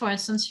it. For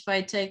instance, if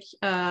I take,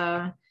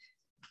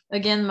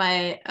 again,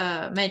 my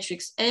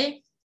matrix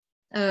A,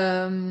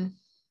 and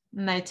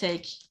I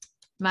take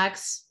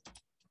max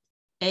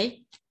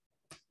A,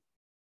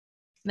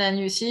 then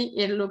you see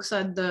it looks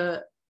at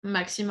the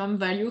maximum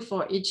value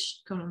for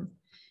each column.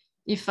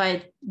 If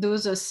I do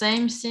the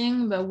same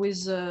thing, but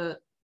with a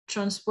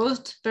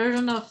transposed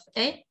version of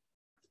A,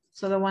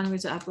 so the one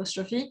with the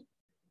apostrophe,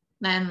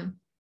 then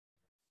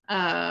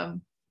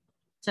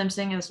same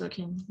thing as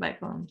looking by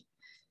column.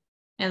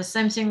 And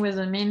same thing with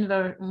the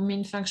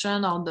mean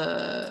function, or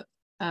the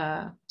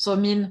so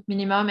mean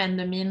minimum and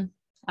the mean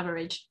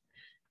average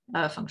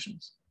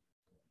functions.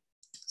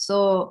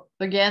 So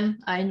again,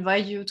 I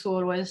invite you to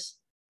always,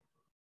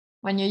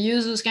 when you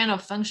use this kind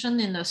of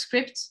function in a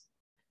script,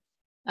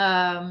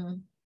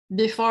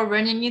 before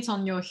running it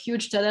on your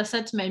huge data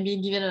set, maybe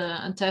give it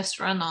a test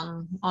run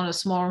on a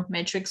small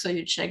matrix, so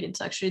you check it's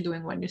actually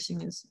doing what you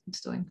think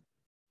it's doing.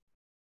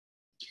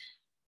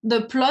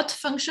 The plot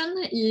function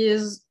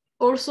is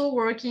also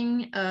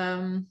working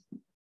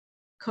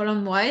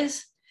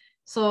column-wise.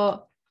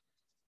 So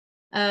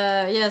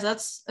yeah,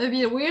 that's a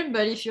bit weird,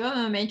 but if you have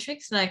a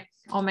matrix, like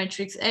our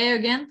matrix A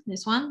again,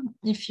 this one,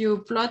 if you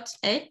plot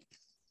A,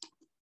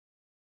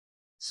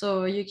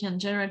 so you can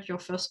generate your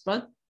first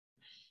plot.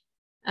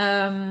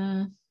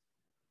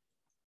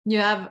 You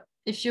have,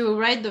 if you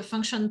write the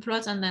function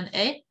plot and then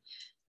A,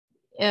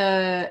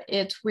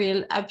 it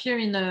will appear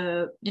in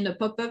a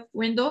pop-up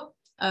window,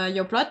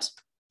 your plot.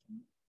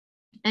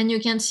 And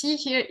you can see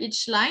here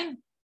each line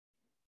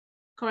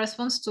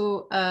corresponds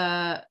to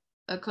a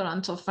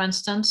column. So for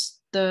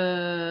instance,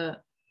 the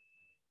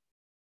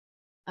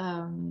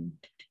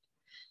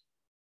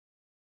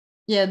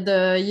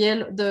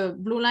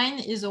blue line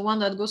is the one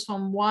that goes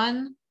from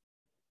 1,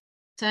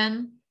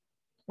 10,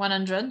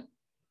 100.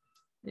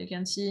 You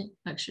can see,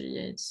 actually,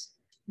 yeah,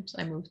 oops,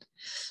 I moved.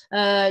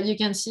 You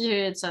can see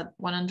here it's at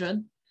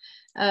 100.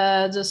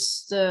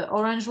 The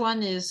orange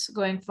one is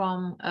going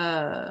from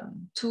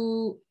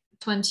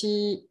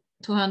 220,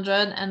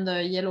 200, and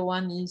the yellow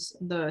one is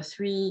the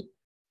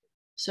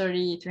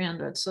 330,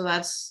 300. So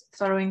that's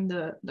following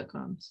the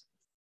columns.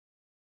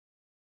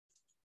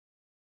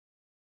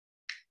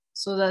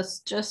 So that's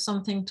just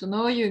something to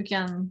know. You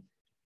can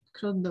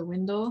close the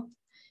window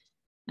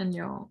and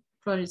your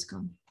plot is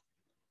gone.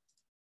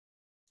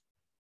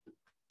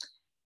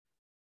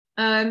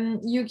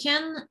 You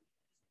can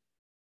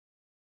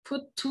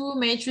put two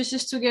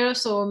matrices together,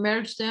 so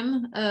merge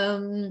them,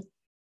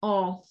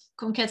 or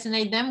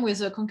concatenate them with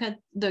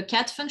the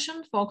cat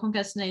function for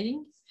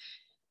concatenating.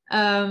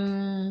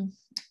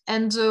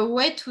 And the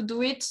way to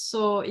do it,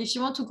 so if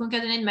you want to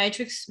concatenate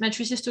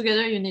matrices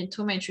together, you need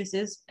two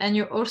matrices, and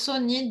you also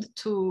need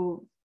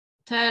to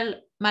tell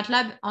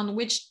MATLAB on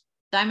which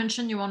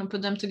dimension you want to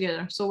put them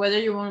together. So whether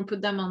you want to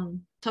put them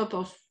on top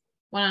of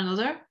one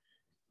another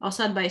or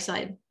side by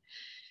side.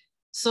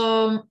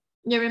 So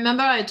you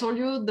remember I told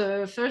you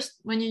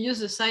when you use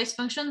the size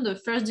function, the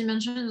first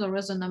dimension is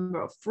always the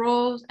number of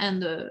rows,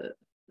 and the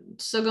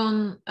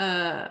second,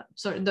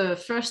 the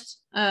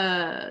first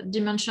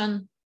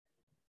dimension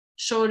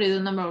showed is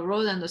the number of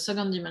rows, and the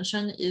second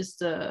dimension is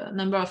the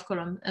number of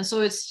columns. And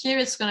so it's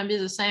going to be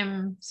the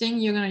same thing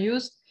you're going to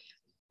use.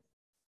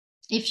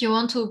 If you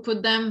want to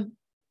put them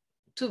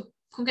to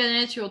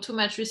concatenate your two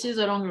matrices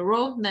along a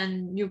row,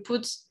 then you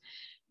put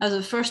as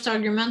a first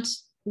argument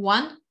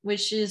 1,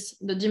 which is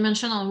the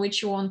dimension on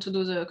which you want to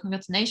do the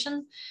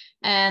concatenation.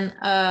 And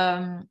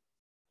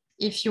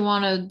if you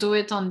want to do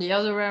it on the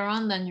other way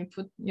around, then you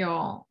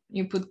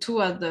put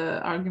 2 as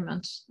the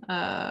argument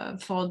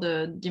for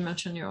the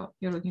dimension you're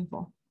looking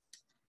for.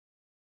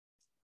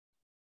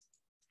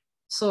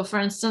 So for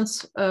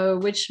instance,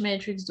 which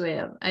matrix do I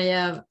have? I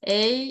have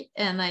A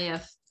and I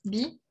have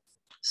B.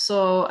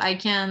 So I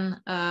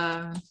can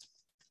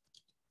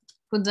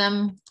put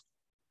them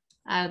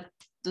at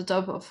the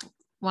top of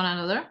one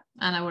another,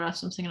 and I will have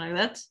something like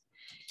that.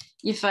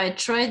 If I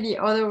try the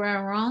other way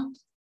around,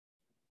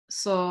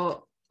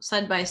 so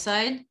side by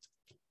side,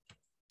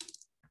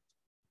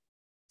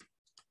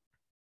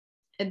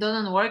 it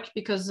doesn't work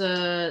because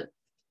the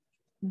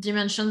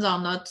dimensions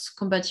are not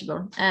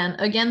compatible. And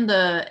again,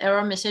 the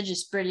error message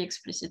is pretty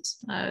explicit.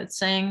 It's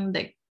saying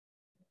the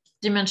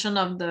dimension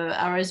of the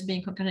arrays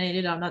being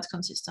concatenated are not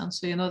consistent.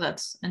 So you know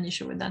that's an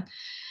issue with that.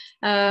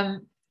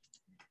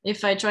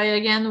 If I try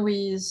again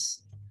with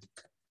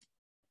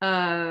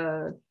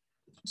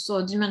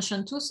so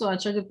dimension 2, so I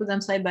try to put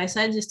them side by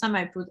side. This time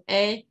I put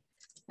A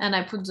and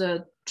I put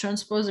the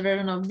transpose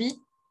version of B,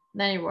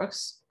 then it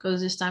works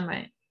because this time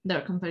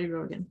they're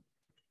compatible again.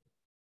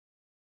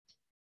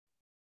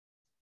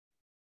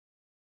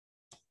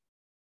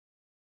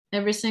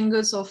 Everything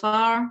good so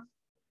far?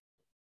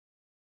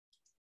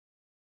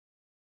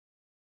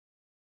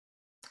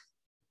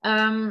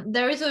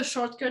 There is a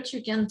shortcut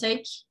you can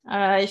take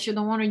if you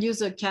don't want to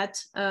use a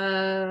cat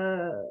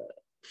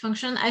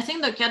function. I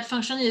think the cat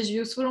function is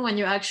useful when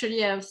you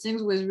actually have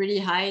things with really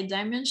high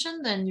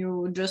dimension, then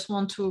you just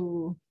want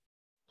to,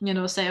 you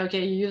know, say,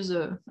 okay, you use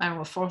a, I don't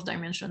know, fourth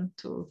dimension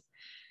to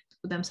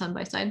put them side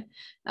by side.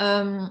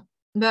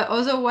 But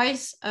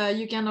otherwise,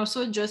 you can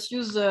also just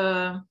use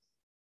the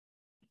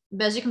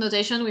basic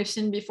notation we've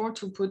seen before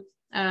to put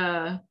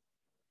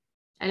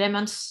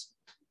elements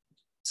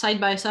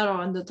side by side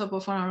or on the top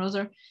of one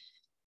another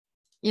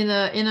in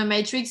a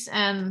matrix.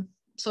 And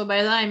so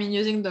by that I mean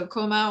using the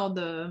comma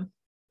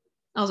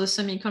or the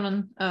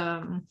semicolon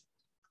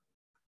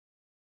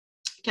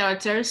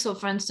characters. So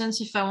for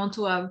instance, if I want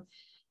to have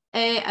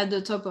A at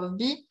the top of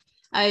B,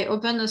 I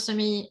open a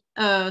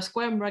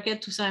square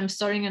bracket to say I'm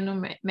starting a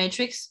new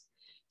matrix.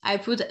 I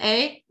put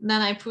A,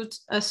 then I put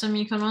a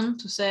semicolon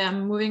to say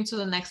I'm moving to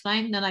the next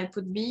line. Then I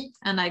put B,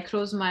 and I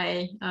close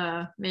my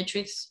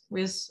matrix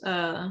with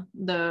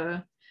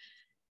the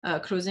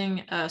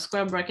closing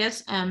square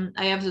brackets, and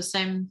I have the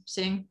same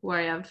thing where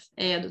I have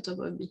A at the top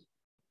of B.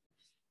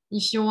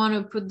 If you want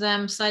to put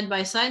them side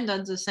by side,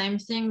 that's the same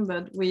thing,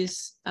 but with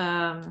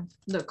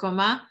the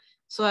comma.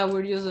 So I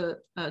will use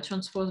a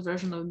transpose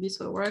version of B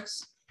so it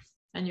works,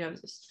 and you have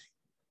this.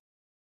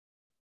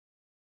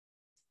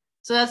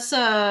 So that's,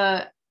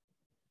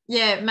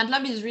 yeah,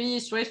 MATLAB is really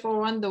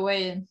straightforward the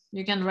way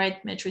you can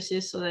write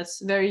matrices. So that's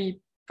very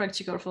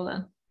practical for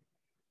that.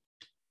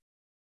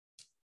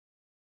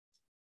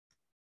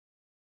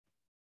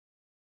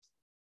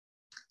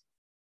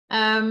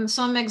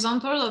 Some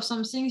examples of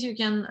some things you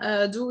can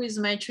do with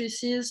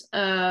matrices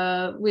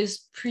with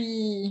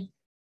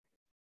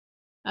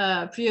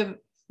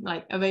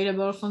like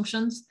available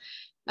functions.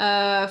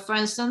 For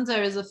instance,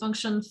 there is a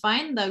function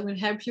find that will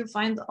help you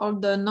find all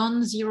the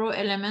non-zero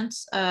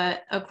elements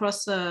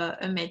across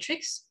a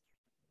matrix.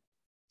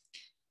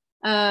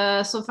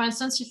 So for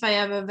instance, if I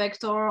have a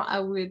vector, I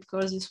would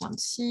call this one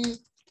C,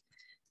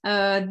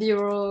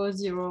 0,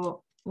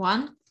 0,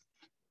 1.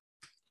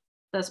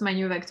 That's my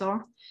new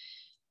vector.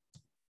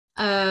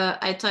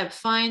 I type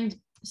find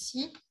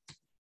C,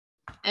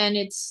 and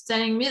it's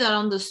telling me that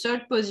on the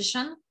third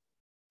position,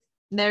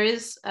 there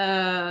is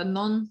a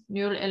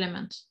non-null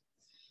element.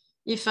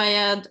 If I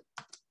add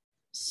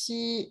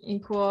C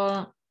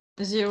equal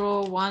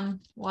 0, 1,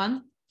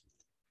 1,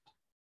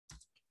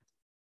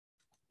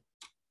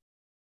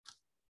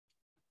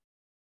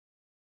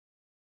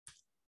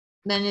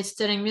 then it's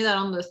telling me that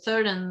on the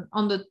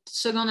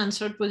second and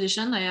third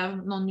position, I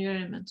have non-null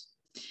element.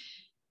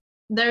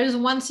 There is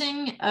one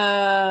thing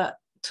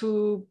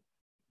to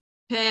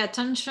pay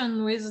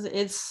attention with.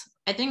 It's,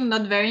 I think,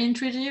 not very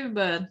intuitive,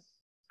 but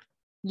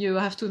you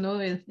have to know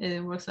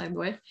it works that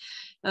way.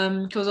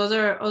 Because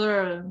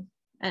other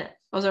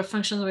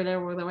functions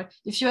will work that way.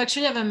 If you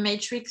actually have a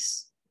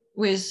matrix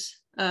with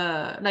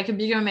like a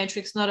bigger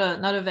matrix, not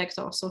a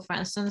vector. So for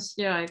instance,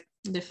 here I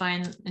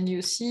define a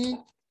new C,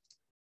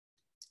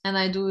 and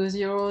I do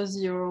 0,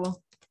 0,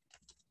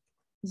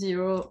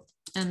 0,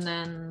 and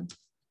then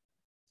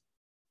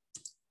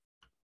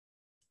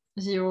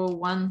 0,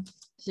 1,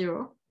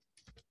 0.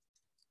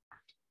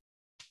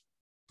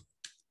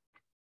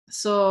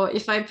 So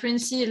if I print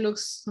C, it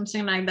looks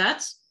something like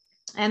that.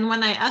 And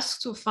when I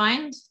ask to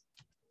find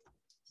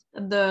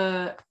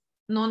the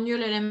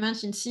non-null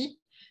element in C,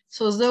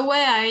 so the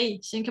way I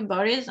think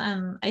about it,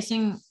 and I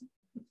think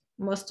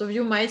most of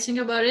you might think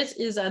about it,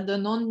 is that the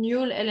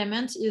non-null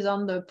element is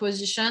on the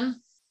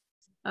position,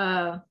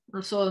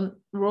 also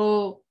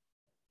row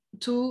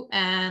 2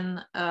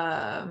 and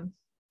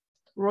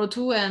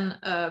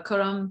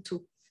column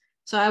 2.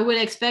 So I will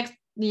expect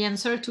the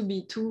answer to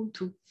be 2,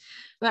 2.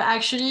 But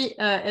actually,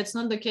 it's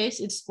not the case,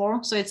 it's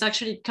 4. So it's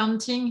actually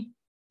counting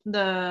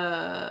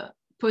the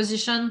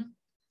position.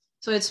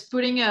 So it's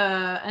putting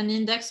an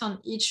index on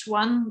each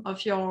one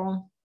of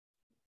your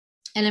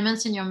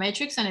elements in your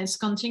matrix, and it's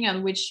counting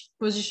at which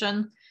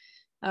position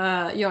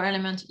your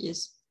element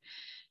is.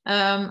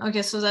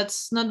 Okay, so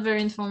that's not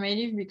very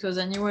informative because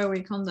anywhere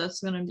we count,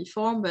 that's going to be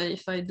 4. But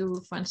if I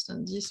do, for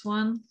instance, this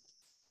one,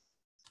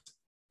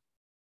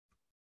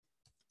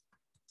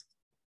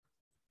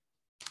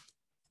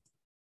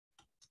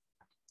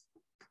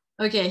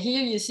 okay,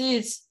 here you see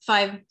it's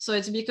 5. So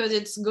it's because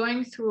it's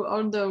going through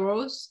all the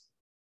rows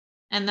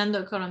and then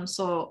the columns.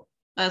 So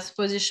as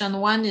position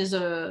 1 is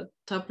a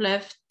top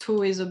left,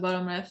 2 is a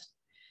bottom left,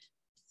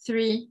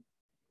 3,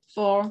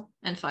 4,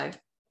 and 5.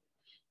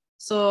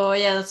 So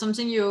yeah, that's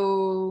something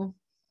you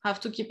have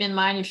to keep in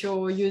mind if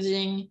you're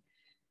using,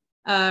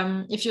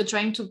 if you're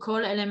trying to call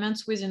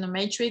elements within a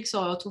matrix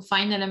or to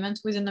find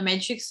elements within the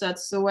matrix.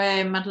 That's the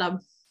way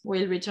MATLAB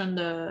will return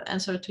the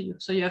answer to you.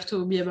 So you have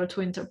to be able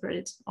to interpret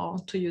it or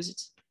to use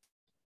it.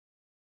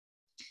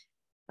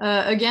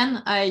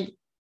 Again, I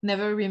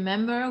never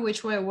remember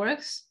which way it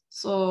works.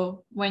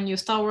 So when you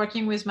start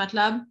working with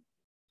MATLAB,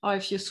 or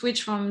if you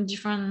switch from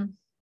different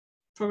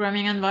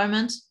programming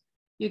environments,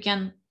 you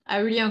can, I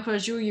really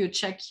encourage you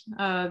check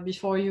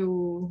before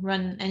you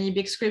run any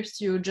big scripts,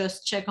 you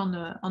just check on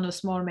a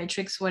small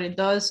matrix what it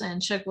does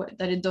and check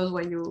that it does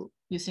what you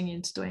think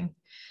it's doing.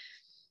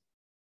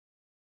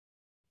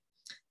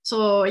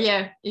 So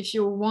yeah, if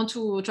you want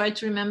to try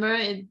to remember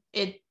it,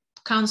 it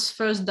counts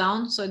first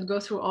down. So it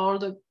goes through all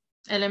the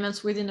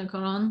elements within a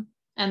column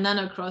and then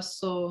across.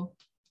 So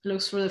it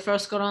looks through the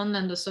first column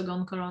and the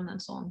second column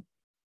and so on.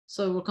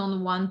 So we'll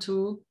count 1,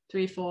 2,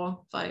 3, 4,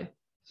 5.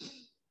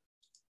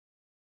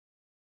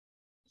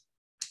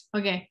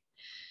 Okay.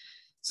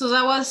 So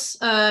that was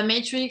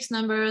matrix,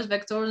 numbers,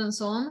 vectors, and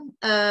so on.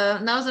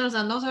 Now there's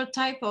another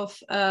type of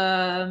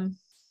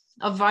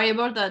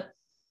variable that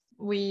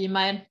we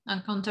might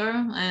encounter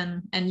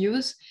and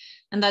use,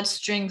 and that's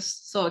strings,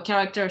 so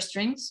character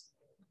strings.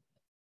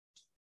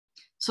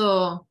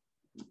 So,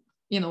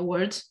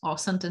 words or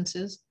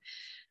sentences.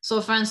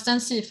 So for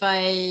instance, if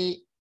I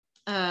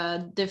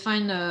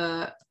define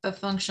a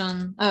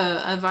function,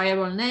 a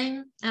variable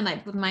name, and I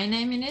put my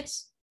name in it,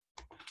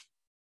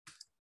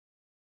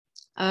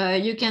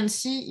 you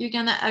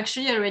can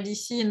actually already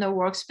see in the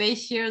workspace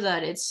here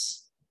that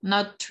it's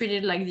not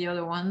treated like the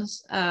other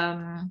ones.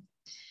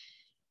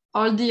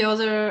 All the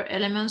other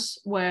elements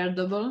were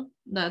double.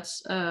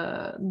 That's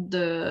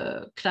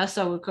the class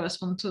that will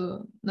correspond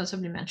to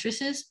notably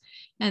matrices.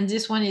 And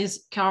this one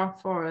is char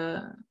for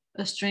a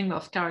string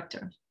of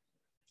characters.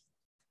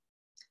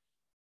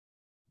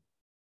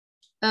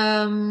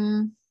 Yeah,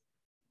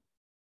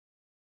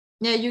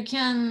 you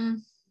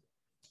can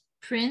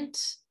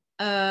print.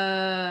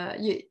 So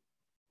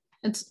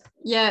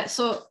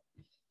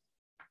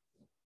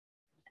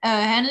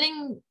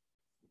handling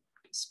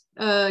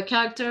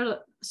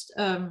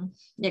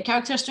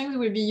character strings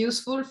will be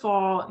useful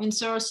for in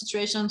several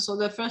situations. So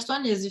the first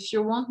one is if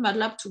you want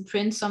MATLAB to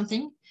print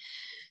something.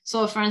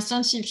 So for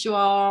instance, if you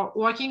are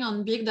working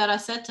on big data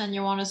set and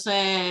you want to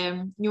say,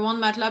 you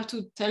want MATLAB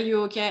to tell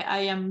you, okay,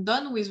 I am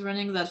done with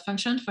running that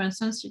function. For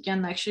instance, you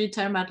can actually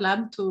tell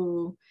MATLAB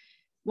to,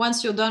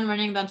 once you're done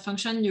running that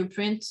function, you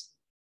print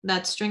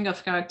that string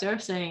of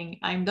characters saying,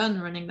 I'm done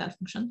running that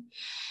function.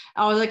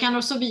 Or that can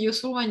also be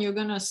useful when you're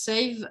gonna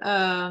save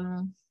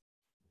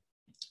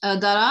data.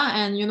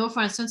 And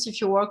for instance, if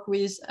you work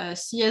with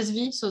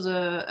CSV, so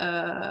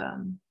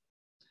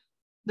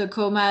the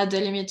comma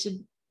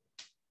delimited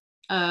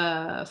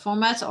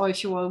format, or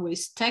if you work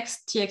with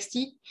text,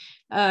 TXT,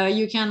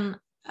 you can,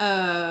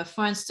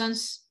 for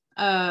instance,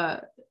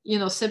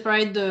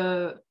 separate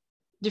the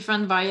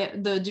different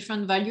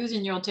values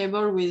in your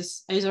table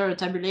with either a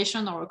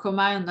tabulation or a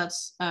comma, and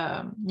that's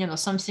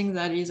something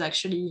that is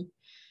actually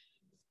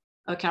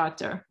a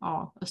character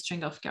or a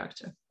string of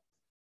character.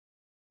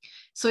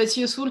 So it's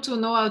useful to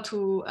know how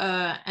to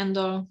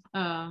handle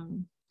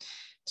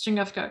string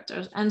of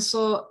characters. And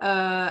so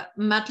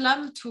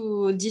MATLAB,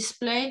 to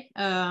display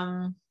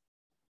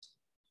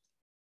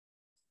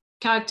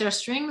character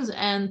strings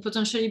and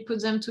potentially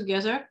put them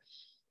together,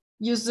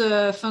 use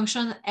the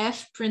function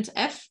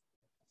fprintf.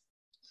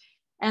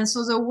 And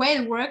so the way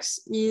it works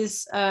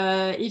is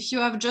if you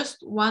have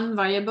just one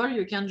variable,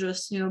 you can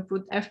just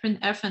put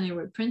fprintf and it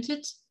will print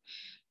it.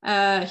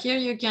 Here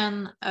you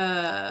can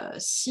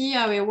see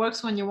how it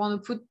works when you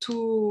want to put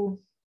two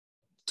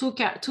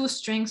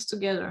strings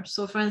together.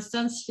 So for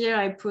instance, here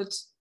I put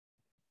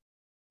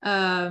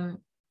that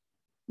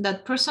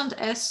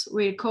 %s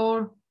will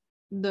call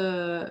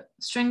the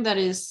string that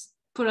is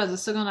put as a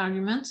second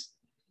argument,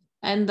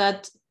 and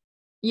that,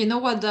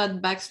 what that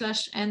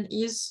 \n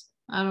is.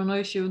 I don't know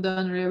if you've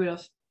done a little bit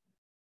of,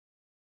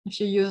 if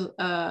you use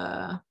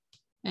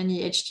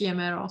any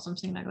HTML or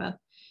something like that,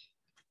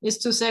 is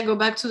to say, go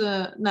back to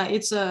the, no,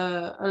 it's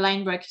a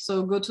line break.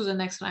 So go to the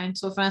next line.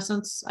 So for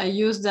instance, I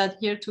use that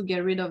here to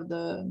get rid of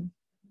those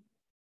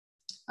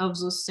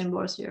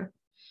symbols here.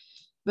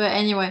 But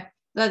anyway,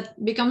 that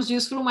becomes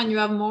useful when you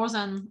have more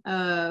than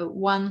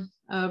one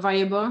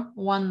variable,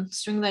 one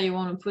string that you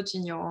want to put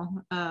in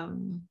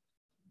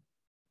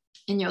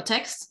your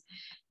text.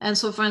 And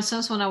so for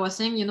instance, when I was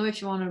saying,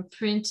 if you want to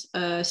print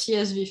a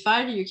CSV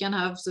file, you can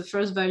have the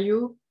first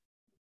value,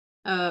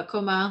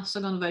 comma,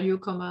 second value,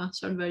 comma,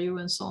 third value,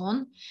 and so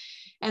on.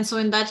 And so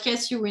in that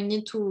case, you will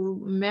need to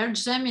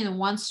merge them in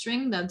one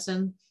string that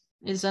then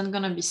is then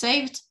going to be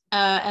saved.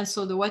 And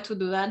so the way to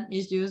do that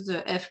is use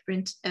the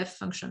fprintf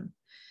function.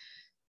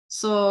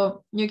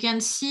 So you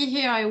can see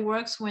here how it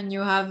works when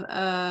you have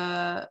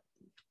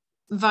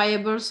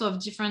variables of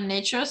different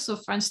natures. So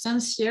for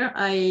instance, here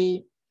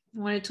I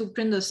wanted to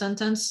print the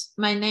sentence,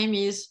 my name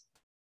is,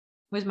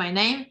 with my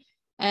name,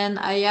 and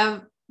I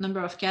have number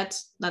of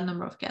cats, that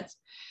number of cats.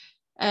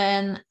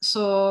 And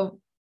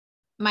so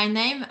my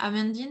name,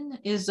 Amandine,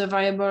 is the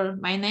variable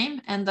my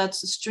name, and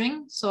that's a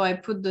string. So I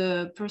put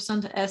the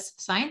 %s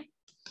sign.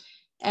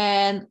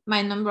 And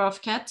my number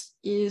of cats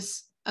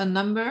is a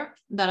number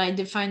that I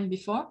defined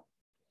before.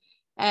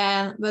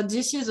 But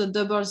this is a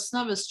double, it's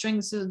not a string,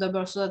 this is a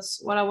double. So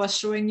that's what I was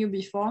showing you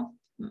before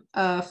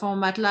for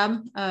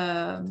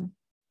MATLAB.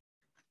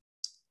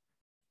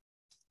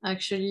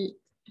 Actually,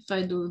 if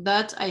I do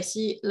that, I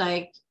see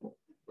like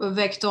a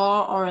vector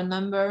or a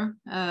number,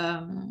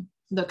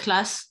 the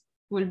class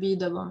will be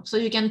double. So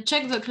you can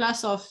check the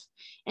class of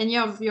any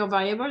of your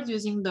variables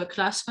using the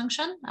class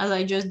function, as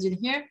I just did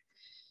here.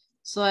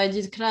 So I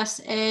did class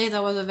A,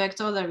 that was a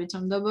vector that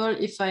returned double.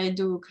 If I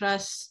do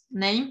class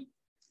name,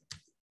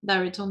 that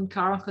returned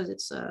car because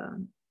it's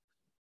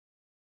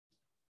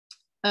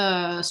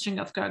a string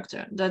of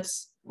character.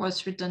 That's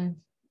what's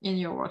written in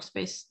your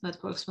workspace.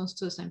 That corresponds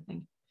to the same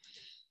thing.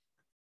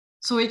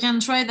 So we can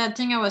try that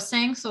thing I was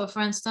saying. So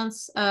for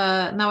instance,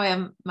 now I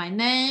have my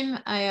name.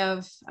 I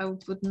will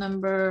put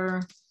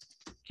number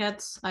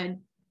cats. I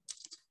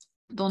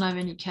don't have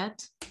any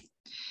cat.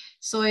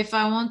 So if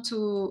I want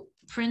to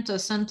print a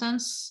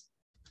sentence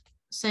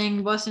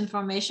saying boss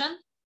information,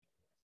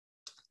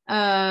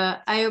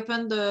 I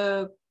open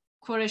the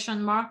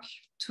quotation mark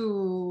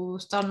to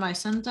start my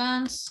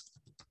sentence.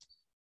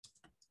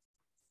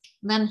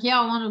 Then here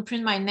I want to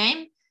print my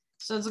name.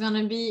 So it's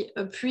going to be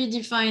a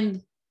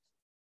predefined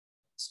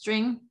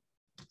string.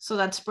 So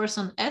that's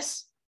person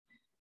S.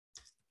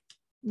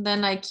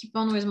 Then I keep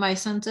on with my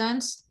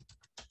sentence.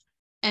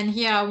 And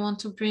here I want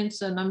to print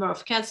the number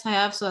of cats I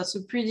have. So that's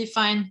a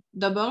predefined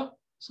double.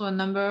 So a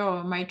number or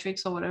a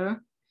matrix or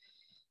whatever.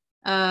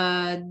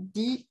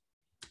 D.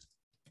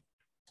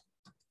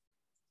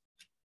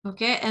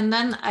 Okay, and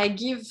then I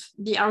give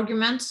the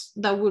arguments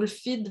that will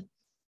feed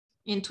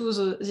into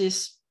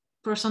this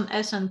person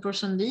S and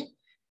person D.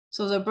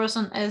 So the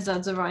person S,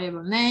 that's the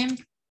variable name,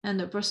 and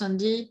the person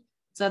D,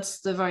 that's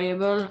the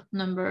variable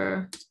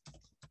number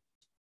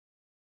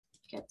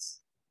cats.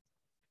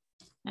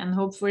 And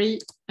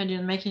hopefully I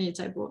didn't make any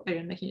typo. I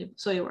didn't make any,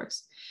 so it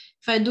works.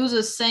 If I do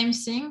the same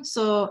thing,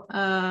 so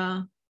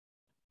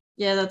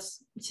yeah,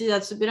 that's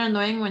a bit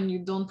annoying when you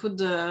don't put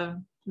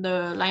the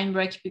line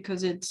break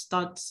because it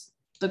starts,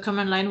 the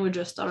command line will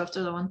just start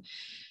after the one.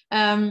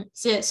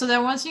 So yeah, so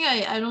there one thing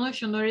I don't know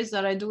if you noticed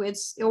that I do, it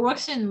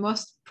works in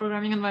most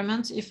programming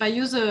environments. If I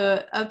use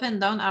up and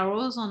down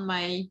arrows on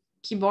my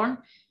keyboard,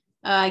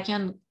 I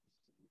can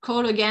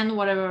call again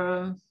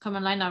whatever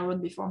command line I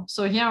wrote before.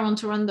 So here I want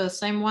to run the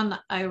same one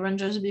I ran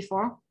just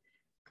before.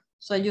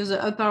 So I use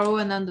the up arrow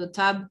and then the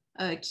tab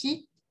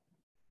key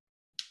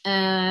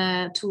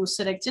to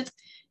select it.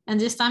 And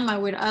this time I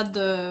will add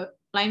the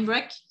line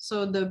break,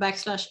 so the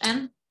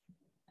 \n,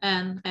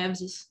 and I have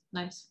this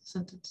nice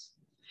sentence.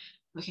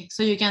 Okay,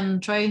 so you can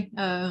try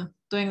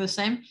doing the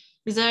same.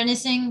 Is there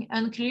anything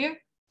unclear?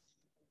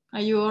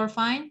 Are you all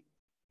fine?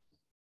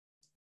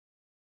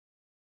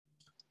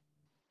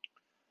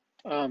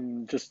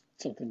 Just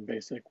something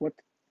basic. What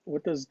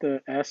does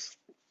the S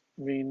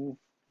mean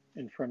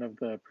in front of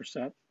the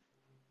percent?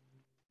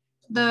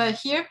 The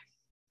here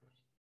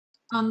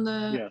on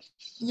the yes.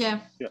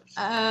 Yeah.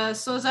 Yes.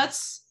 So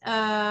that's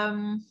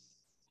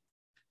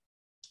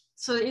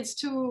so it's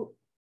to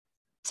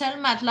tell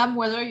MATLAB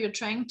whether you're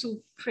trying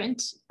to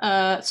print.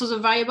 So the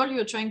variable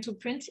you're trying to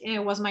print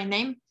was my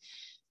name.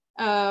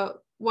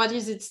 What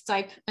is its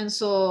type? And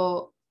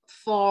so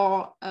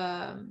for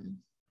a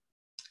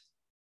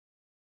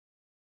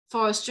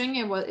string,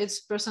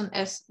 it's person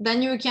S.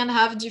 Then you can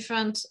have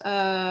different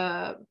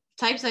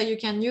types that you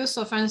can use.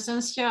 So for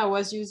instance, here I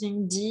was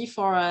using D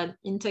for an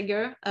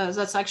integer.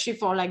 That's actually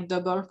for like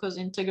double because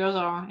integers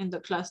are in the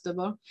class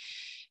double.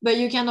 But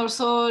you can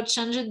also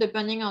change it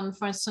depending on,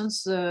 for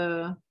instance,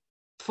 the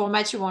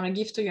format you want to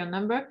give to your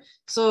number.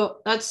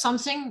 So that's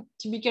something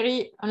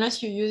typically,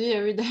 unless you use it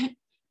every day,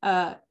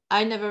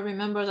 I never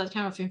remember that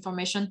kind of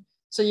information.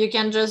 So you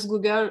can just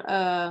Google,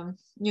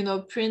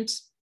 print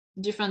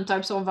different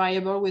types of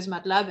variable with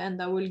MATLAB, and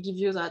that will give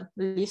you that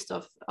list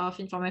of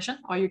information,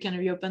 or you can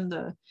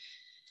reopen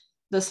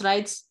the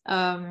slides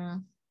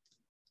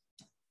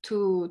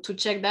to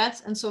check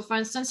that. And so for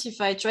instance,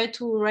 if I try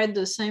to write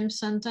the same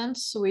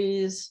sentence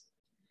with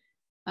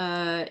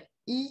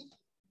E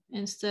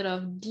instead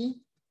of D,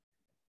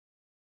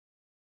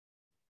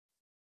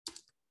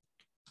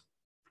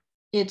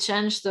 it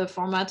changed the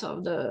format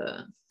of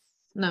the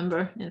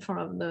number in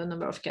front of the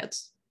number of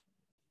cats.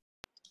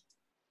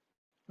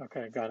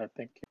 Okay, got it.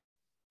 Thank you.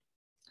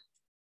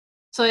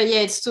 So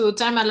yeah, it's to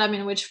tell MATLAB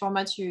in which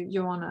format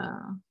you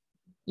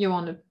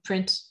wanna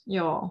print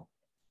your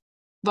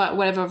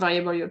whatever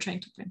variable you're trying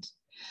to print.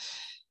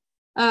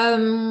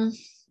 And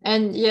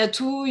yeah,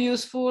 two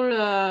useful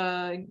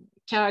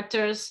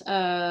characters.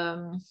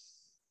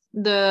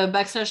 The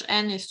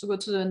 \n is to go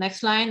to the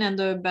next line, and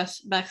the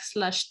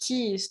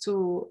 \t is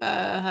to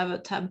have a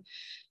tab.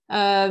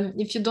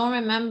 If you don't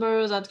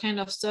remember that kind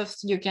of stuff,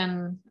 you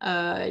can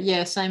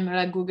same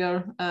like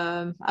Google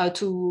how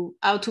to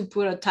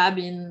put a tab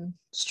in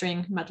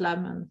string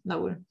MATLAB, and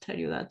that will tell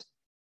you that.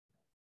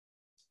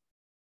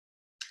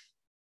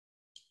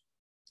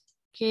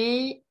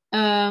 Okay.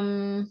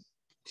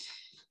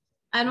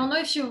 I don't know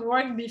if you've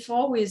worked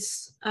before with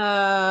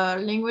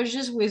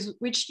languages with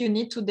which you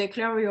need to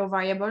declare your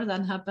variable.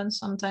 That happens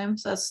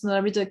sometimes. That's not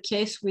a bit the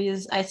case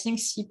with, I think,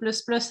 C++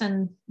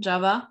 and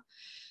Java.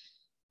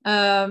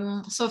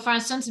 So for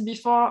instance,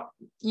 before,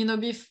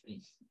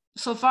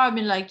 so far I've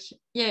been like,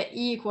 yeah,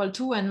 E =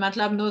 2, and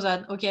MATLAB knows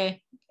that,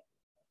 okay,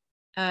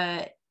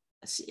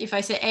 if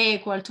I say A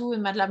 = 2,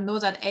 and MATLAB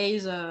knows that A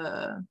is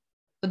a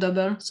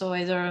double, so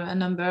either a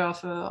number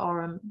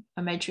or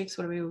a matrix,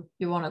 whatever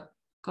you want to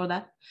call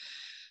that.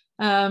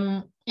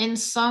 And in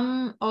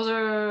some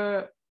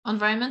other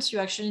environments, you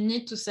actually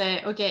need to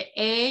say, okay,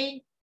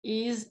 A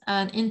is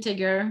an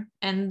integer,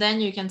 and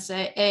then you can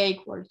say A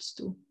equals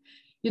 2.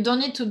 You don't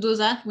need to do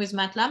that with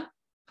MATLAB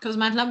because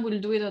MATLAB will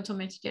do it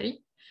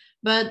automatically.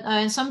 But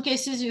in some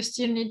cases, you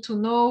still need to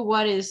know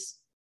what is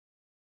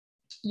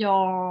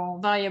your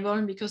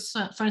variable because,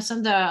 for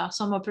instance, there are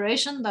some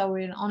operations that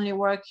will only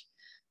work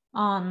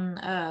on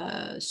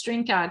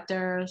string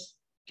characters,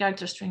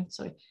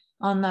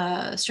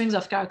 on strings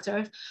of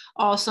characters,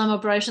 or some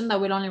operation that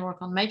will only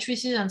work on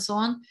matrices and so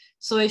on.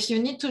 So if you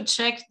need to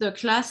check the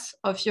class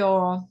of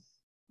your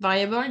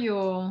variable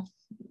you're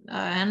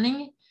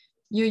handling,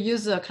 you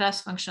use the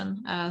class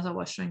function as I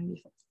was showing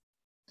before.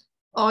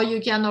 Or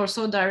you can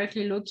also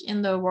directly look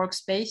in the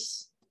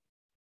workspace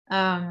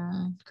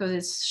because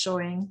it's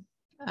showing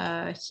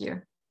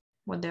here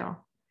what they are.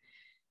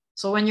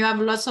 So when you have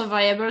lots of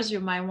variables,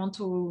 you might want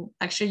to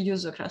actually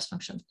use the class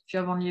function. If you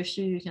have only a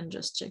few, you can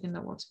just check in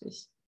the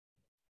workspace.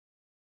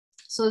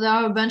 So there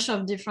are a bunch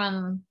of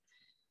different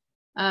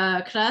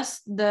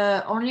class.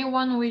 The only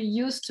one we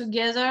use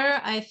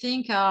together, I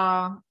think,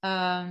 are,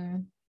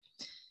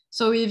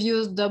 so we've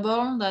used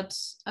double,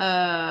 that's,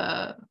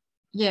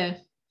 yeah,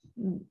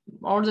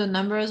 all the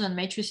numbers and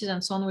matrices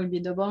and so on will be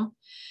double.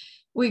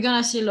 We're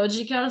gonna see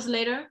logicals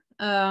later.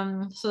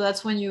 So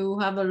that's when you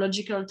have a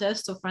logical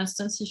test. So for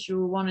instance, if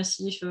you want to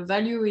see if a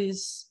value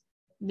is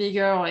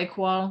bigger or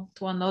equal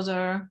to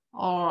another,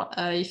 or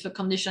if a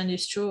condition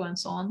is true and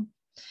so on.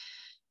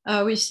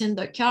 We've seen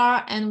the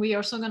car, and we're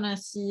also gonna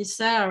see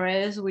cell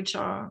arrays, which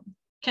are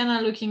kind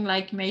of looking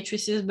like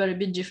matrices, but a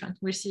bit different.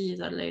 We'll see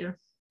that later.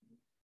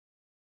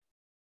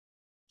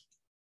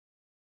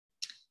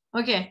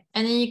 Okay,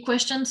 any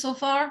questions so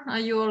far? Are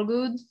you all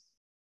good?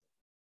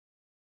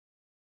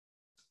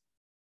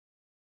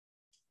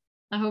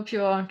 I hope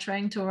you are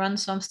trying to run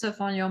some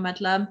stuff on your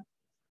MATLAB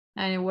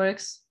and it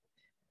works.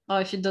 Or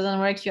if it doesn't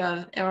work, you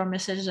have error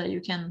message that you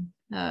can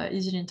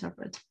easily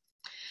interpret.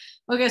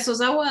 Okay, so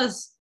that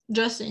was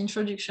just the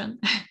introduction.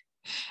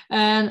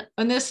 And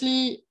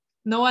honestly,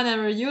 no one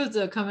ever used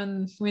the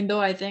command window,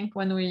 I think,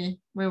 when we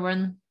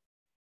run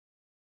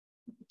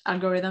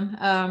algorithm.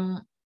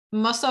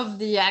 Most of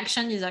the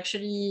action is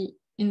actually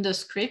in the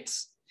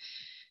scripts.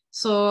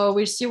 So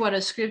we'll see what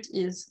a script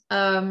is.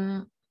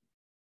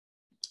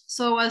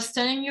 So I was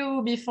telling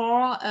you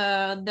before,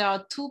 there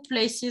are two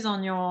places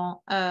on your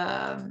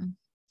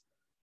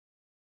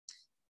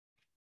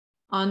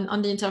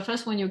on the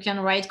interface when you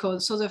can write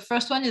code. So the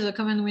first one is the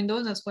command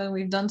window. That's what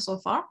we've done so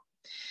far.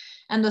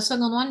 And the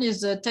second one is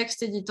the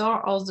text editor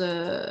or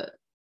the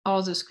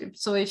script.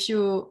 So if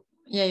you,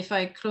 yeah, if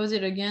I close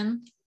it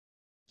again,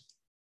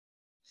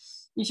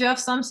 if you have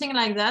something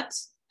like that,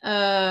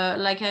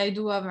 like I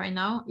do have right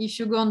now, if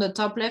you go on the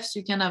top left,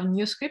 you can have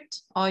new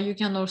script, or you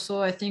can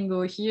also, I think,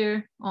 go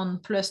here on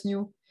plus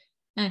new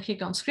and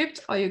click on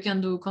script, or you can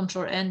do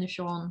Control-N if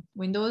you're on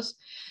Windows.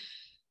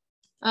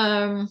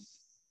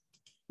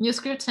 New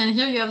scripts, and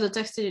here you have the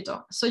text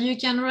editor. So you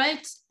can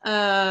write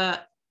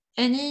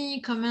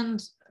any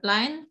command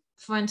line.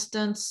 For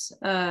instance,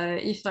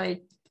 if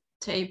I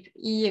type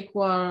E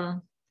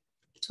equal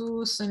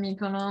 2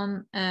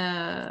 semicolon,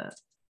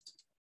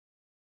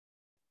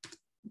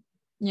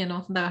 you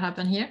know, that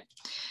happened here.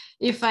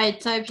 If I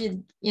type it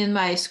in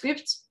my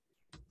script,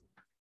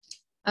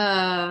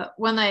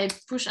 when I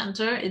push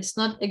enter, it's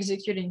not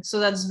executing. So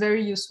that's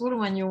very useful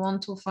when you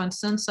want to, for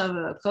instance, have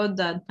a code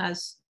that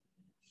has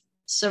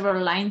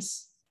several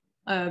lines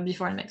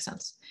before it makes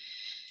sense.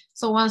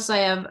 So once I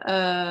have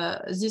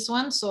this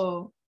one,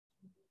 so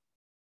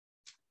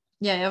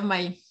yeah, I have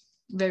my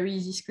very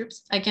easy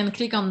scripts. I can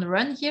click on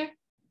run here.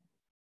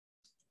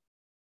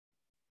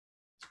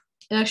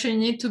 It actually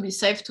needs to be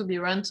safe to be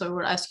run, so I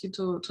will ask you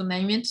to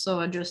name it. So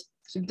I just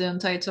keep the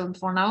untitled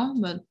for now,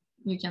 but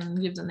you can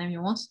give the name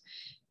you want.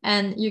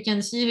 And you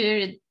can see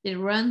here it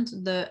runs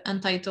the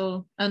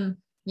untitled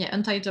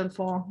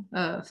for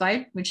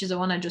file, which is the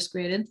one I just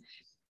created,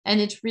 and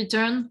it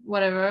returned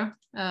whatever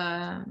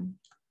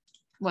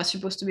was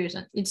supposed to be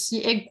written. It's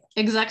the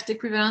exact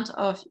equivalent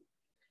of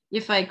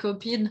if I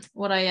copied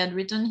what I had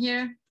written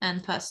here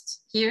and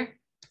passed here.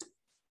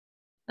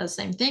 The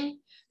same thing.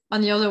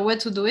 On the other way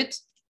to do it,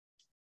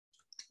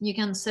 you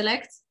can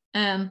select,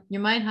 and you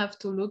might have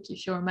to look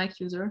if you're a Mac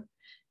user.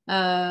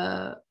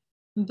 And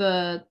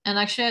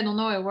actually, I don't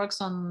know, it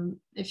works on,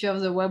 if you have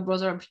the web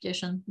browser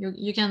application,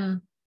 you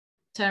can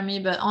tell me,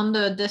 but on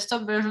the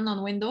desktop version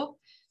on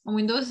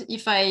Windows,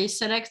 if I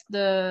select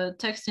the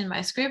text in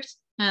my script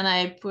and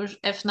I push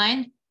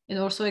F9, it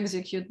also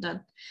executes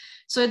that.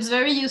 So it's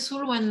very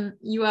useful when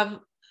you have,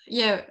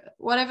 yeah,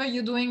 whatever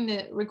you're doing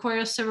that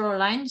requires several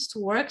lines to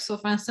work. So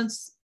for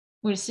instance,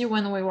 we'll see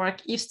when we work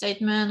if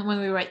statement, when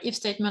we write if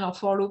statement or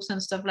for loops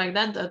and stuff like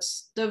that,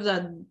 that's stuff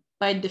that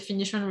by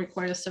definition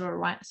requires several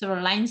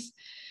lines.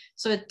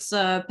 So it's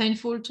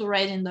painful to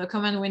write in the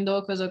command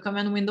window because the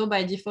command window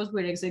by default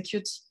will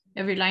execute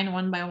every line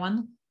one by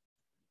one.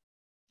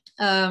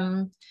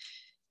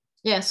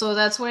 Yeah, so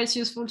that's why it's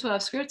useful to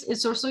have scripts.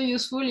 It's also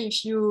useful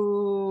if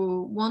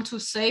you want to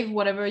save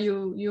whatever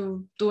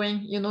you're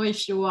doing. You know,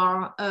 if you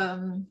are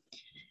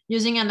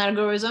using an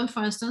algorithm,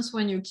 for instance,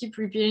 when you keep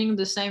repeating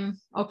the same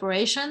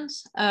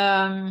operations, you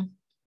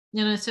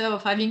know, instead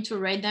of having to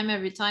write them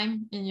every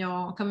time in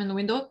your command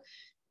window,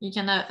 you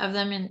can have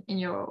them in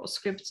your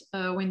script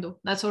window.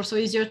 That's also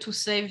easier to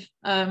save,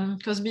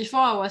 because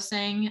before I was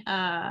saying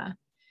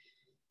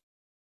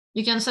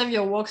you can save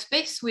your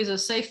workspace with a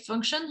save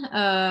function,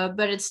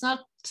 but it's not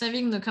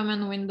saving the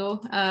command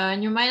window.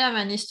 And you might have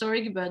an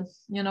historic, but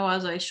you know,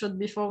 as I showed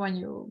before, when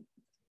you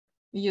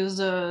use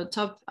the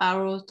top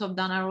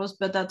down arrows,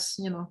 but that's,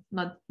 you know,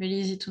 not really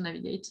easy to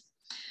navigate.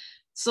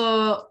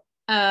 So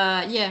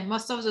yeah,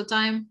 most of the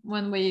time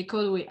when we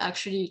code, we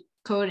actually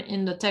code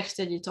in the text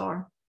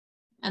editor,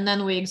 and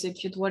then we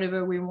execute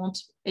whatever we want,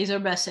 either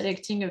by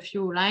selecting a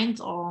few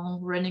lines or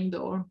running the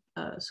whole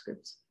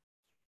script.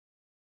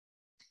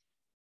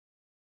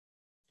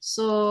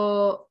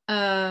 So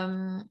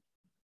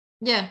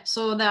yeah,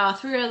 so there are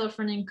 3 ways of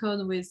running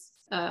code with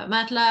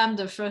MATLAB.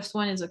 The first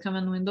one is a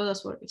command window,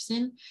 that's what we've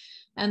seen.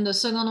 And the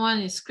second one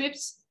is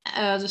scripts.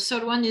 The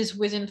third one is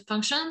within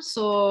functions.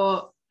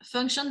 So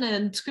function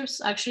and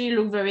scripts actually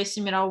look very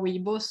similar. We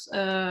both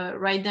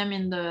write them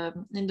in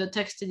the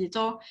text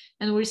editor,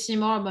 and we'll see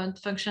more about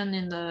function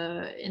in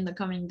the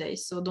coming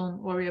days. So don't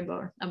worry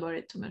about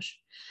it too much.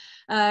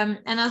 And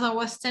as I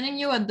was telling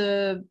you at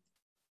the,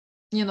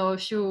 you know,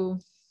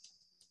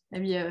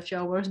 maybe a few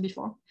hours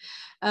before,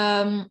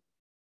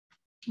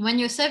 when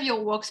you save your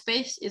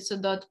workspace, it's a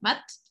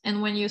 .mat,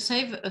 and when you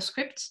save a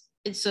script,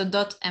 it's a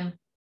 .m.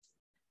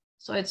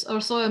 So it's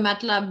also a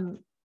MATLAB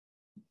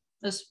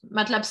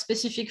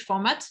specific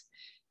format.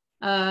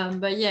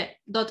 But yeah,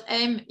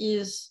 .m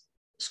is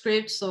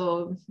script,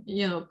 so,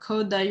 you know,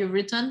 code that you've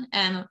written,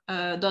 and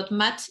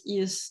 .mat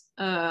is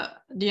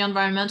the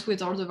environment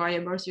with all the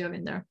variables you have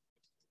in there.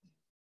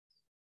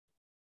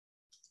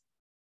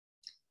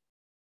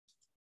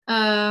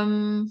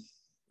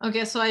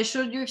 Okay, so I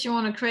showed you if you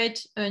want to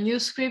create a new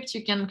script,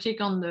 you can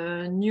click on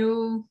the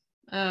new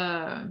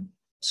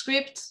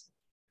script,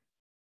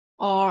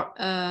 or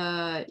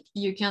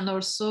you can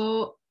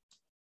also,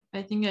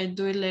 I think I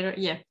do it later.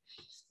 Yeah.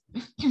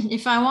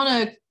 If I want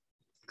to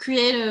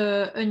create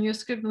a new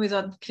script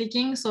without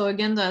clicking, so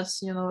again,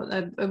 that's, you know,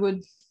 a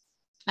good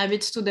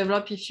habit to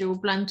develop if you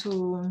plan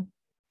to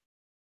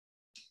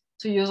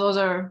use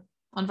other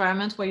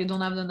environments where you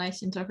don't have the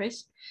nice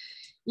interface.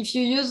 If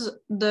you use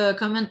the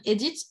command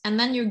edit and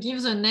then you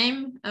give the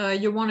name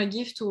you want to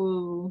give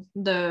to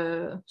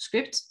the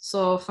script.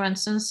 So for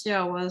instance, here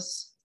I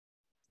was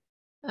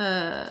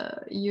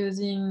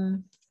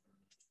using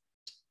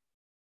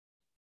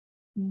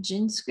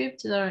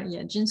GenScript.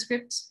 Yeah,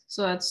 GenScript.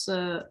 So that's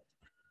the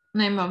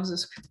name of the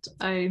script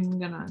I'm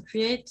gonna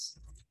create.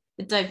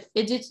 I type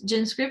edit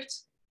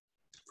GenScript,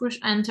 push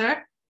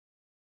enter.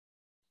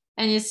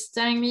 And it's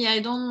telling me I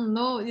don't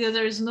know, yeah,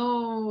 there is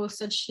no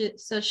such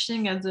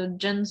thing as a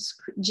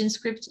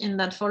GenScript in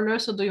that folder.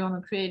 So do you want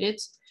to create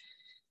it?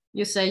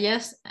 You say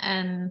yes,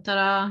 and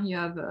ta-da, you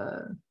have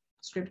a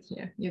script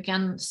here. You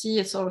can see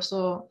it's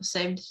also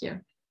saved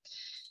here.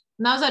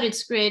 Now that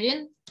it's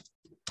created,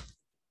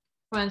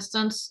 for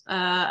instance,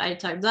 I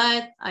type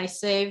that, I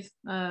save,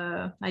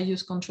 I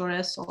use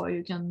Control-S, or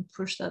you can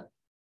push that,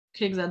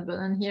 click that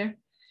button here.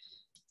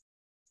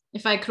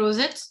 If I close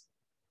it,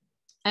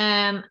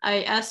 and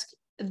I ask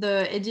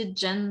the edit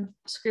gen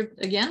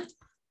script again,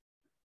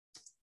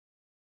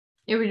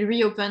 it will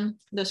reopen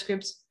the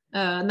script.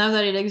 Now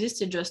that it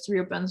exists, it just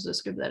reopens the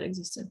script that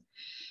existed.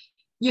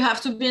 You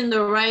have to be in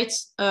the right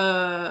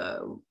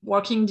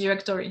working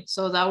directory.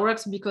 So that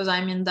works because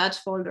I'm in that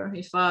folder.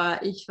 If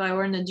I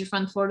were in a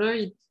different folder,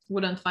 it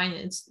wouldn't find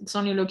it. It's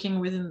only looking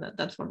within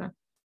that folder.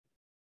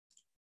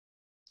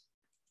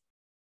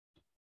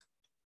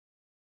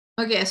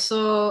 Okay,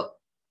 so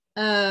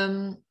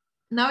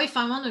now if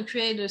I want to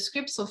create a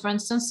script, so for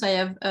instance, I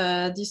have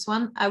this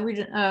one, I will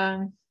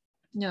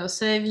you know,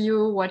 save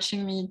you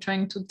watching me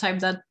trying to type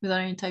that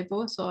without any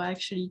typo. So I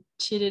actually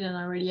cheated and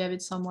I already have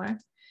it somewhere.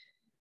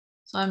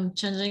 So I'm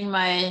changing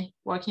my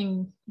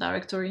working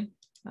directory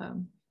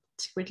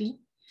secretly.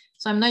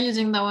 So I'm not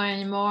using that one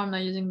anymore. I'm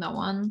not using that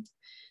one.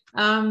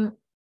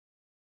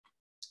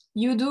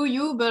 You do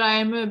you, but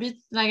I'm a bit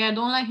like, I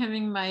don't like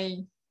having my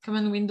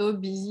command window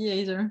busy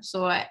either.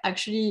 So I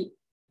actually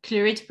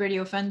clear it pretty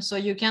often. So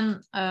you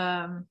can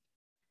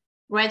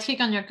right click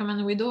on your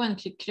command window and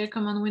click clear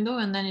command window,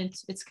 and then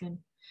it's clean.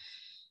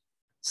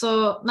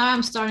 So now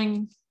I'm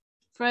starting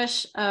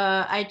fresh.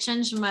 I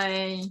changed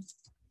my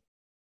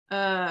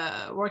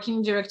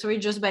working directory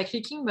just by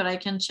clicking, but I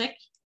can check.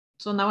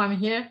 So now I'm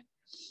here.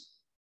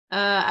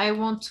 I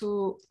want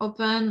to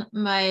open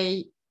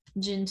my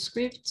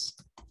GenScript.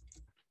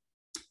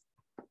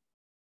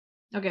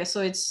 Okay,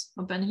 so it's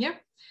open here.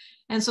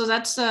 And so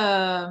that's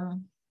the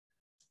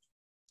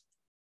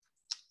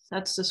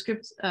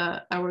script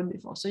I wrote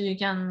before. So you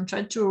can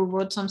try to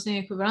write something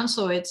equivalent.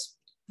 So it's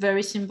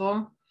very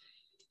simple.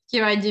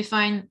 Here I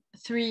define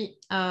 3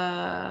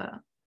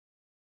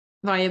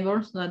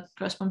 variables that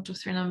correspond to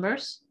 3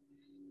 numbers.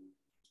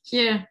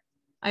 Here,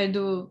 I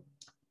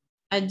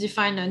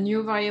define a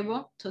new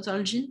variable,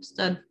 total genes,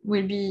 that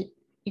will be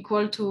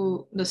equal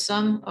to the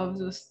sum of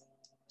the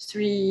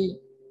 3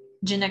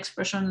 gene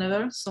expression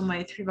levels. So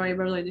my 3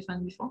 variables I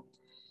defined before.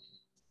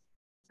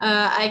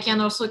 I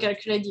can also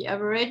calculate the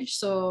average.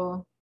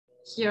 So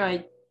here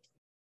I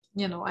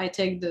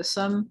take the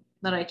sum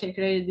that I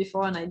calculated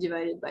before and I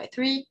divide it by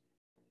 3,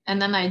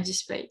 and then I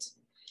display it.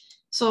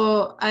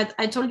 So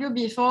I told you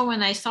before,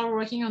 when I start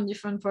working on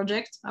different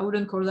projects, I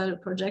wouldn't call that a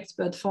project,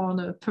 but for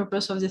the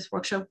purpose of this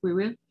workshop, we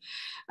will.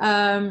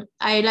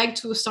 I like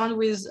to start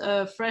with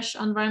fresh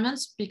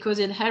environments because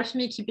it helps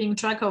me keeping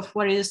track of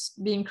what is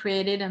being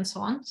created and so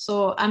on.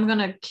 So I'm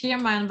gonna clear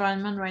my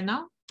environment right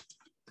now.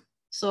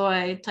 So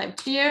I type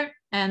clear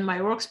and my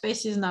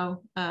workspace is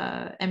now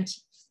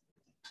empty.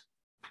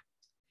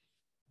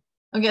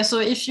 Okay, so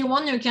if you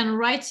want, you can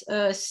write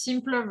a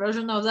simpler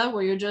version of that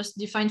where you just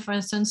define, for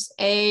instance,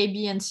 A,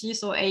 B, and C.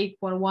 So A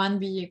equal 1,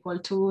 B equal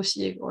 2,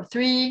 C equal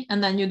 3.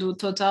 And then you do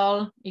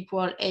total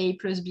equal A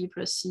plus B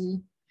plus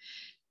C.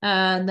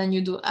 Then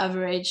you do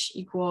average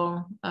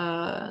equal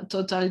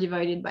total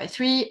divided by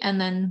 3. And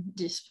then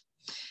this.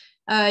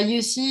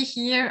 You see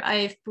here,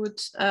 I've put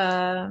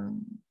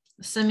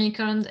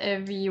semicolon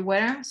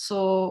everywhere.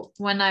 So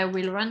when I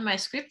will run my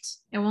script,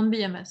 it won't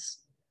be a mess.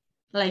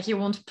 Like it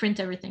won't print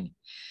everything.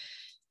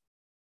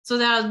 So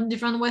there are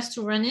different ways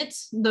to run it.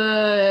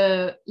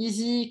 The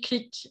easy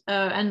click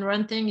and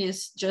run thing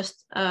is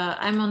just,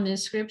 I'm on the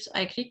script,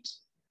 I click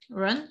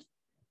run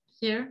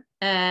here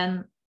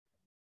and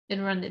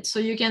it runs it. So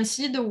you can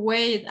see the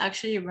way it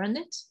actually ran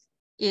it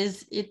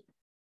is it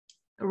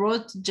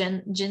wrote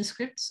gen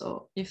script.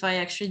 So if I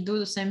actually do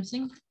the same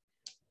thing,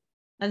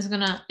 that's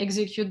gonna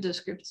execute the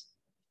script.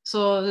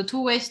 So the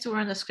 2 ways to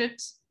run a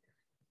script.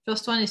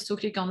 First one is to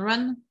click on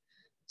run.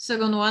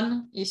 Second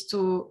one is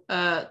to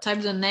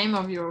type the name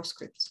of your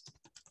script.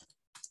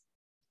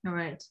 All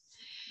right.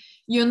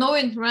 You know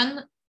it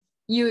run.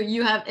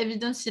 You have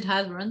evidence it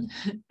has run.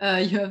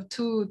 You have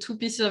two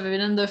pieces of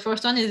evidence. The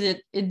first one is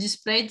it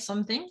displayed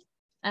something,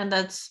 and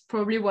that's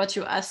probably what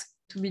you asked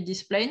to be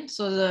displayed.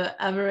 So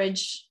the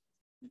average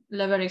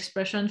level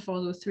expression for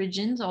the 3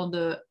 genes or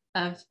the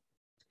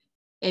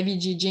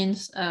AVG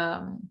genes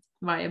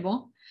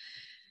variable.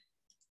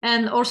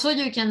 And also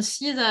you can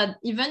see that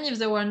even if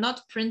they were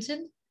not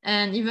printed,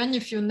 and even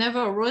if you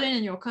never wrote it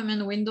in your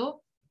command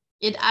window,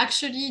 it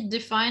actually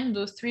defined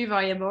the 3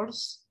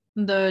 variables,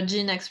 the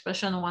gene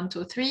expression 1,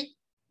 2, 3,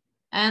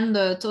 and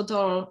the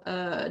total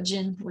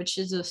gene, which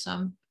is the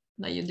sum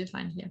that you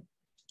define here.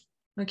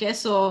 Okay,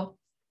 so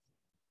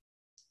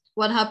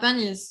what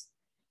happened is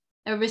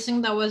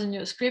everything that was in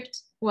your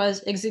script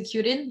was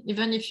executed,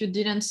 even if you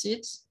didn't see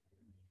it.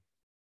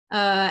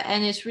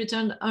 And it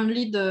returned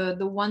only the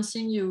one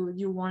thing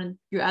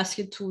you asked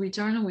it to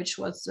return, which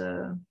was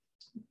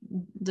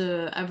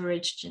the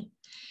average gene.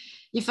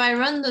 If I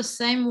run the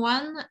same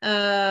one,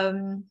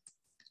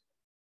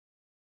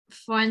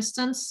 for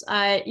instance,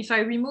 if I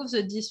remove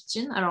the diff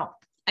gene,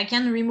 I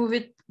can remove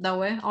it that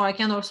way, or I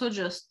can also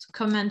just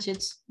comment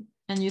it,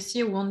 and you see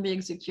it won't be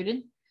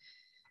executed.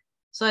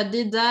 So I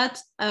did that.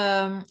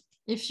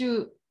 If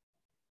you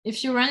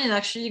run it,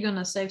 actually you're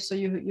gonna save. So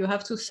you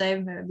have to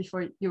save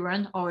before you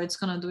run, or it's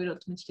gonna do it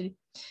automatically.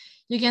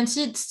 You can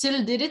see it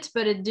still did it,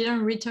 but it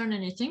didn't return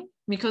anything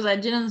because I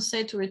didn't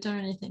say to return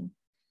anything.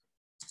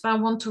 If I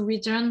want to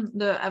return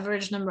the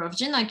average number of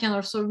genes, I can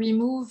also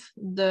remove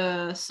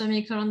the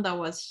semicolon that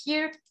was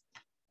here,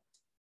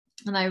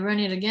 and I run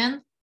it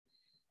again.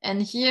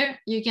 And here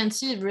you can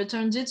see it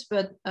returns it,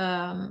 but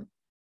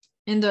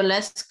in the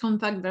less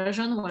compact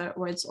version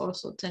where it's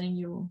also telling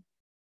you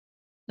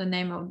the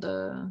name of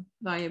the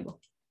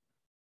variable.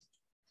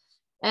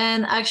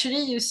 And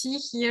actually you see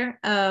here,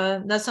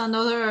 that's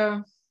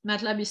another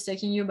MATLAB is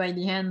taking you by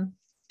the hand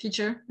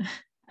feature.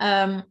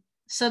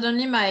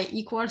 Suddenly my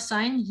equal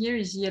sign here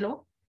is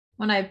yellow.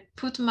 When I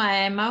put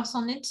my mouse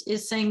on it,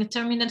 it's saying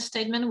terminate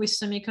statement with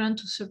semicolon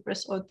to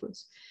suppress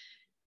outputs.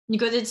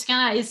 Because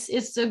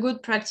it's a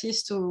good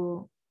practice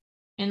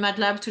in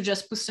MATLAB to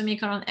just put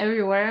semicolon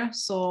everywhere.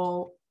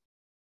 So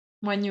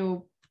when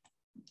you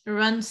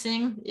run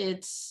things,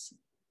 it's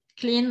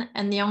clean,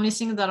 and the only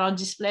things that are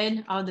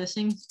displayed are the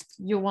things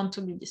you want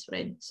to be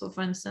displayed. So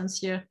for instance,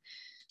 here,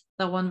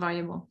 the one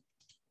variable.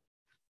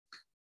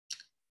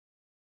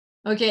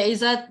 Okay, is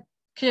that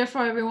clear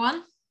for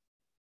everyone?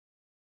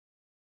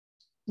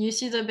 You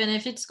see the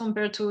benefits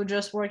compared to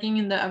just working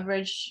in the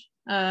average,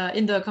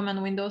 in the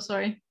command window,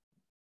 sorry.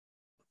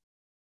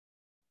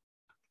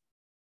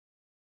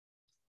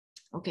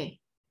 Okay.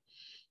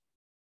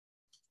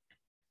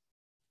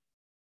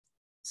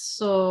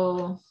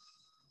 So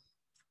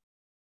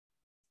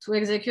to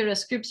execute a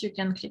script, you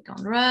can click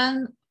on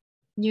run.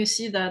 You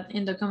see that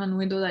in the command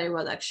window that it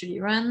was actually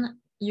run.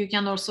 You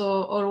can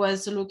also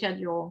always look at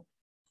your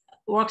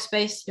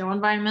workspace, your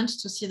environment,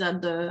 to see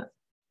that the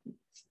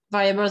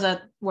variables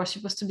that were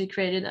supposed to be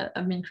created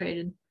have been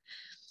created.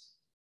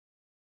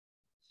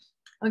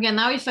 Okay,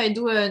 now if I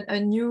do a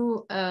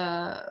new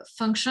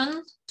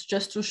function,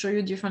 just to show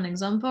you different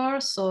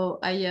examples. So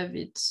I have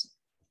it,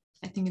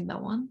 I think in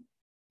that one.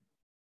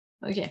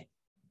 Okay.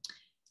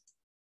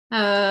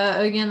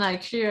 Again, I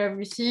clear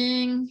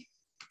everything.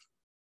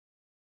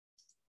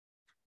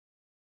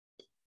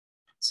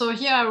 So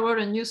here I wrote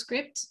a new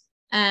script,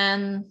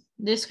 and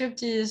this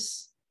script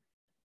is,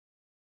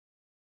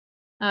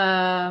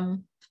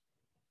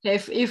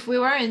 if we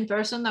were in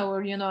person, I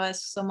would,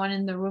 ask someone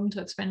in the room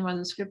to explain what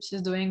the script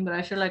is doing, but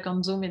I feel like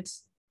on Zoom,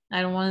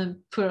 I don't want to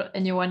put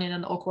anyone in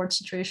an awkward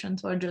situation,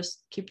 so I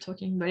just keep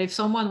talking. But if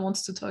someone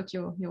wants to talk,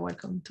 you're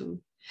welcome to.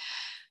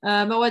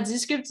 But what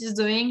this script is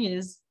doing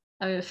is,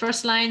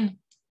 first line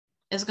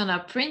is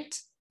gonna print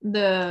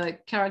the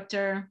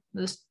character,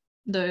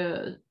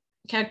 the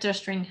character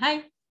string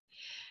hi.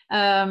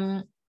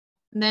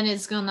 Then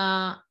it's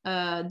gonna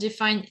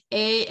define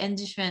A and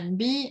define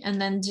B, and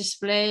then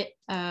display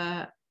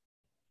A.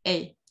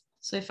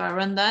 So if I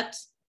run that,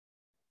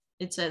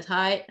 it says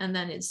hi, and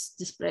then it's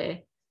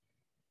display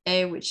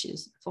A, which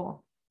is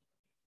 4.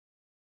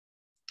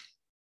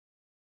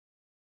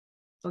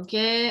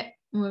 Okay,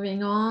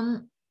 moving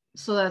on.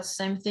 So that's the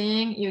same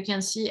thing. You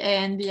can see A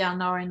and B are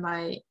now in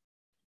my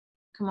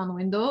command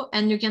window,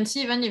 and you can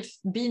see even if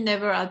B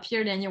never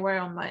appeared anywhere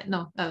on my,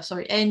 A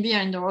and B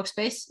are in the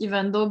workspace,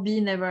 even though B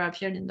never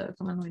appeared in the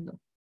command window.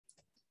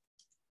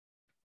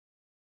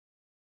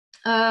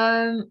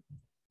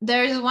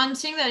 There is one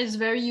thing that is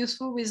very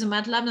useful with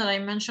MATLAB that I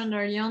mentioned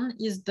early on,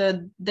 is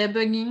the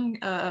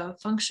debugging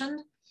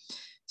function.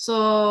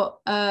 So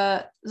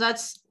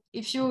that's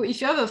if you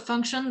have a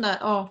function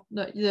that, or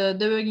the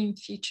debugging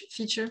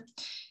feature,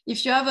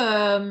 if you have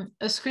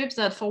a script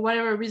that for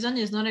whatever reason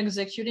is not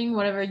executing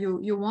whatever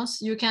you want,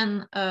 you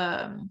can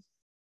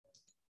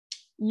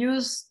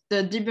use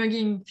the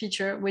debugging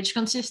feature, which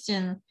consists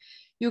in,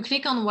 you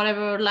click on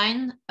whatever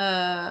line.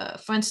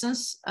 For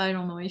instance, I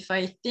don't know, if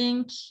I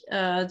think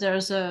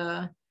there's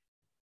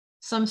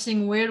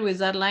something weird with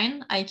that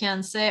line, I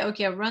can say,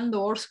 okay, run the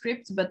whole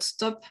script, but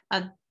stop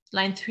at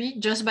line 3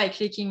 just by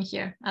clicking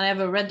here. And I have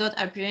a red dot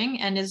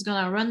appearing, and it's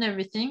gonna run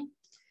everything.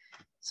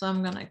 So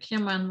I'm gonna clear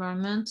my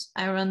environment.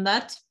 I run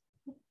that,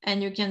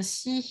 and you can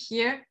see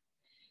here,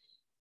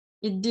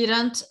 it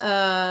didn't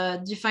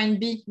define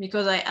B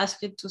because I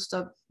asked it to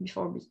stop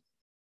before B.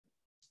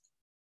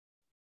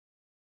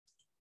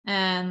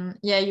 And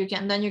yeah, you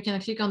can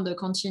click on the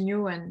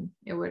continue, and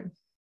it will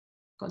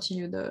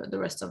continue the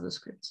rest of the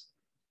script.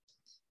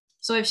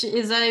 So if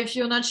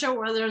you're not sure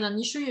where there's an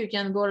issue, you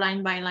can go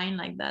line by line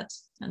like that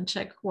and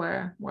check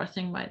where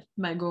things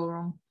might go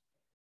wrong.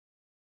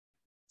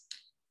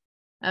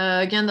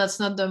 Again, that's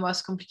not the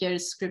most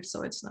complicated script,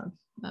 so it's not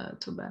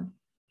too bad.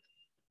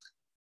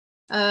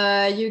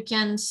 You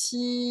can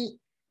see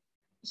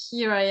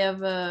here I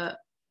have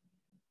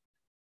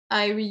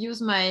I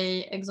reuse my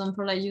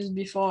example I used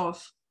before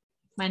of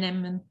my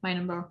name and my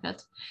number of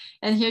cat.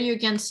 And here you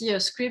can see a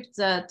script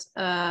that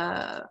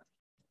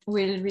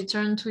will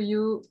return to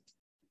you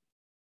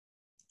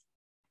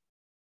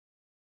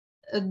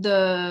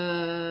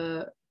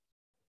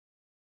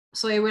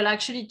so it will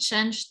actually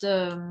change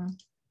the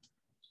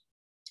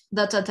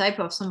data type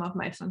of some of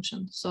my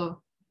functions.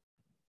 So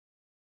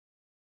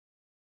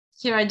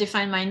here I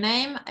define my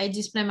name, I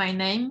display my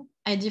name,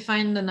 I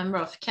define the number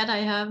of cat I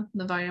have,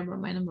 the variable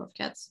my number of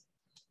cats.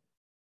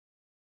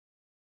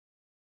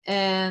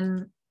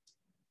 And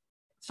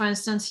for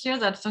instance, here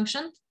that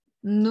function,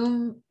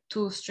 num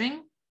to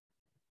string,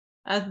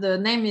 as the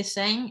name is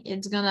saying,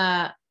 it's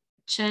gonna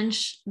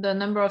change the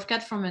number of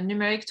cat from a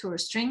numeric to a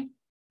string.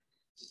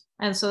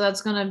 And so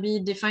that's gonna be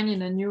defined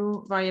in a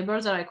new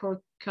variable that I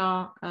call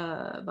car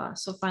bar.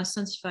 So for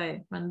instance, if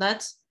I run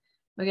that,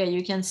 okay,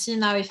 you can see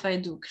now if I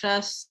do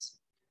class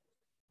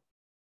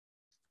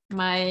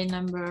my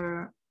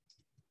number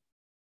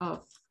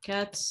of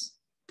cats,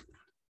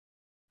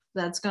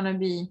 that's gonna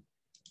be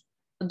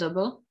a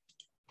double.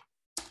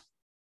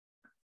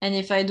 And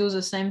if I do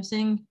the same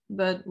thing,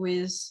 but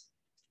with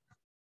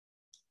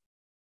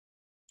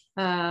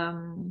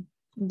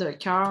the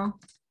car,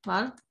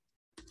 well,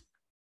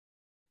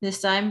 this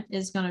time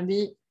it's gonna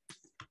be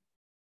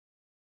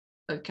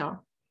a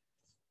car.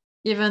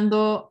 Even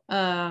though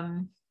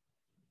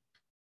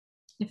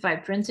if I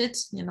print it,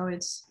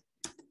 it's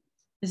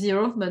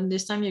 0, but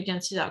this time you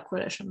can see that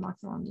quotation mark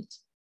around it.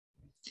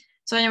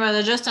 So anyway,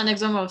 that's just an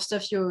example of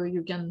stuff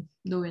you can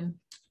do in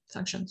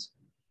functions.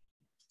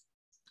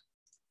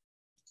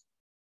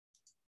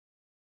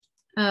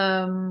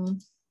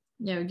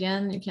 Yeah,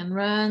 again, you can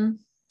run.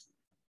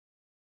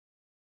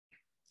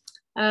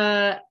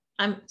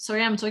 I'm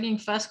sorry, I'm talking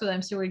fast because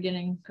I'm still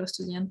getting close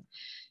to the end.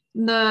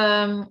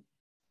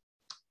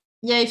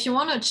 Yeah, if you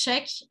want to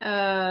check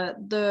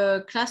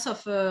the class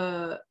of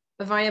a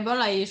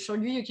variable I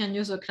showed you, you can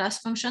use a class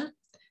function.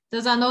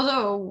 There's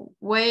another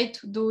way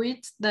to do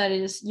it that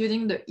is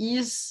using the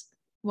is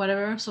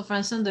whatever. So for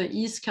instance, the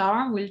is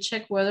car will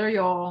check whether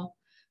your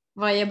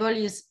variable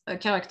is a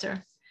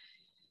character.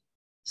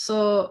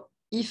 So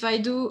if I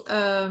do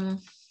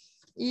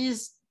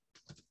is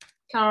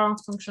car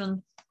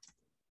function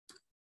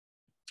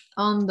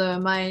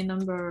on my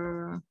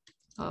number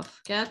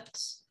of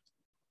cats,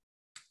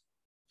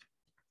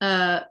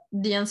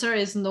 the answer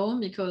is no,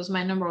 because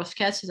my number of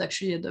cats is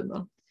actually a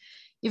double.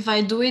 If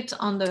I do it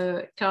on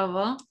the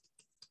carver,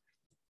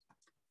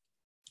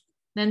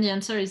 then the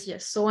answer is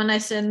yes. So when I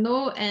say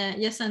no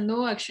and yes and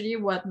no, actually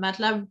what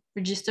MATLAB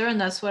register, and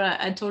that's what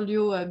I told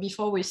you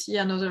before, we see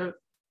another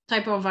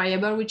type of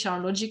variable which are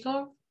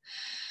logical.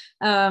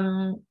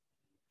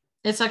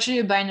 It's actually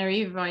a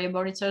binary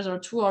variable. It's either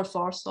true or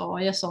false, or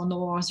yes or no,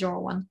 or 0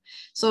 or 1.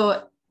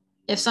 So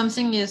if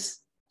something is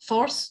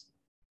false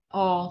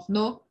or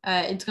no,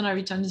 it's gonna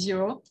return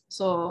 0.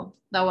 So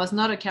that was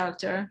not a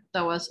character,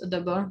 that was a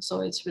double.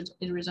 So it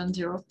returns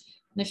 0.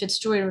 And if it's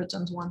true, it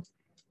returns 1.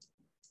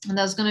 And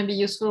that's gonna be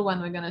useful when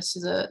we're gonna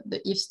see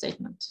the if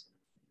statement.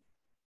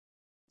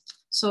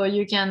 So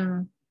you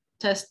can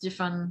test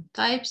different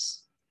types.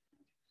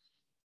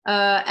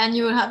 And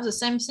you will have the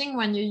same thing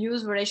when you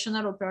use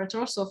relational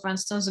operators. So for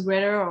instance,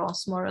 greater or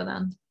smaller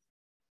than.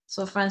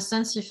 So for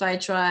instance, if I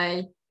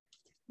try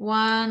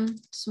 1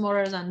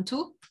 smaller than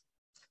 2,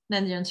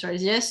 then the answer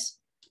is yes.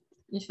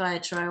 If I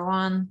try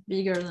 1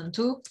 bigger than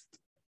 2,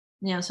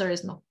 the answer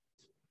is no.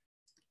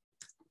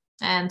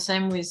 And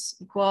same with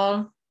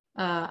equal.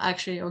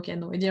 Actually, okay,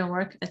 no, it didn't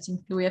work. I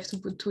think we have to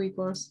put 2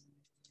 equals.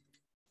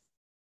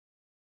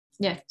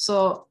 Yeah,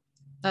 so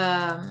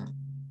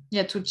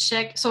yeah, to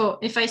check. So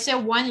if I say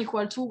 1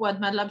 equal to, what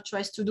MATLAB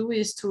tries to do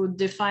is to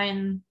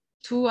define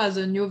 2 as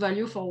a new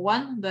value for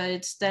 1, but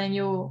it's telling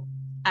you,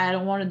 I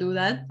don't want to do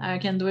that. I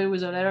can do it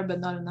with a letter, but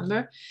not a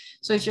number.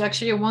 So if you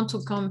actually want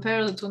to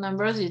compare the 2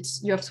 numbers,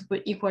 you have to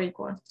put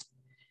equal,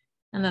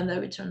 and then that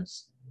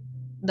returns,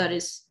 that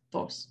is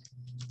false.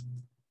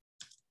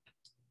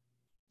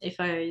 If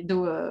I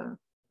do a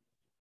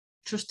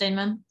true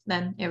statement,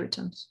 then it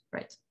returns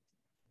right.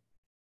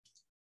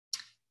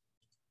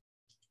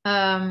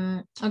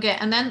 Okay,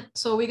 and then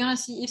so we're gonna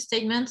see if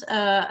statement.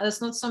 That's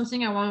not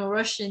something I want to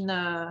rush in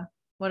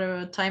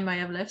whatever time I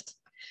have left.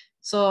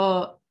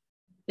 So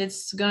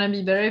it's gonna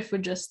be better if we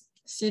just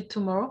see it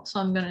tomorrow. So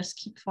I'm gonna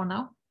skip for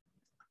now.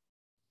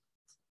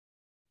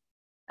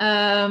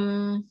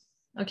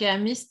 Okay, I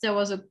missed, there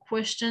was a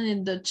question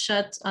in the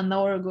chat an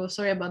hour ago.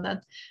 Sorry about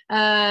that.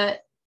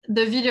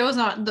 The videos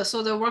are,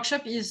 so the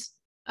workshop is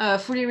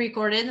fully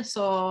recorded.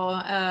 So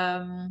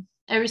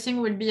everything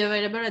will be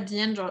available at the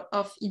end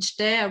of each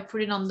day. I'll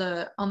put it on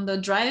the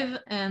drive,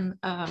 and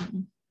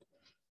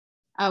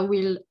I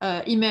will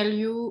email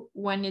you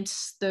when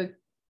it's the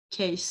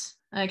case.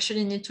 I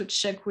actually need to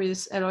check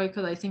with Eloy,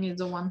 because I think it's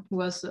the one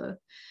who has the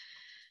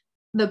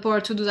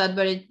power to do that,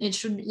 but it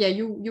should be, yeah,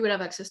 you will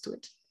have access to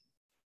it,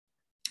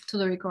 to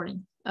the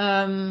recording.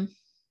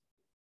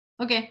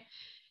 Okay,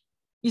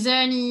 is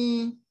there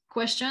any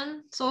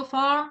question so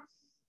far?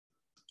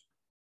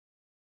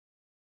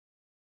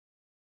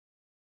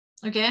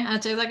 Okay, I'll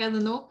take that as a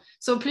no.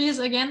 So please,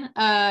 again,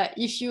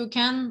 if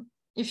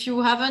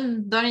you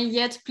haven't done it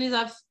yet, please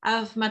have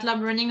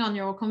MATLAB running on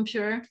your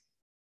computer,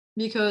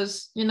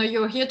 because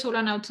you're here to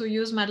learn how to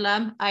use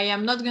MATLAB. I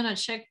am not gonna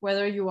check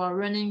whether you are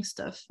running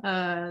stuff.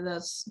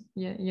 That's,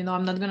 I'm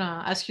not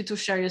gonna ask you to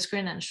share your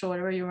screen and show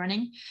whatever you're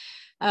running.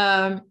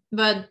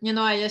 But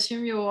I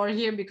assume you are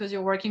here because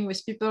you're working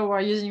with people who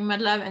are using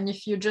MATLAB, and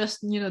if you just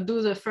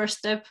do the first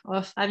step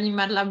of having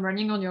MATLAB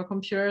running on your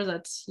computer,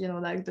 that's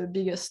like the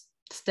biggest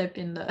step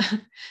in the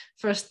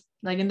first,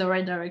 like in the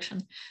right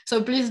direction.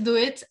 So please do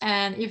it,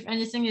 and if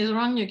anything is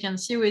wrong, you can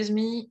see with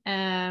me.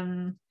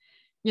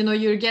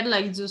 You'll get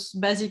like this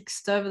basic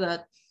stuff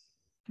that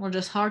were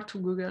just hard to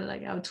Google,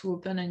 like how to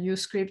open a new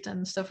script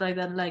and stuff like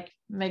that. Like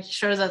make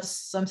sure that's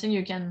something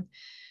you can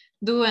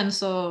do. And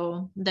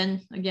so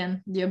then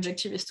again, the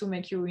objective is to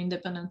make you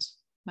independent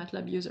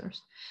MATLAB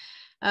users.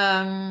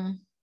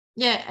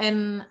 Yeah,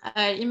 and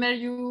I email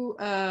you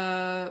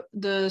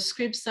the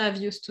scripts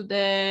I've used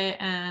today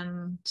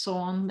and so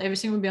on.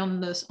 Everything will be on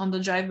the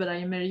drive, but I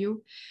email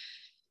you.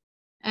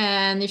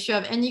 And if you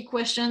have any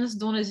questions,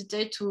 don't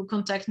hesitate to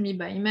contact me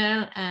by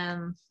email,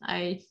 and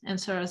I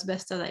answer as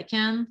best as I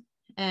can.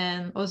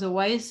 And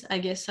otherwise, I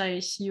guess I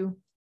see you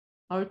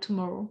all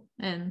tomorrow.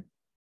 And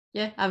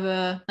yeah, have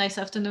a nice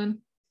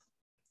afternoon.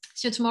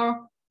 See you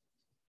tomorrow.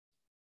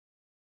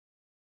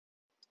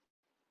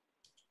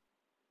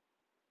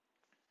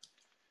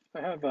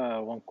 I have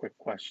one quick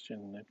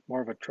question,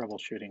 more of a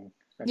troubleshooting.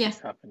 I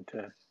just happened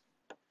to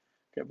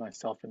get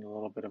myself in a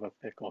little bit of a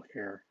pickle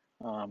here.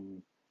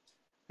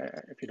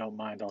 If you don't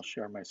mind, I'll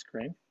share my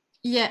screen.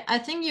 Yeah, I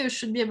think you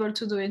should be able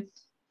to do it.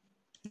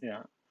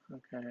 Yeah,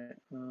 okay.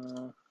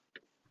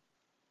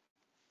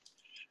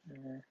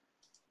 Share.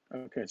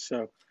 Okay,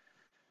 so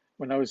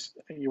when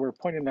you were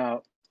pointing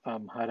out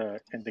how to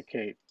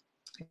indicate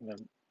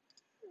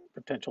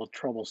potential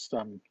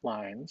troublesome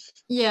lines.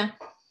 Yeah.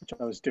 Which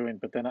I was doing,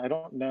 but then I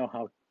don't know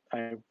how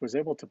I was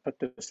able to put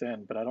this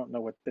in, but I don't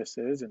know what this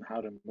is and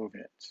how to move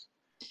it.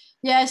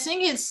 Yeah, I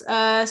think it's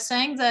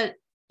saying that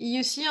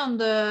you see on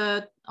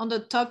the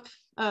top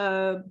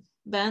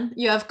band,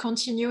 you have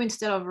continue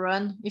instead of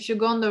run. If you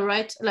go on the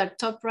right, like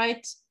top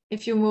right,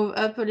 if you move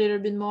up a little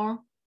bit more.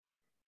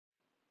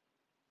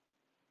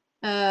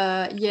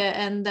 Yeah,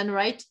 and then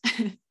right.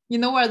 You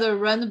know where the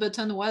run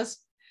button was?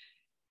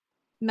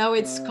 Now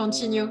it's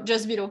continue,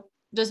 just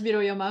below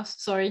your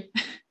mouse, sorry.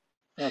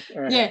 Okay,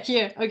 right yeah,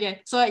 here,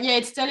 okay. So yeah,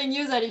 it's telling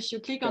you that if you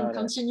click on Got it.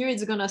 continue,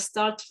 it's gonna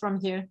start from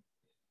here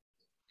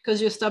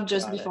because you stopped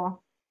just Got it. before.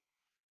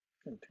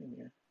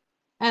 Continue.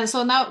 And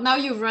so now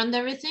you've run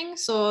everything.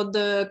 So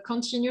the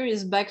continue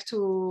is back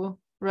to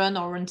run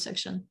or run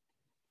section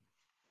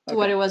to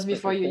what it was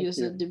before you used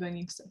the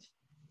debugging stuff.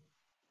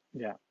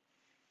 Yeah.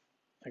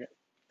 Okay.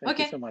 Thank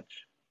you so much.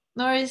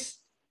 No worries.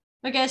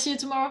 Okay, see you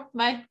tomorrow.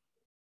 Bye.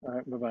 All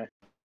right. Bye-bye.